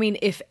 Right. I mean,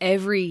 if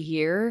every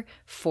year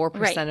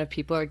 4% of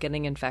people are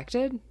getting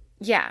infected.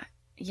 Yeah.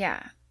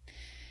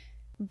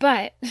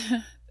 But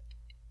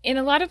in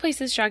a lot of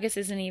places, Chagas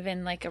isn't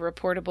even like a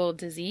reportable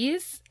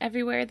disease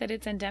everywhere that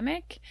it's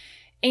endemic.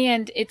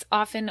 And it's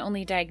often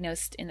only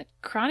diagnosed in the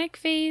chronic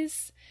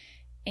phase.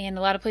 And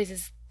a lot of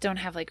places don't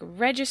have like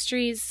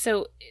registries.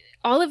 So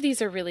all of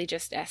these are really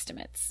just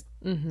estimates.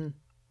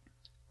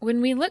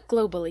 When we look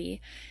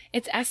globally,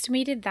 it's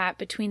estimated that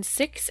between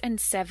 6 and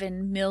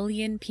 7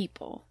 million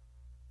people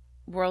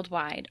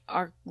worldwide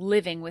are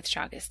living with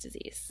Chagas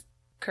disease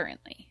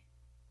currently.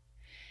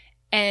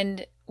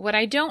 And what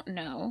I don't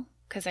know,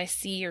 because I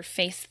see your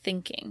face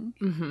thinking,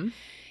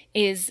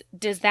 is,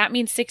 does that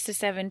mean 6 to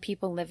 7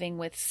 people living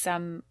with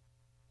some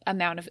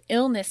amount of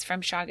illness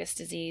from Chagas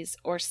disease,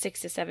 or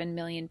 6 to 7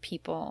 million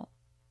people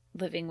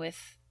living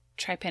with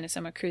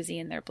Trypanosoma cruzi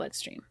in their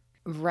bloodstream?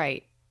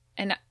 Right.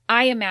 And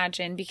I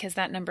imagine, because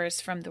that number is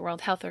from the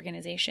World Health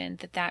Organization,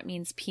 that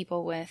means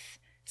people with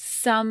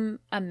some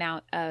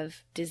amount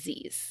of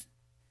disease.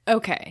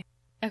 Okay.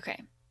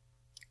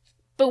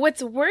 But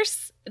what's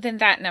worse than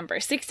that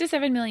number, 6 to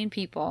 7 million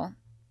people,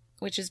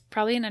 which is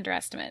probably an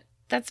underestimate,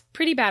 that's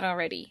pretty bad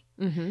already.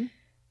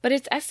 But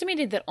it's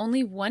estimated that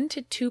only 1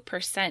 to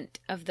 2%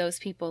 of those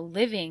people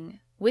living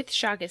with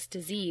Chagas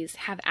disease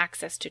have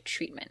access to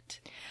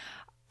treatment.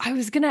 I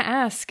was going to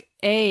ask,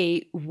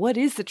 A, what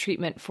is the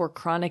treatment for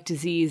chronic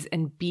disease?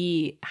 And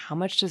B, how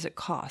much does it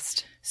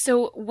cost?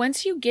 So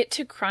once you get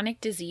to chronic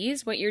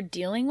disease, what you're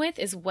dealing with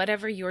is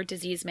whatever your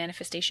disease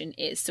manifestation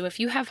is. So if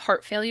you have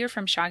heart failure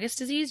from Chagas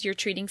disease, you're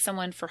treating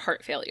someone for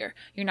heart failure.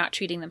 You're not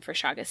treating them for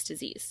Chagas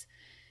disease.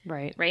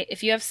 Right.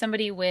 If you have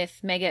somebody with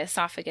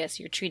megaesophagus,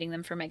 you're treating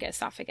them for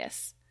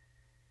megaesophagus.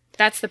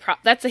 That's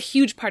a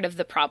huge part of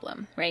the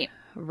problem, right?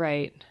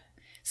 Right.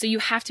 So you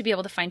have to be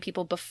able to find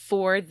people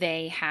before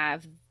they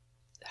have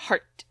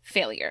heart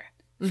failure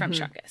from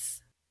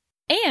Chagas.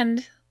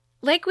 And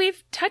like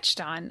we've touched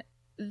on,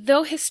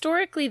 though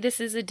historically this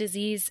is a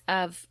disease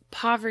of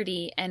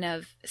poverty and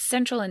of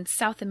Central and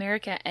South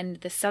America and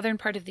the southern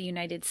part of the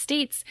United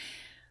States,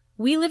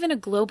 we live in a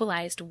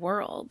globalized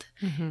world.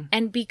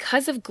 And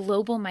because of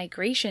global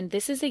migration,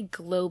 this is a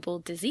global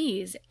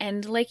disease.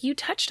 And like you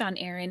touched on,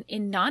 Erin,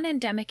 in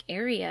non-endemic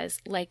areas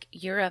like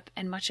Europe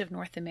and much of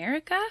North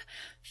America,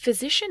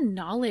 physician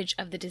knowledge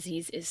of the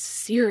disease is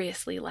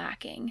seriously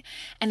lacking.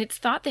 And it's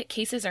thought that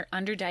cases are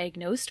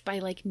underdiagnosed by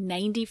like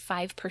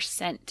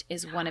 95%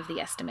 is one of the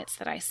estimates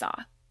that I saw.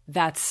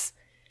 That's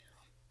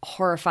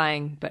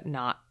horrifying, but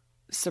not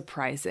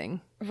surprising.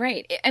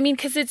 Right. I mean,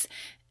 because it's,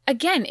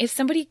 again, if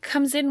somebody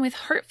comes in with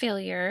heart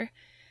failure,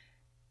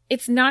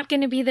 it's not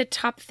going to be the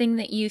top thing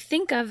that you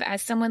think of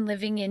as someone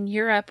living in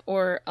Europe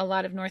or a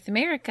lot of North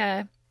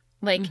America.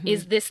 Like,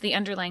 is this the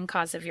underlying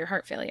cause of your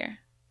heart failure?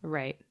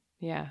 Right.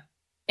 Yeah.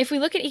 If we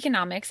look at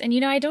economics, and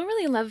I don't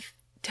really love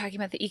talking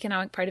about the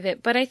economic part of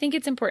it, but I think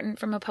it's important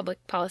from a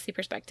public policy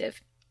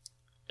perspective.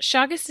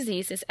 Chagas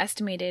disease is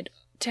estimated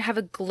to have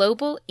a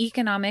global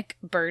economic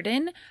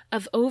burden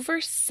of over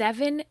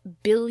 $7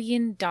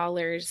 billion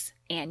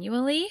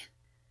annually.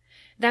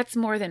 That's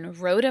more than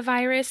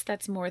rotavirus,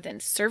 that's more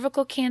than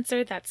cervical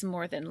cancer, that's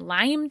more than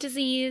Lyme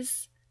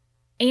disease,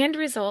 and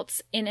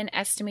results in an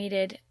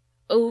estimated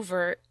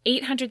over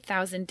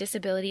 800,000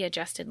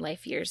 disability-adjusted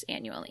life years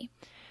annually.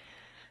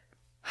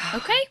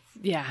 Okay?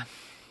 Yeah.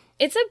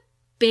 It's a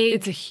big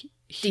It's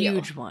a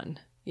huge one.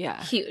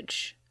 Yeah.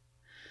 Huge.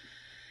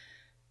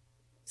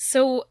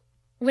 So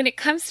when it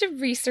comes to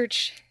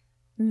research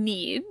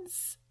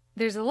needs,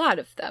 there's a lot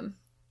of them,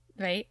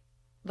 right?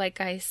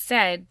 Like I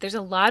said, there's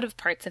a lot of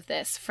parts of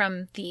this,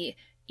 from the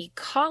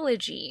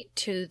ecology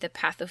to the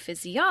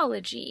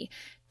pathophysiology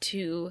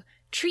to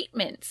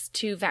treatments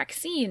to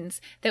vaccines,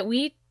 that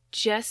we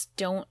just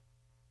don't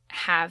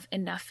have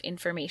enough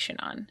information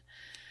on.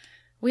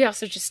 We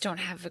also just don't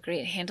have a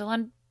great handle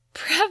on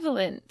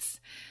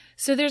prevalence.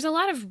 So there's a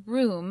lot of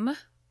room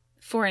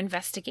for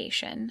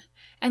investigation.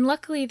 And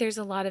luckily, there's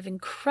a lot of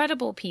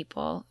incredible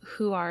people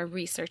who are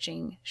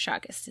researching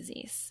Chagas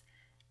disease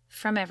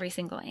from every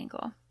single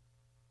angle.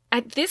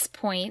 At this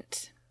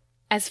point,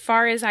 as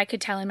far as I could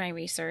tell in my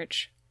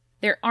research,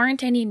 there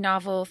aren't any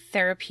novel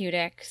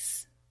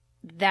therapeutics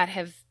that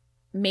have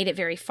made it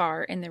very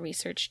far in the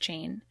research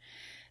chain.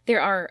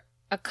 There are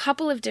a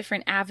couple of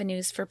different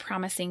avenues for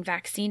promising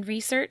vaccine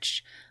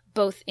research,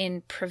 both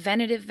in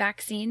preventative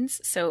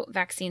vaccines, so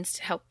vaccines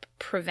to help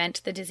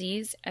prevent the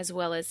disease, as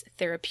well as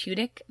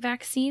therapeutic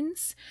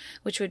vaccines,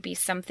 which would be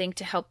something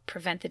to help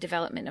prevent the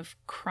development of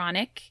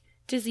chronic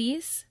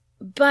disease.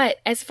 But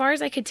as far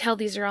as I could tell,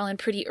 these are all in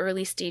pretty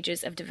early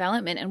stages of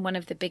development, and one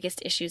of the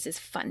biggest issues is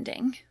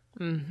funding.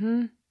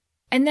 And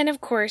then,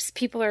 of course,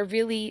 people are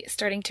really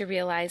starting to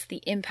realize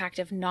the impact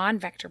of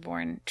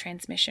non-vector-borne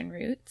transmission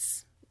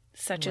routes,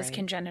 such as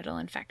congenital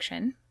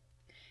infection,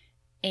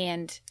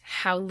 and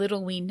how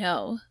little we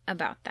know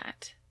about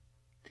that.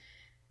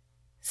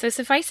 So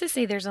suffice to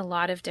say, there's a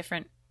lot of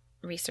different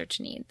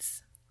research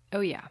needs. Oh,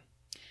 yeah.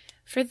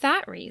 For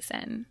that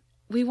reason,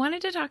 we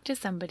wanted to talk to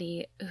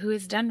somebody who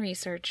has done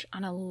research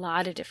on a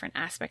lot of different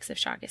aspects of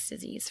Chagas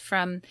disease,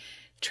 from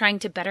trying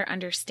to better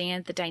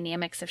understand the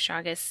dynamics of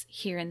Chagas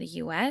here in the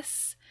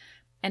U.S.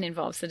 and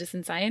involves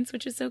citizen science,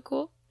 which is so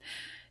cool,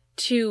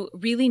 to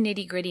really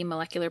nitty-gritty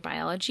molecular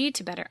biology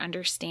to better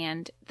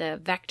understand the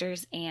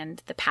vectors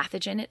and the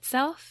pathogen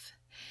itself,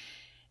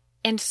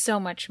 and so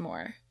much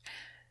more.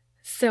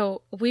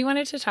 So we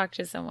wanted to talk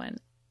to someone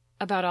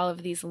about all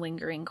of these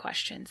lingering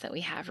questions that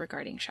we have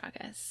regarding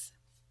Chagas.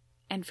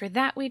 And for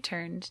that, we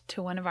turned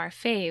to one of our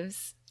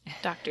faves,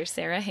 Dr.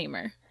 Sarah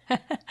Hamer.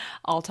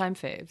 All-time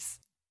faves.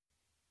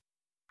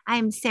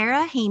 I'm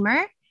Sarah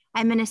Hamer.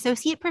 I'm an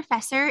associate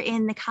professor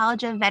in the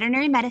College of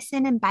Veterinary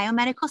Medicine and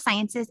Biomedical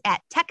Sciences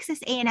at Texas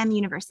A&M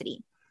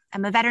University.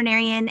 I'm a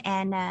veterinarian,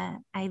 and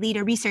I lead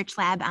a research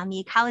lab on the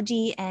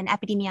ecology and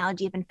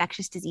epidemiology of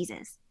infectious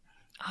diseases.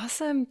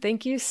 Awesome.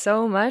 Thank you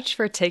so much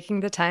for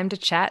taking the time to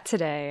chat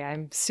today.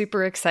 I'm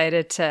super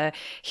excited to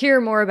hear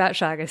more about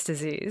Chagas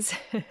disease.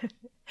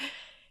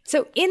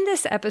 So in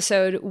this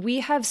episode, we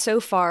have so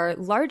far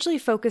largely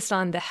focused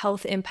on the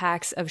health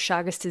impacts of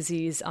Chagas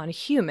disease on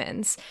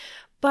humans,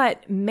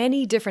 but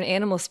many different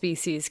animal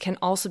species can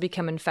also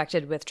become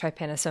infected with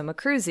Trypanosoma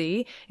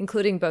cruzi,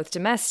 including both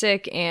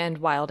domestic and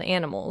wild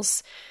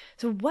animals.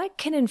 So what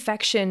can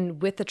infection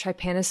with the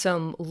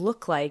trypanosome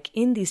look like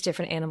in these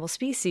different animal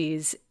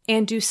species?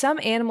 And do some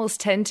animals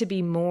tend to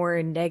be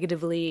more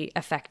negatively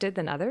affected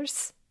than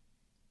others?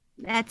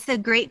 That's a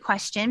great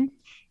question.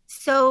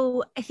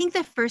 So I think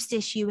the first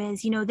issue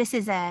is, this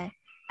is a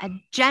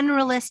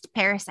generalist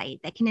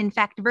parasite that can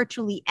infect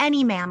virtually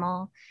any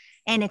mammal.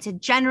 And it's a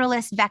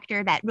generalist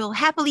vector that will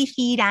happily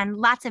feed on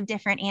lots of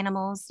different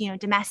animals,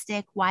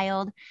 domestic,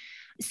 wild.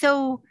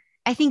 So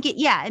I think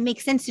it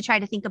makes sense to try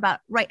to think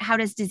about, how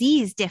does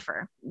disease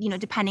differ,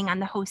 depending on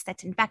the host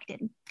that's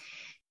infected.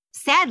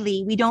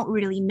 sadly, we don't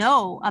really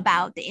know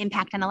about the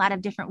impact on a lot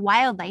of different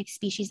wildlife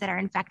species that are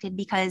infected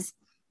because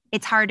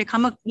it's hard to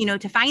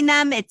to find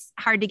them. It's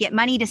hard to get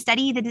money to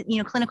study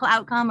the, clinical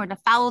outcome or to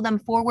follow them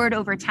forward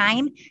over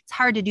time. It's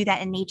hard to do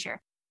that in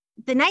nature.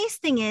 The nice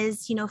thing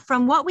is,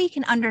 from what we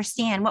can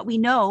understand, what we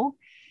know,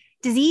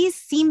 disease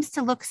seems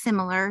to look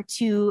similar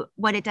to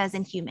what it does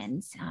in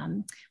humans.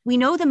 We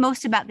know the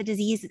most about the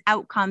disease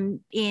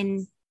outcome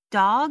in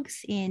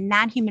dogs, in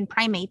non-human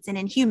primates, and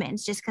in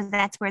humans, just because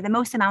that's where the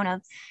most amount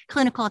of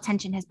clinical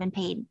attention has been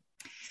paid.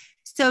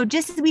 So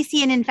just as we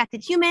see in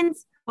infected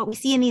humans, what we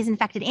see in these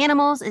infected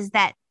animals is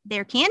that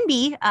there can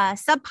be a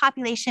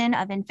subpopulation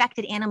of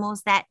infected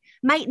animals that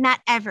might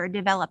not ever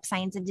develop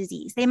signs of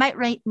disease. They might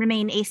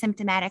remain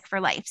asymptomatic for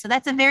life. So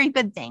that's a very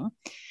good thing.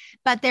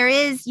 But there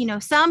is,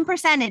 some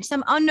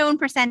unknown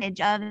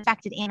percentage of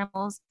infected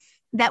animals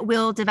that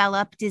will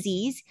develop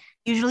disease,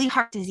 usually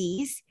heart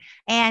disease.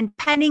 And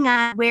depending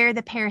on where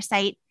the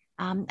parasite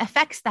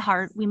affects the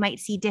heart, we might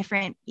see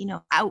different,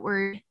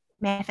 outward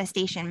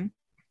manifestation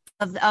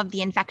of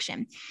the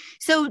infection.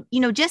 So,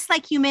 just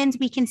like humans,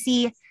 we can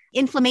see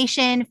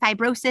inflammation,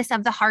 fibrosis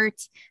of the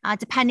heart,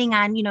 depending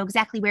on,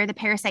 exactly where the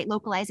parasite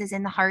localizes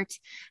in the heart.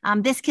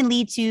 This can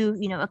lead to,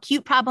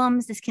 acute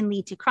problems. This can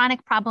lead to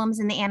chronic problems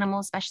in the animal,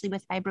 especially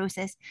with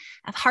fibrosis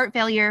of heart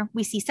failure.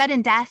 We see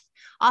sudden death.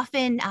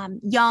 Often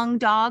young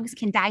dogs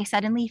can die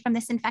suddenly from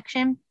this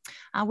infection.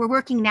 We're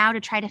working now to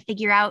try to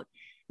figure out,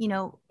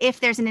 if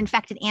there's an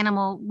infected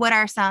animal, what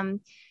are some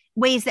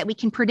ways that we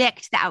can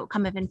predict the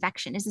outcome of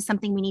infection? Is this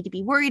something we need to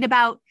be worried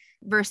about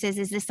versus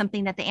is this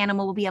something that the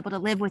animal will be able to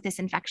live with this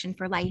infection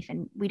for life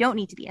and we don't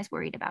need to be as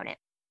worried about it?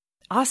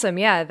 Awesome.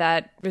 Yeah,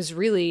 that was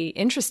really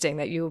interesting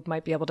that you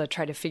might be able to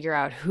try to figure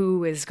out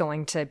who is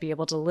going to be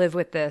able to live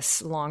with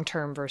this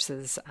long-term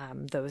versus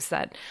those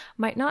that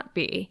might not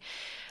be.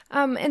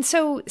 And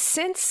so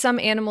since some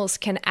animals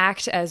can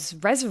act as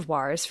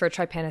reservoirs for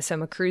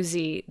Trypanosoma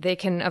cruzi, they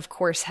can, of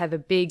course, have a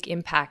big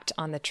impact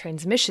on the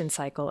transmission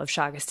cycle of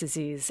Chagas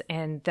disease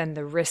and then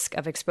the risk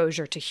of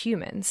exposure to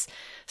humans.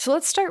 So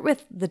let's start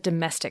with the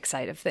domestic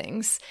side of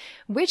things.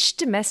 Which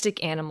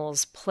domestic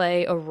animals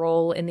play a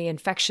role in the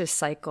infectious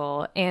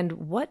cycle, and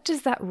what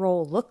does that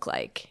role look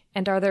like?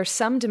 And are there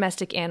some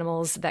domestic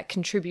animals that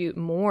contribute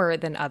more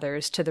than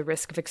others to the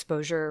risk of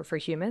exposure for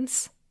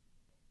humans?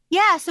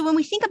 Yeah, so when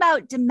we think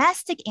about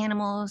domestic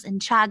animals and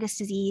Chagas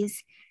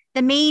disease,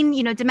 the main,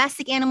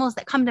 domestic animals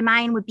that come to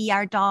mind would be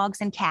our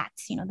dogs and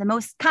cats, the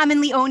most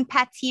commonly owned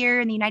pets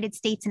here in the United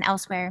States and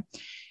elsewhere.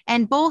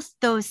 And both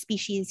those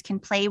species can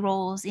play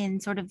roles in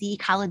sort of the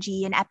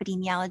ecology and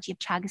epidemiology of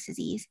Chagas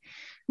disease.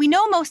 We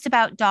know most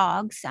about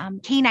dogs.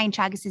 Canine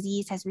Chagas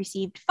disease has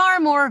received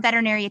far more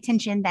veterinary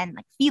attention than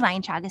like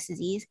feline Chagas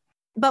disease.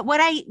 But what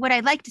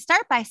I'd like to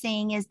start by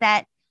saying is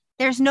that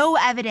there's no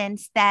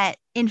evidence that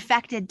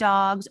infected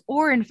dogs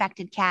or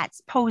infected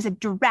cats pose a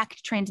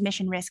direct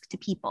transmission risk to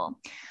people.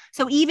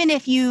 So even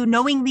if you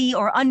knowingly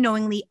or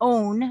unknowingly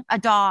own a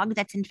dog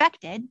that's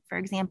infected, for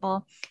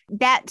example,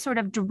 that sort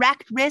of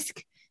direct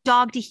risk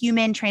dog to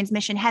human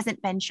transmission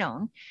hasn't been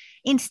shown.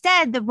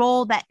 Instead, the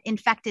role that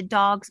infected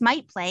dogs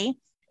might play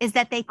is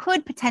that they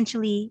could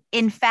potentially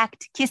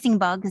infect kissing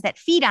bugs that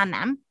feed on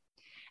them.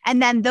 And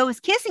then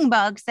those kissing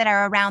bugs that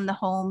are around the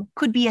home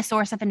could be a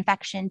source of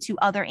infection to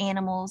other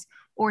animals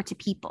or to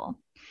people.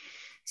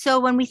 So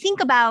when we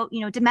think about,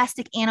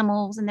 domestic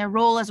animals and their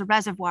role as a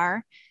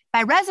reservoir,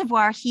 by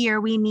reservoir here,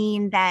 we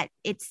mean that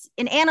it's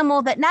an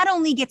animal that not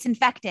only gets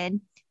infected,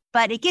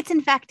 but it gets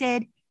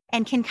infected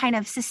and can kind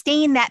of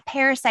sustain that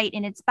parasite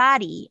in its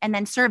body and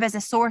then serve as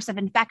a source of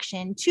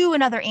infection to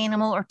another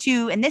animal or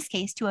to, in this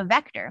case, to a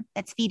vector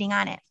that's feeding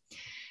on it.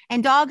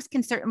 And dogs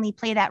can certainly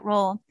play that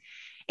role.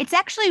 It's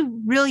actually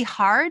really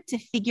hard to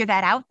figure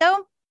that out,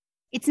 though.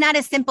 It's not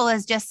as simple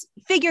as just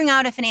figuring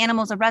out if an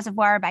animal is a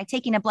reservoir by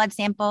taking a blood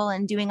sample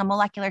and doing a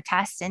molecular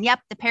test. And yep,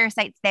 the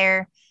parasite's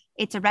there.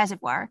 It's a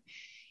reservoir.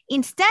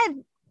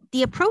 Instead,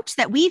 the approach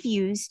that we've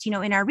used,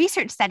 in our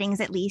research settings,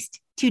 at least,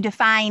 to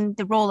define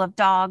the role of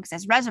dogs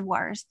as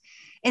reservoirs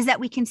is that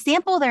we can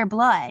sample their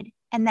blood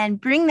and then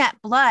bring that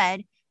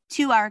blood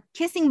to our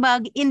kissing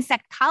bug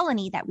insect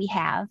colony that we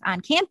have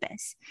on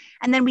campus.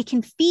 And then we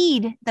can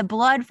feed the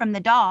blood from the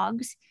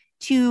dogs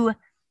to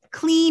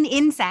clean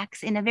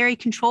insects in a very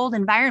controlled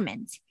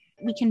environment.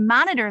 We can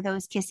monitor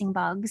those kissing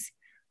bugs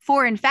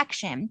for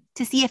infection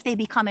to see if they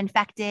become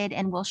infected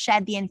and will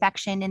shed the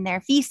infection in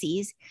their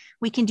feces.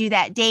 We can do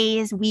that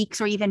days, weeks,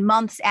 or even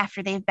months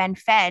after they've been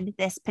fed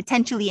this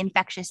potentially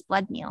infectious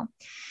blood meal.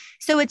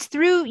 So it's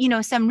through,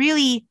 some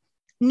really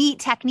neat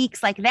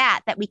techniques like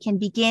that we can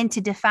begin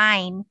to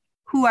define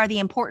who are the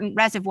important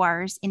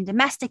reservoirs in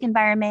domestic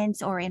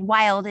environments or in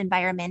wild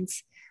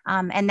environments.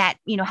 And that,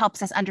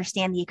 helps us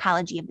understand the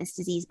ecology of this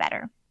disease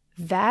better.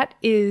 That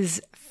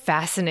is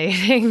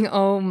fascinating.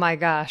 Oh my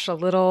gosh, a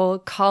little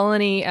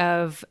colony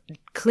of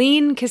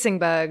clean kissing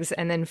bugs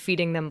and then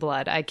feeding them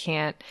blood. I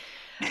can't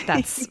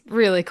That's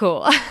really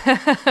cool.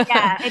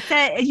 Yeah, it's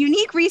a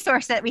unique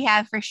resource that we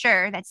have for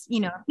sure. That's,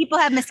 people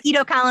have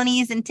mosquito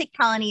colonies and tick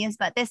colonies,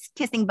 but this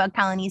kissing bug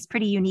colony is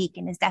pretty unique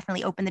and has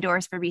definitely opened the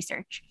doors for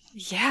research.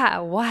 Yeah.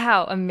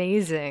 Wow.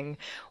 Amazing.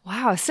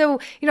 Wow. So,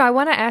 I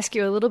want to ask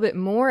you a little bit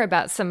more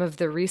about some of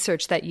the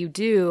research that you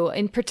do,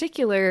 in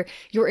particular,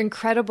 your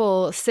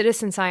incredible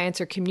citizen science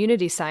or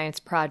community science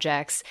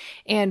projects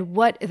and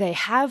what they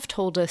have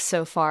told us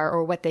so far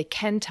or what they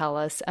can tell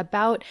us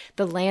about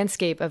the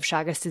landscape of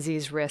Chagas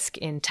disease risk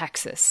in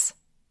Texas.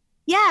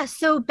 Yeah,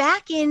 so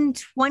back in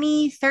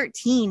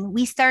 2013,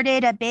 we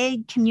started a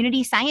big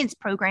community science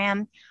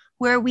program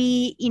where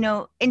we,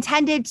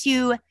 intended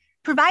to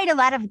provide a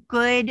lot of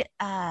good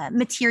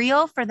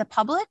material for the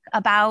public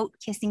about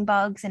kissing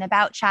bugs and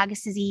about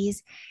Chagas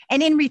disease.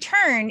 And in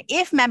return,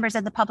 if members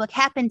of the public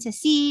happen to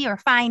see or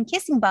find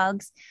kissing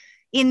bugs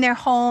in their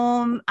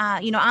home,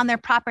 on their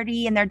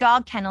property, in their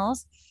dog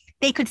kennels,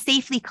 they could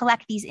safely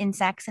collect these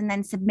insects and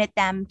then submit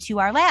them to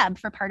our lab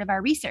for part of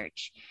our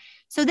research.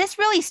 So this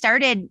really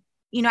started,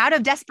 out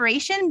of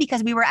desperation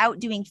because we were out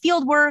doing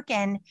field work,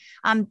 and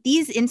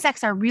these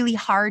insects are really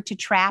hard to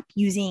trap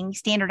using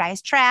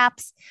standardized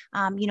traps.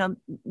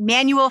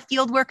 Manual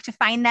field work to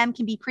find them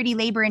can be pretty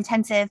labor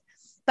intensive.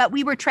 But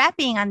we were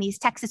trapping on these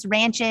Texas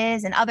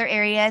ranches and other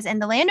areas,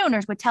 and the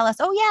landowners would tell us,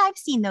 "Oh yeah, I've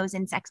seen those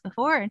insects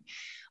before." And,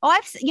 "Oh,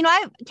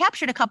 I've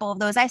captured a couple of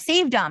those. I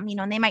saved them."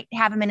 And they might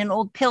have them in an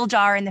old pill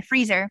jar in the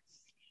freezer.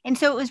 And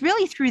so it was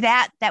really through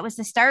that was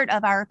the start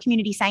of our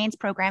community science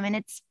program. And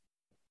it's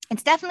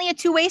definitely a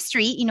two-way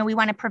street. We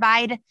want to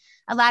provide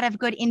a lot of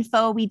good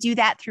info. We do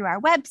that through our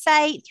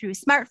website, through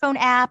smartphone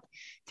app,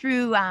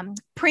 through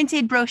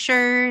printed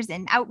brochures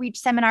and outreach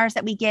seminars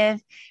that we give.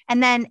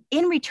 And then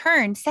in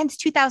return, since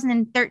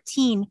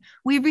 2013,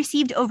 we've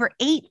received over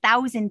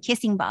 8,000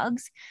 kissing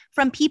bugs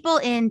from people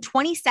in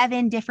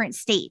 27 different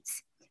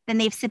states. Then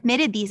they've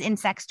submitted these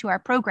insects to our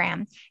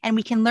program, and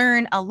we can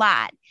learn a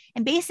lot.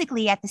 And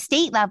basically at the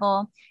state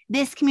level,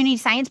 this community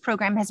science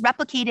program has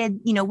replicated,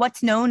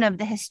 what's known of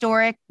the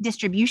historic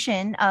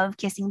distribution of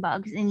kissing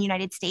bugs in the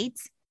United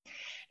States,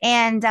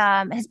 and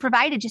has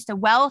provided just a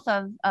wealth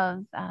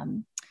of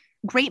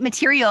great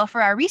material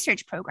for our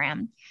research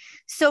program.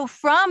 So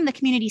from the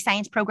community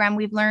science program,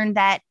 we've learned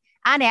that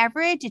on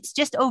average, it's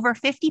just over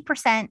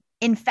 50%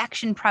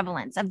 infection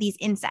prevalence of these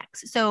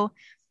insects. So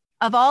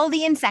of all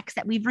the insects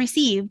that we've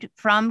received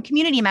from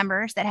community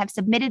members that have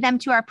submitted them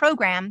to our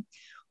program,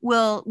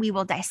 we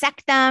will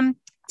dissect them,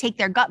 take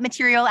their gut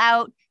material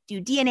out, do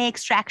DNA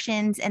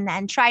extractions, and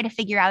then try to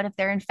figure out if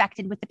they're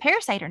infected with the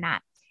parasite or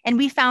not. And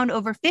we found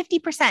over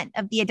 50%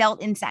 of the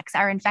adult insects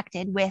are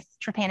infected with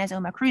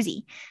Trypanosoma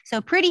cruzi.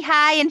 So pretty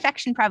high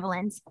infection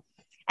prevalence.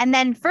 And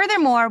then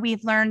furthermore,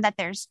 we've learned that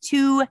there's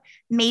two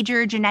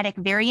major genetic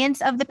variants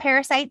of the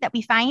parasite that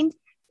we find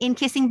in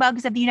kissing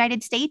bugs of the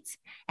United States.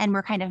 And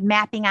we're kind of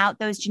mapping out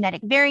those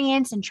genetic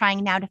variants and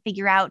trying now to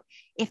figure out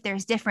if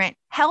there's different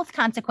health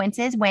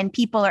consequences when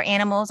people or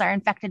animals are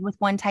infected with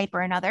one type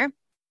or another.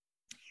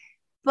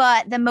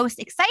 But the most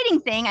exciting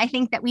thing I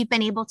think that we've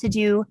been able to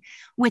do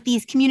with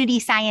these community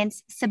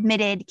science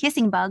submitted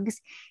kissing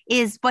bugs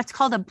is what's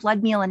called a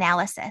blood meal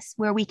analysis,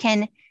 where we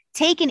can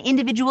take an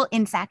individual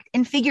insect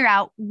and figure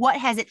out what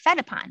has it fed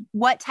upon,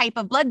 what type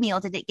of blood meal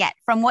did it get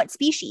from what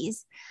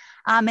species.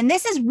 And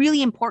this is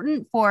really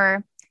important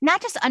for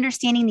not just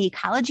understanding the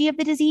ecology of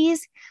the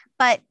disease,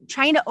 but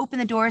trying to open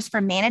the doors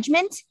for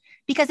management.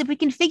 Because if we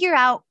can figure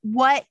out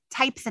what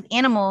types of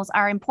animals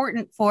are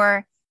important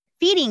for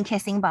feeding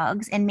kissing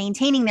bugs and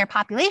maintaining their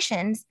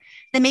populations,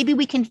 then maybe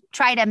we can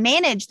try to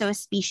manage those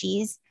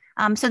species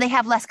so they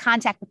have less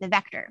contact with the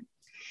vector.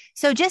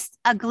 So just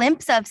a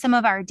glimpse of some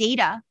of our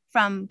data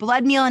from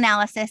blood meal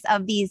analysis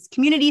of these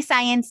community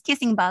science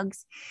kissing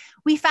bugs.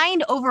 We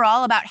find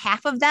overall about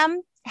half of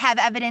them have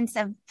evidence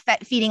of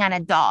feeding on a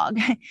dog.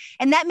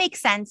 And that makes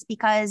sense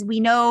because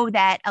we know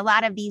that a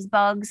lot of these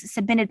bugs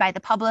submitted by the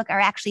public are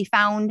actually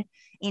found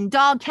in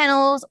dog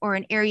kennels or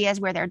in areas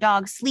where their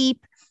dogs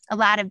sleep. A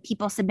lot of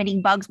people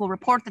submitting bugs will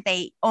report that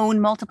they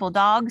own multiple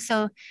dogs.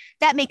 So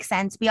that makes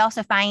sense. We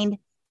also find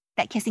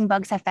that kissing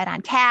bugs have fed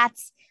on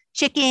cats,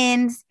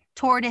 chickens,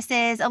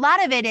 tortoises. A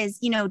lot of it is,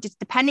 just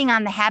depending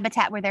on the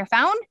habitat where they're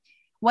found,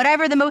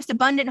 whatever the most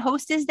abundant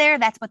host is there,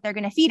 that's what they're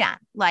going to feed on.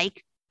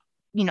 Like,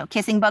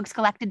 kissing bugs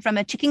collected from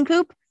a chicken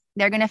coop,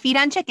 they're going to feed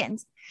on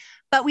chickens.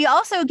 But we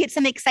also get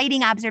some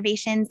exciting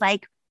observations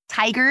like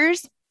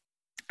tigers.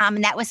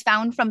 And that was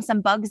found from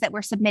some bugs that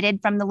were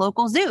submitted from the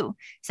local zoo.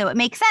 So it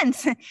makes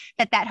sense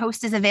that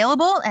host is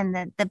available and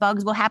that the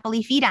bugs will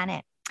happily feed on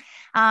it.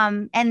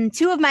 And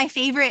two of my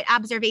favorite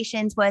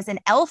observations was an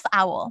elf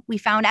owl. We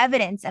found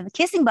evidence of a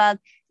kissing bug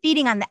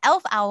feeding on the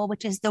elf owl,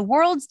 which is the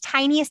world's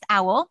tiniest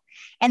owl.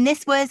 And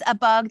this was a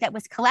bug that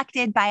was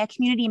collected by a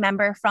community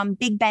member from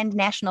Big Bend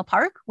National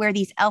Park, where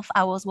these elf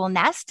owls will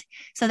nest.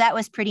 So that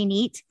was pretty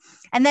neat.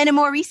 And then a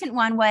more recent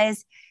one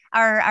was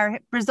our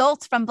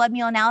results from blood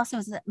meal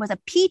analysis was a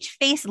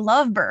peach-faced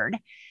lovebird.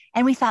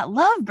 And we thought,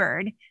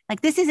 lovebird, like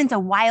this isn't a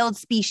wild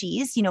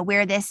species,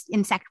 where this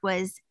insect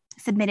was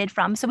submitted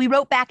from. So we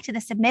wrote back to the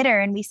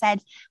submitter and we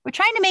said, we're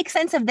trying to make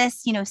sense of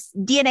this,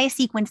 DNA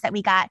sequence that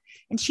we got.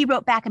 And she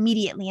wrote back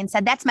immediately and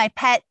said, that's my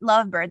pet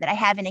lovebird that I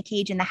have in a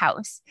cage in the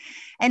house.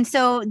 And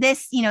so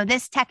this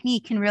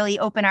technique can really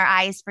open our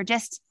eyes for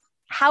just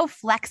how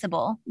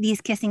flexible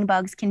these kissing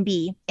bugs can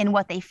be in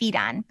what they feed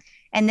on.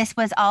 And this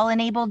was all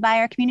enabled by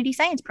our community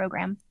science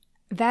program.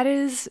 That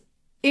is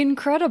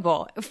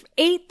incredible.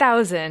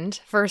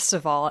 8,000, first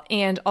of all,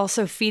 and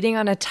also feeding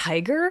on a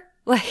tiger.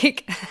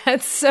 Like,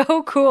 that's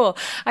so cool.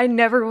 I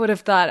never would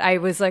have thought. I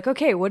was like,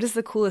 okay, what is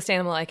the coolest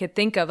animal I could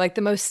think of? Like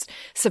the most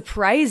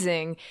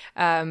surprising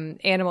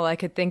animal I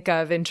could think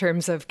of in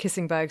terms of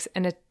kissing bugs.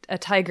 And a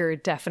tiger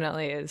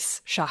definitely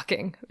is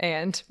shocking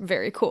and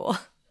very cool.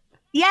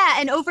 Yeah.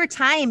 And over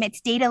time,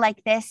 it's data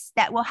like this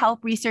that will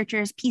help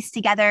researchers piece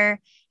together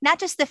not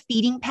just the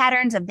feeding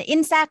patterns of the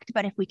insect,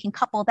 but if we can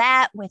couple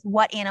that with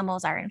what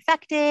animals are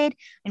infected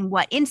and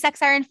what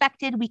insects are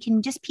infected, we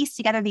can just piece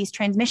together these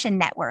transmission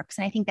networks.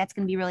 And I think that's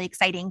going to be really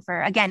exciting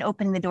for, again,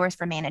 opening the doors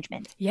for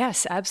management.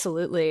 Yes,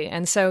 absolutely.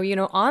 And so,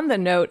 on the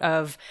note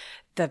of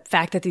the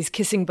fact that these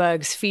kissing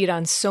bugs feed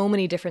on so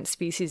many different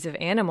species of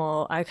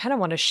animal, I kind of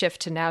want to shift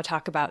to now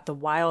talk about the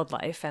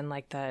wildlife and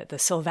like the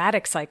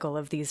sylvatic cycle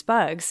of these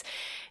bugs.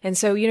 And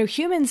so,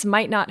 humans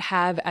might not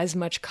have as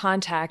much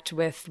contact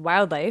with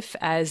wildlife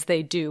as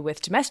they do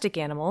with domestic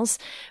animals,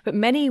 but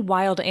many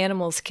wild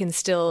animals can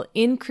still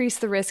increase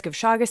the risk of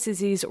Chagas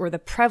disease or the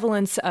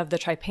prevalence of the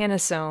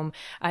trypanosome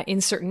in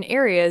certain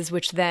areas,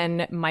 which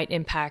then might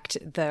impact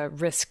the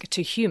risk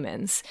to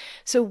humans.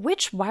 So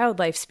which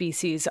wildlife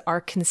species are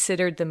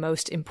considered the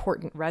most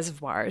important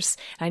reservoirs?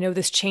 I know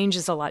this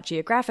changes a lot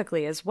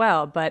geographically as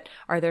well, but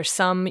are there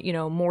some,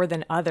 more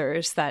than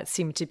others that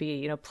seem to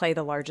be, play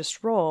the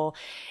largest role?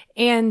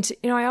 And,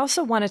 I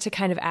also wanted to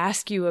kind of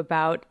ask you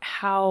about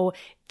how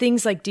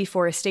things like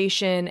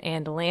deforestation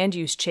and land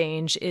use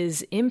change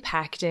is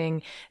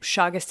impacting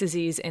Chagas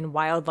disease in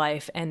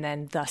wildlife and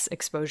then thus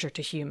exposure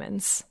to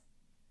humans.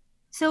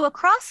 So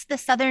across the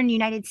southern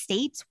United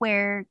States,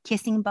 where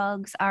kissing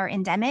bugs are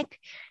endemic,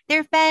 there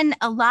have been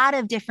a lot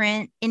of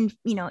different,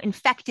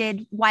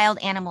 infected wild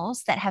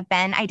animals that have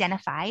been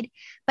identified.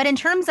 But in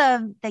terms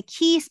of the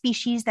key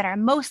species that are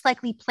most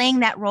likely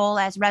playing that role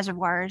as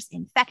reservoirs,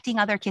 infecting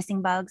other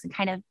kissing bugs and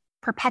kind of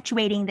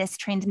perpetuating this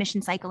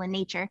transmission cycle in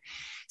nature,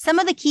 some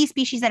of the key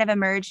species that have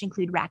emerged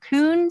include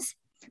raccoons,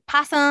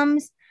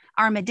 possums,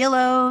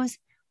 armadillos,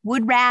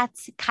 wood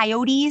rats,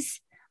 coyotes,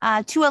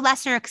 to a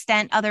lesser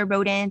extent, other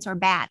rodents or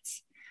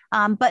bats.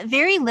 But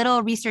very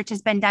little research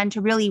has been done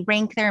to really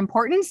rank their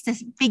importance to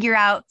figure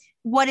out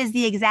what is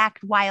the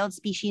exact wild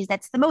species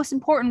that's the most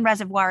important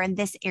reservoir in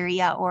this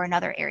area or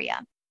another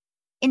area.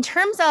 In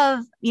terms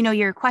of,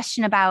 your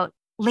question about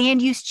land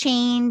use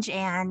change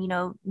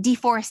and,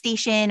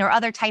 deforestation or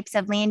other types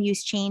of land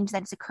use change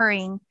that's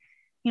occurring,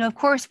 of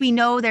course, we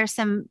know there's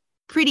some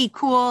pretty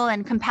cool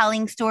and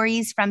compelling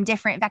stories from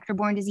different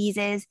vector-borne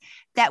diseases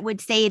that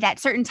would say that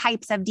certain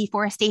types of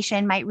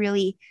deforestation might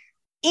really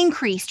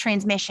increase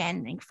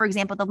transmission. For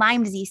example, the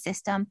Lyme disease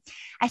system.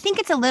 I think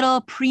it's a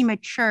little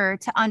premature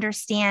to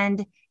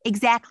understand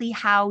exactly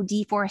how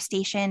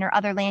deforestation or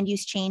other land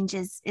use change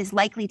is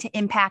likely to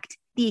impact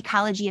the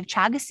ecology of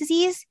Chagas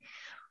disease.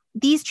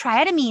 These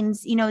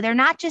triatomines, they're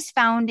not just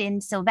found in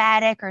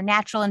sylvatic or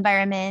natural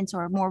environments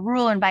or more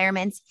rural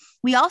environments.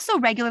 We also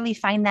regularly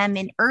find them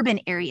in urban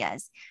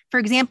areas.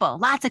 For example,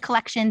 lots of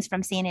collections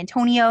from San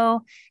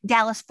Antonio,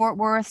 Dallas, Fort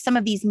Worth, some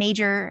of these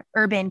major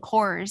urban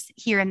cores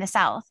here in the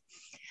South.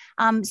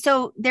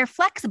 So they're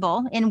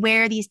flexible in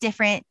where these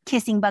different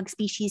kissing bug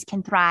species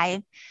can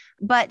thrive.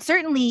 But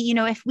certainly,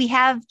 if we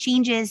have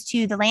changes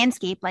to the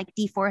landscape like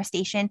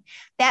deforestation,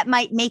 that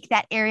might make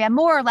that area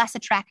more or less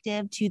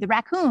attractive to the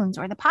raccoons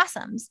or the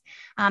possums,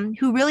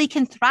 who really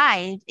can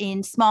thrive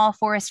in small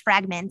forest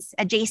fragments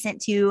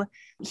adjacent to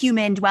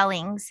human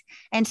dwellings.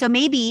 And so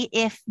maybe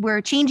if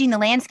we're changing the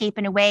landscape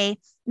in a way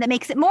that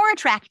makes it more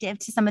attractive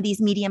to some of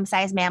these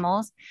medium-sized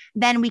mammals,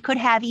 then we could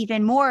have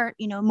even more,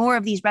 more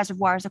of these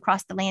reservoirs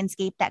across the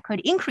landscape that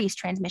could increase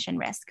transmission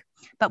risk.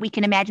 But we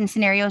can imagine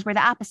scenarios where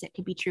the opposite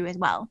could be true as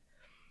well.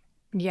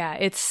 Yeah,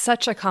 it's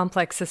such a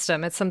complex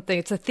system. It's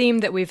a theme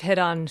that we've hit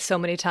on so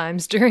many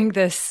times during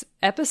this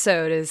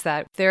episode, is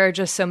that there are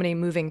just so many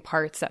moving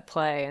parts at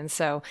play. And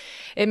so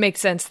it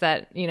makes sense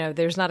that,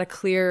 there's not a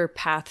clear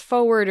path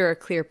forward or a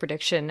clear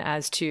prediction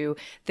as to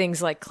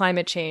things like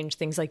climate change,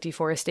 things like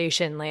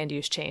deforestation, land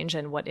use change,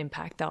 and what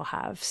impact they'll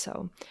have.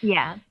 So,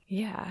 yeah.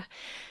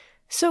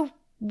 So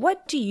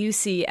what do you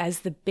see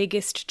as the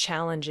biggest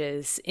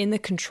challenges in the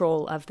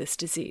control of this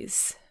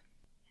disease?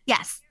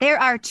 Yes,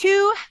 there are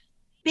two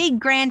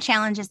big grand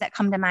challenges that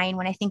come to mind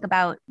when I think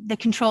about the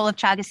control of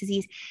Chagas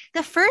disease.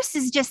 The first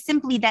is just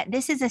simply that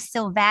this is a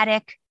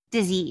sylvatic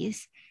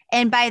disease.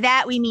 And by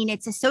that, we mean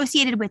it's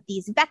associated with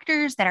these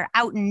vectors that are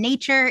out in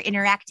nature,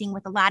 interacting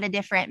with a lot of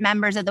different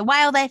members of the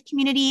wildlife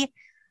community.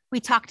 We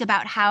talked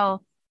about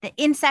how the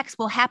insects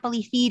will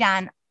happily feed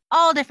on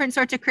all different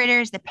sorts of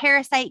critters. The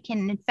parasite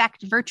can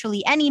infect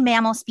virtually any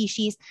mammal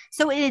species.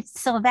 So it's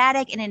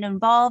sylvatic and it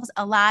involves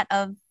a lot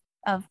of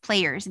of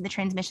players in the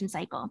transmission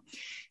cycle.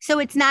 So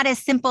it's not as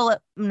simple,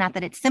 not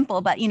that it's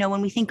simple, but,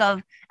 when we think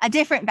of a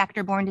different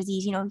vector-borne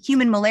disease,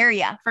 human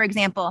malaria, for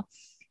example,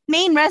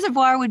 main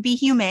reservoir would be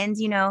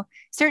humans,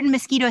 certain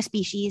mosquito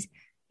species.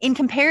 In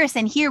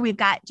comparison, here we've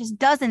got just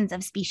dozens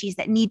of species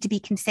that need to be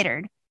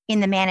considered in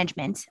the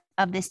management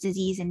of this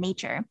disease in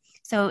nature.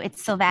 So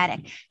it's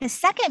sylvatic. The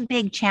second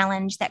big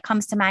challenge that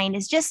comes to mind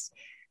is just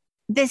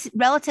this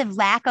relative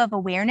lack of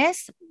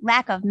awareness,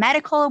 lack of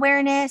medical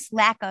awareness,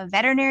 lack of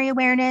veterinary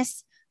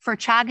awareness for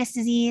Chagas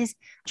disease,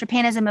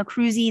 Trypanosoma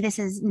cruzi. This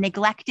is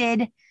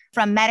neglected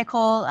from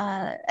medical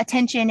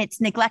attention.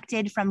 It's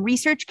neglected from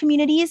research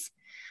communities.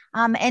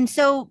 And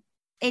so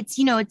it's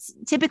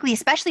typically,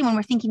 especially when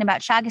we're thinking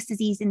about Chagas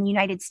disease in the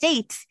United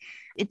States,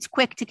 it's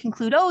quick to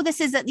conclude, this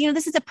is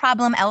a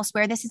problem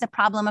elsewhere. This is a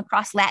problem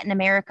across Latin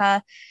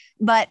America.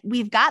 But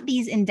we've got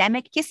these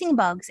endemic kissing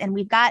bugs, and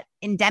we've got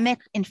endemic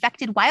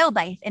infected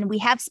wildlife, and we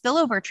have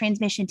spillover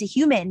transmission to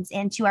humans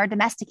and to our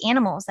domestic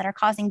animals that are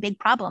causing big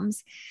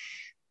problems.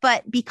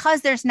 But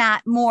because there's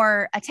not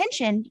more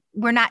attention,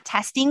 we're not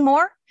testing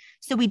more.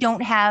 So we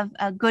don't have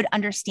a good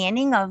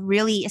understanding of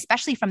really,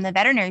 especially from the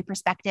veterinary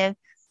perspective,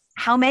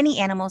 how many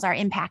animals are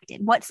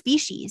impacted, what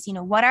species,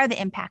 what are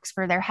the impacts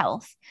for their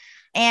health.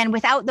 And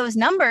without those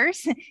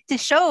numbers to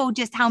show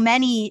just how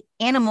many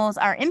animals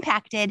are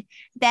impacted,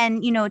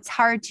 then, it's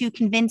hard to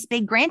convince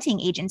big granting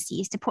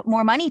agencies to put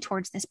more money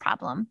towards this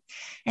problem.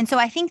 And so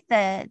I think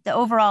the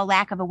overall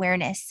lack of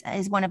awareness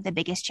is one of the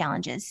biggest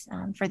challenges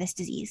for this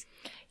disease.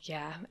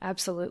 Yeah,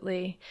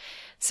 absolutely.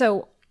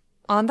 So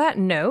on that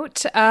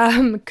note,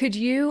 could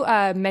you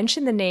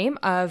mention the name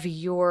of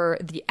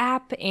the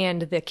app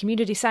and the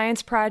community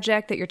science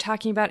project that you're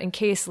talking about in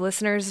case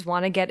listeners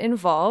want to get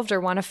involved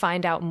or want to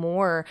find out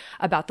more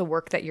about the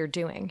work that you're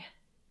doing?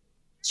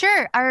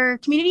 Sure. Our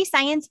community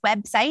science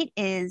website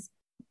is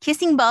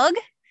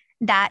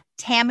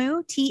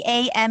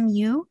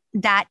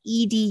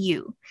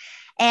kissingbug.tamu.edu.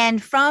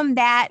 And from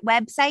that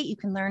website, you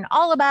can learn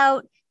all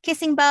about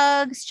kissing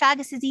bugs,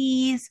 Chagas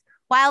disease,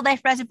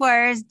 wildlife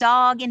reservoirs,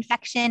 dog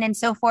infection, and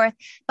so forth.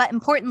 But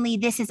importantly,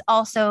 this is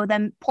also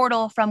the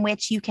portal from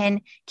which you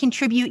can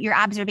contribute your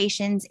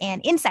observations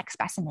and insect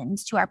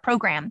specimens to our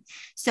program.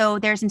 So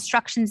there's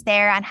instructions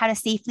there on how to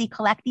safely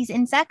collect these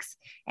insects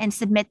and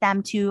submit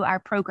them to our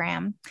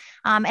program.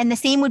 And the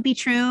same would be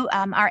true.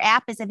 Our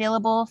app is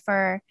available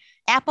for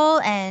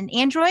Apple and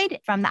Android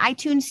from the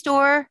iTunes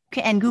Store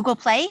and Google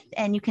Play,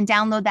 and you can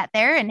download that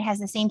there, and it has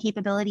the same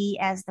capability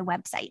as the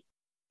website.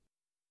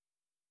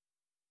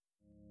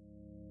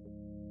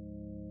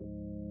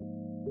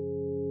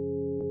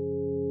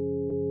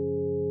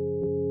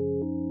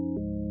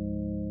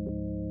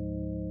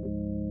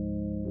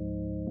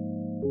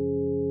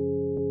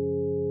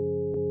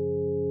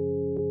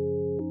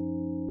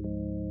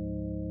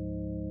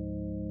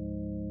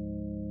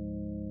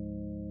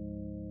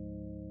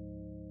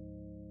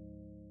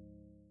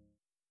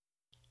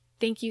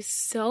 Thank you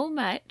so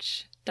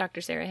much, Dr.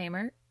 Sarah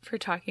Hamer, for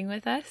talking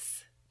with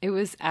us. It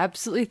was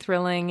absolutely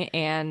thrilling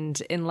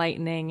and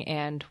enlightening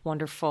and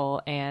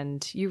wonderful,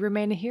 and you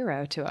remain a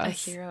hero to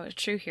us. A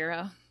true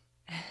hero.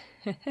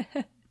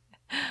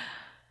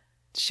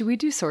 Should we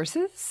do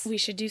sources? We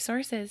should do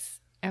sources.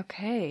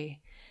 Okay.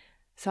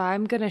 So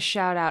I'm going to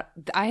shout out,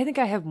 I think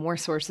I have more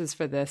sources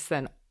for this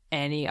than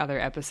any other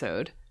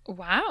episode.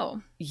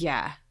 Wow.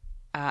 Yeah.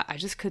 I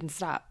just couldn't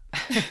stop.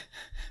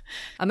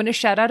 I'm going to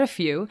shout out a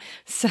few.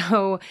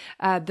 So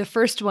the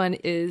first one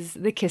is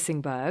The Kissing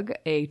Bug,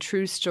 a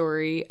true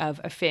story of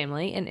a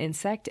family, an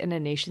insect, and a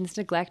nation's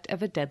neglect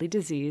of a deadly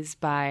disease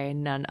by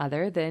none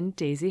other than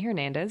Daisy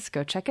Hernandez.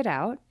 Go check it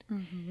out.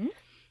 Mm-hmm.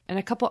 And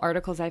a couple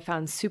articles I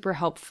found super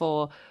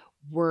helpful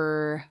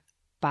were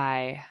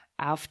by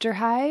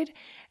Aufderheide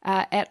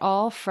et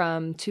al.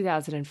 From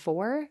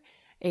 2004,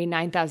 a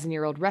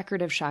 9,000-year-old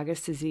record of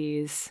Chagas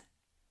disease,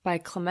 by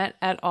Clement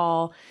et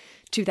al.,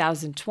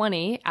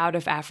 2020, Out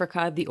of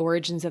Africa, the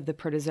origins of the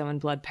protozoan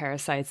blood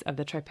parasites of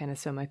the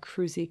Trypanosoma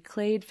cruzi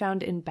clade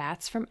found in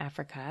bats from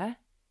Africa,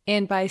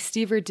 and by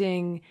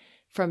Steverding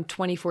from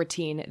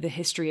 2014, The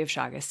History of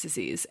Chagas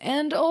Disease,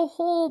 and a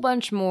whole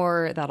bunch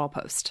more that I'll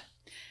post.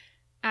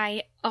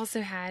 I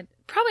also had,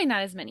 probably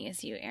not as many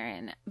as you,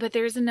 Erin, but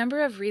there's a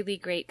number of really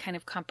great kind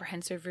of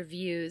comprehensive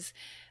reviews,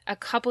 a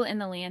couple in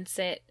the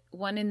Lancet,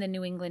 one in the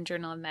New England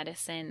Journal of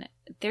Medicine.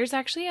 There's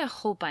actually a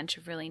whole bunch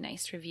of really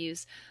nice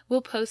reviews.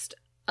 We'll post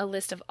a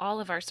list of all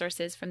of our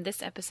sources from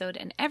this episode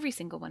and every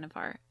single one of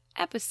our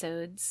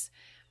episodes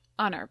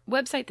on our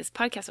website,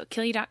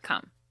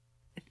 thispodcastwillkillyou.com.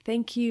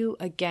 Thank you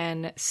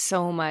again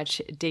so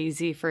much,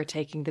 Daisy, for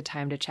taking the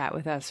time to chat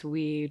with us.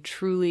 We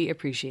truly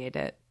appreciate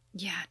it.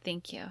 Yeah,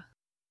 thank you.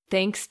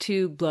 Thanks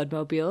to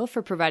Bloodmobile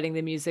for providing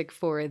the music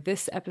for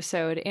this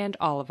episode and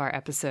all of our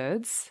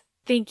episodes.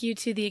 Thank you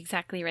to the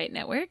Exactly Right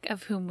Network,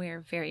 of whom we're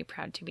very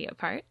proud to be a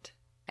part.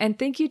 And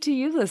thank you to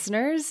you,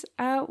 listeners.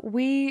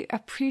 We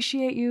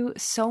appreciate you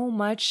so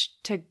much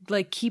to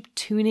keep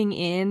tuning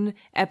in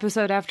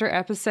episode after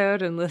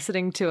episode and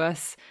listening to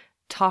us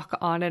talk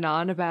on and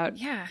on about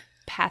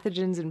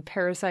pathogens and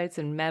parasites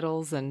and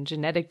metals and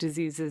genetic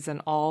diseases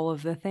and all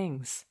of the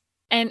things.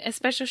 And a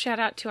special shout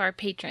out to our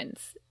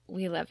patrons.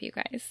 We love you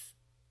guys.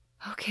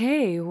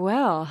 Okay,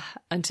 well,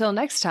 until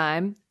next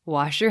time,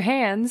 wash your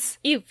hands.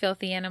 You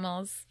filthy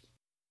animals.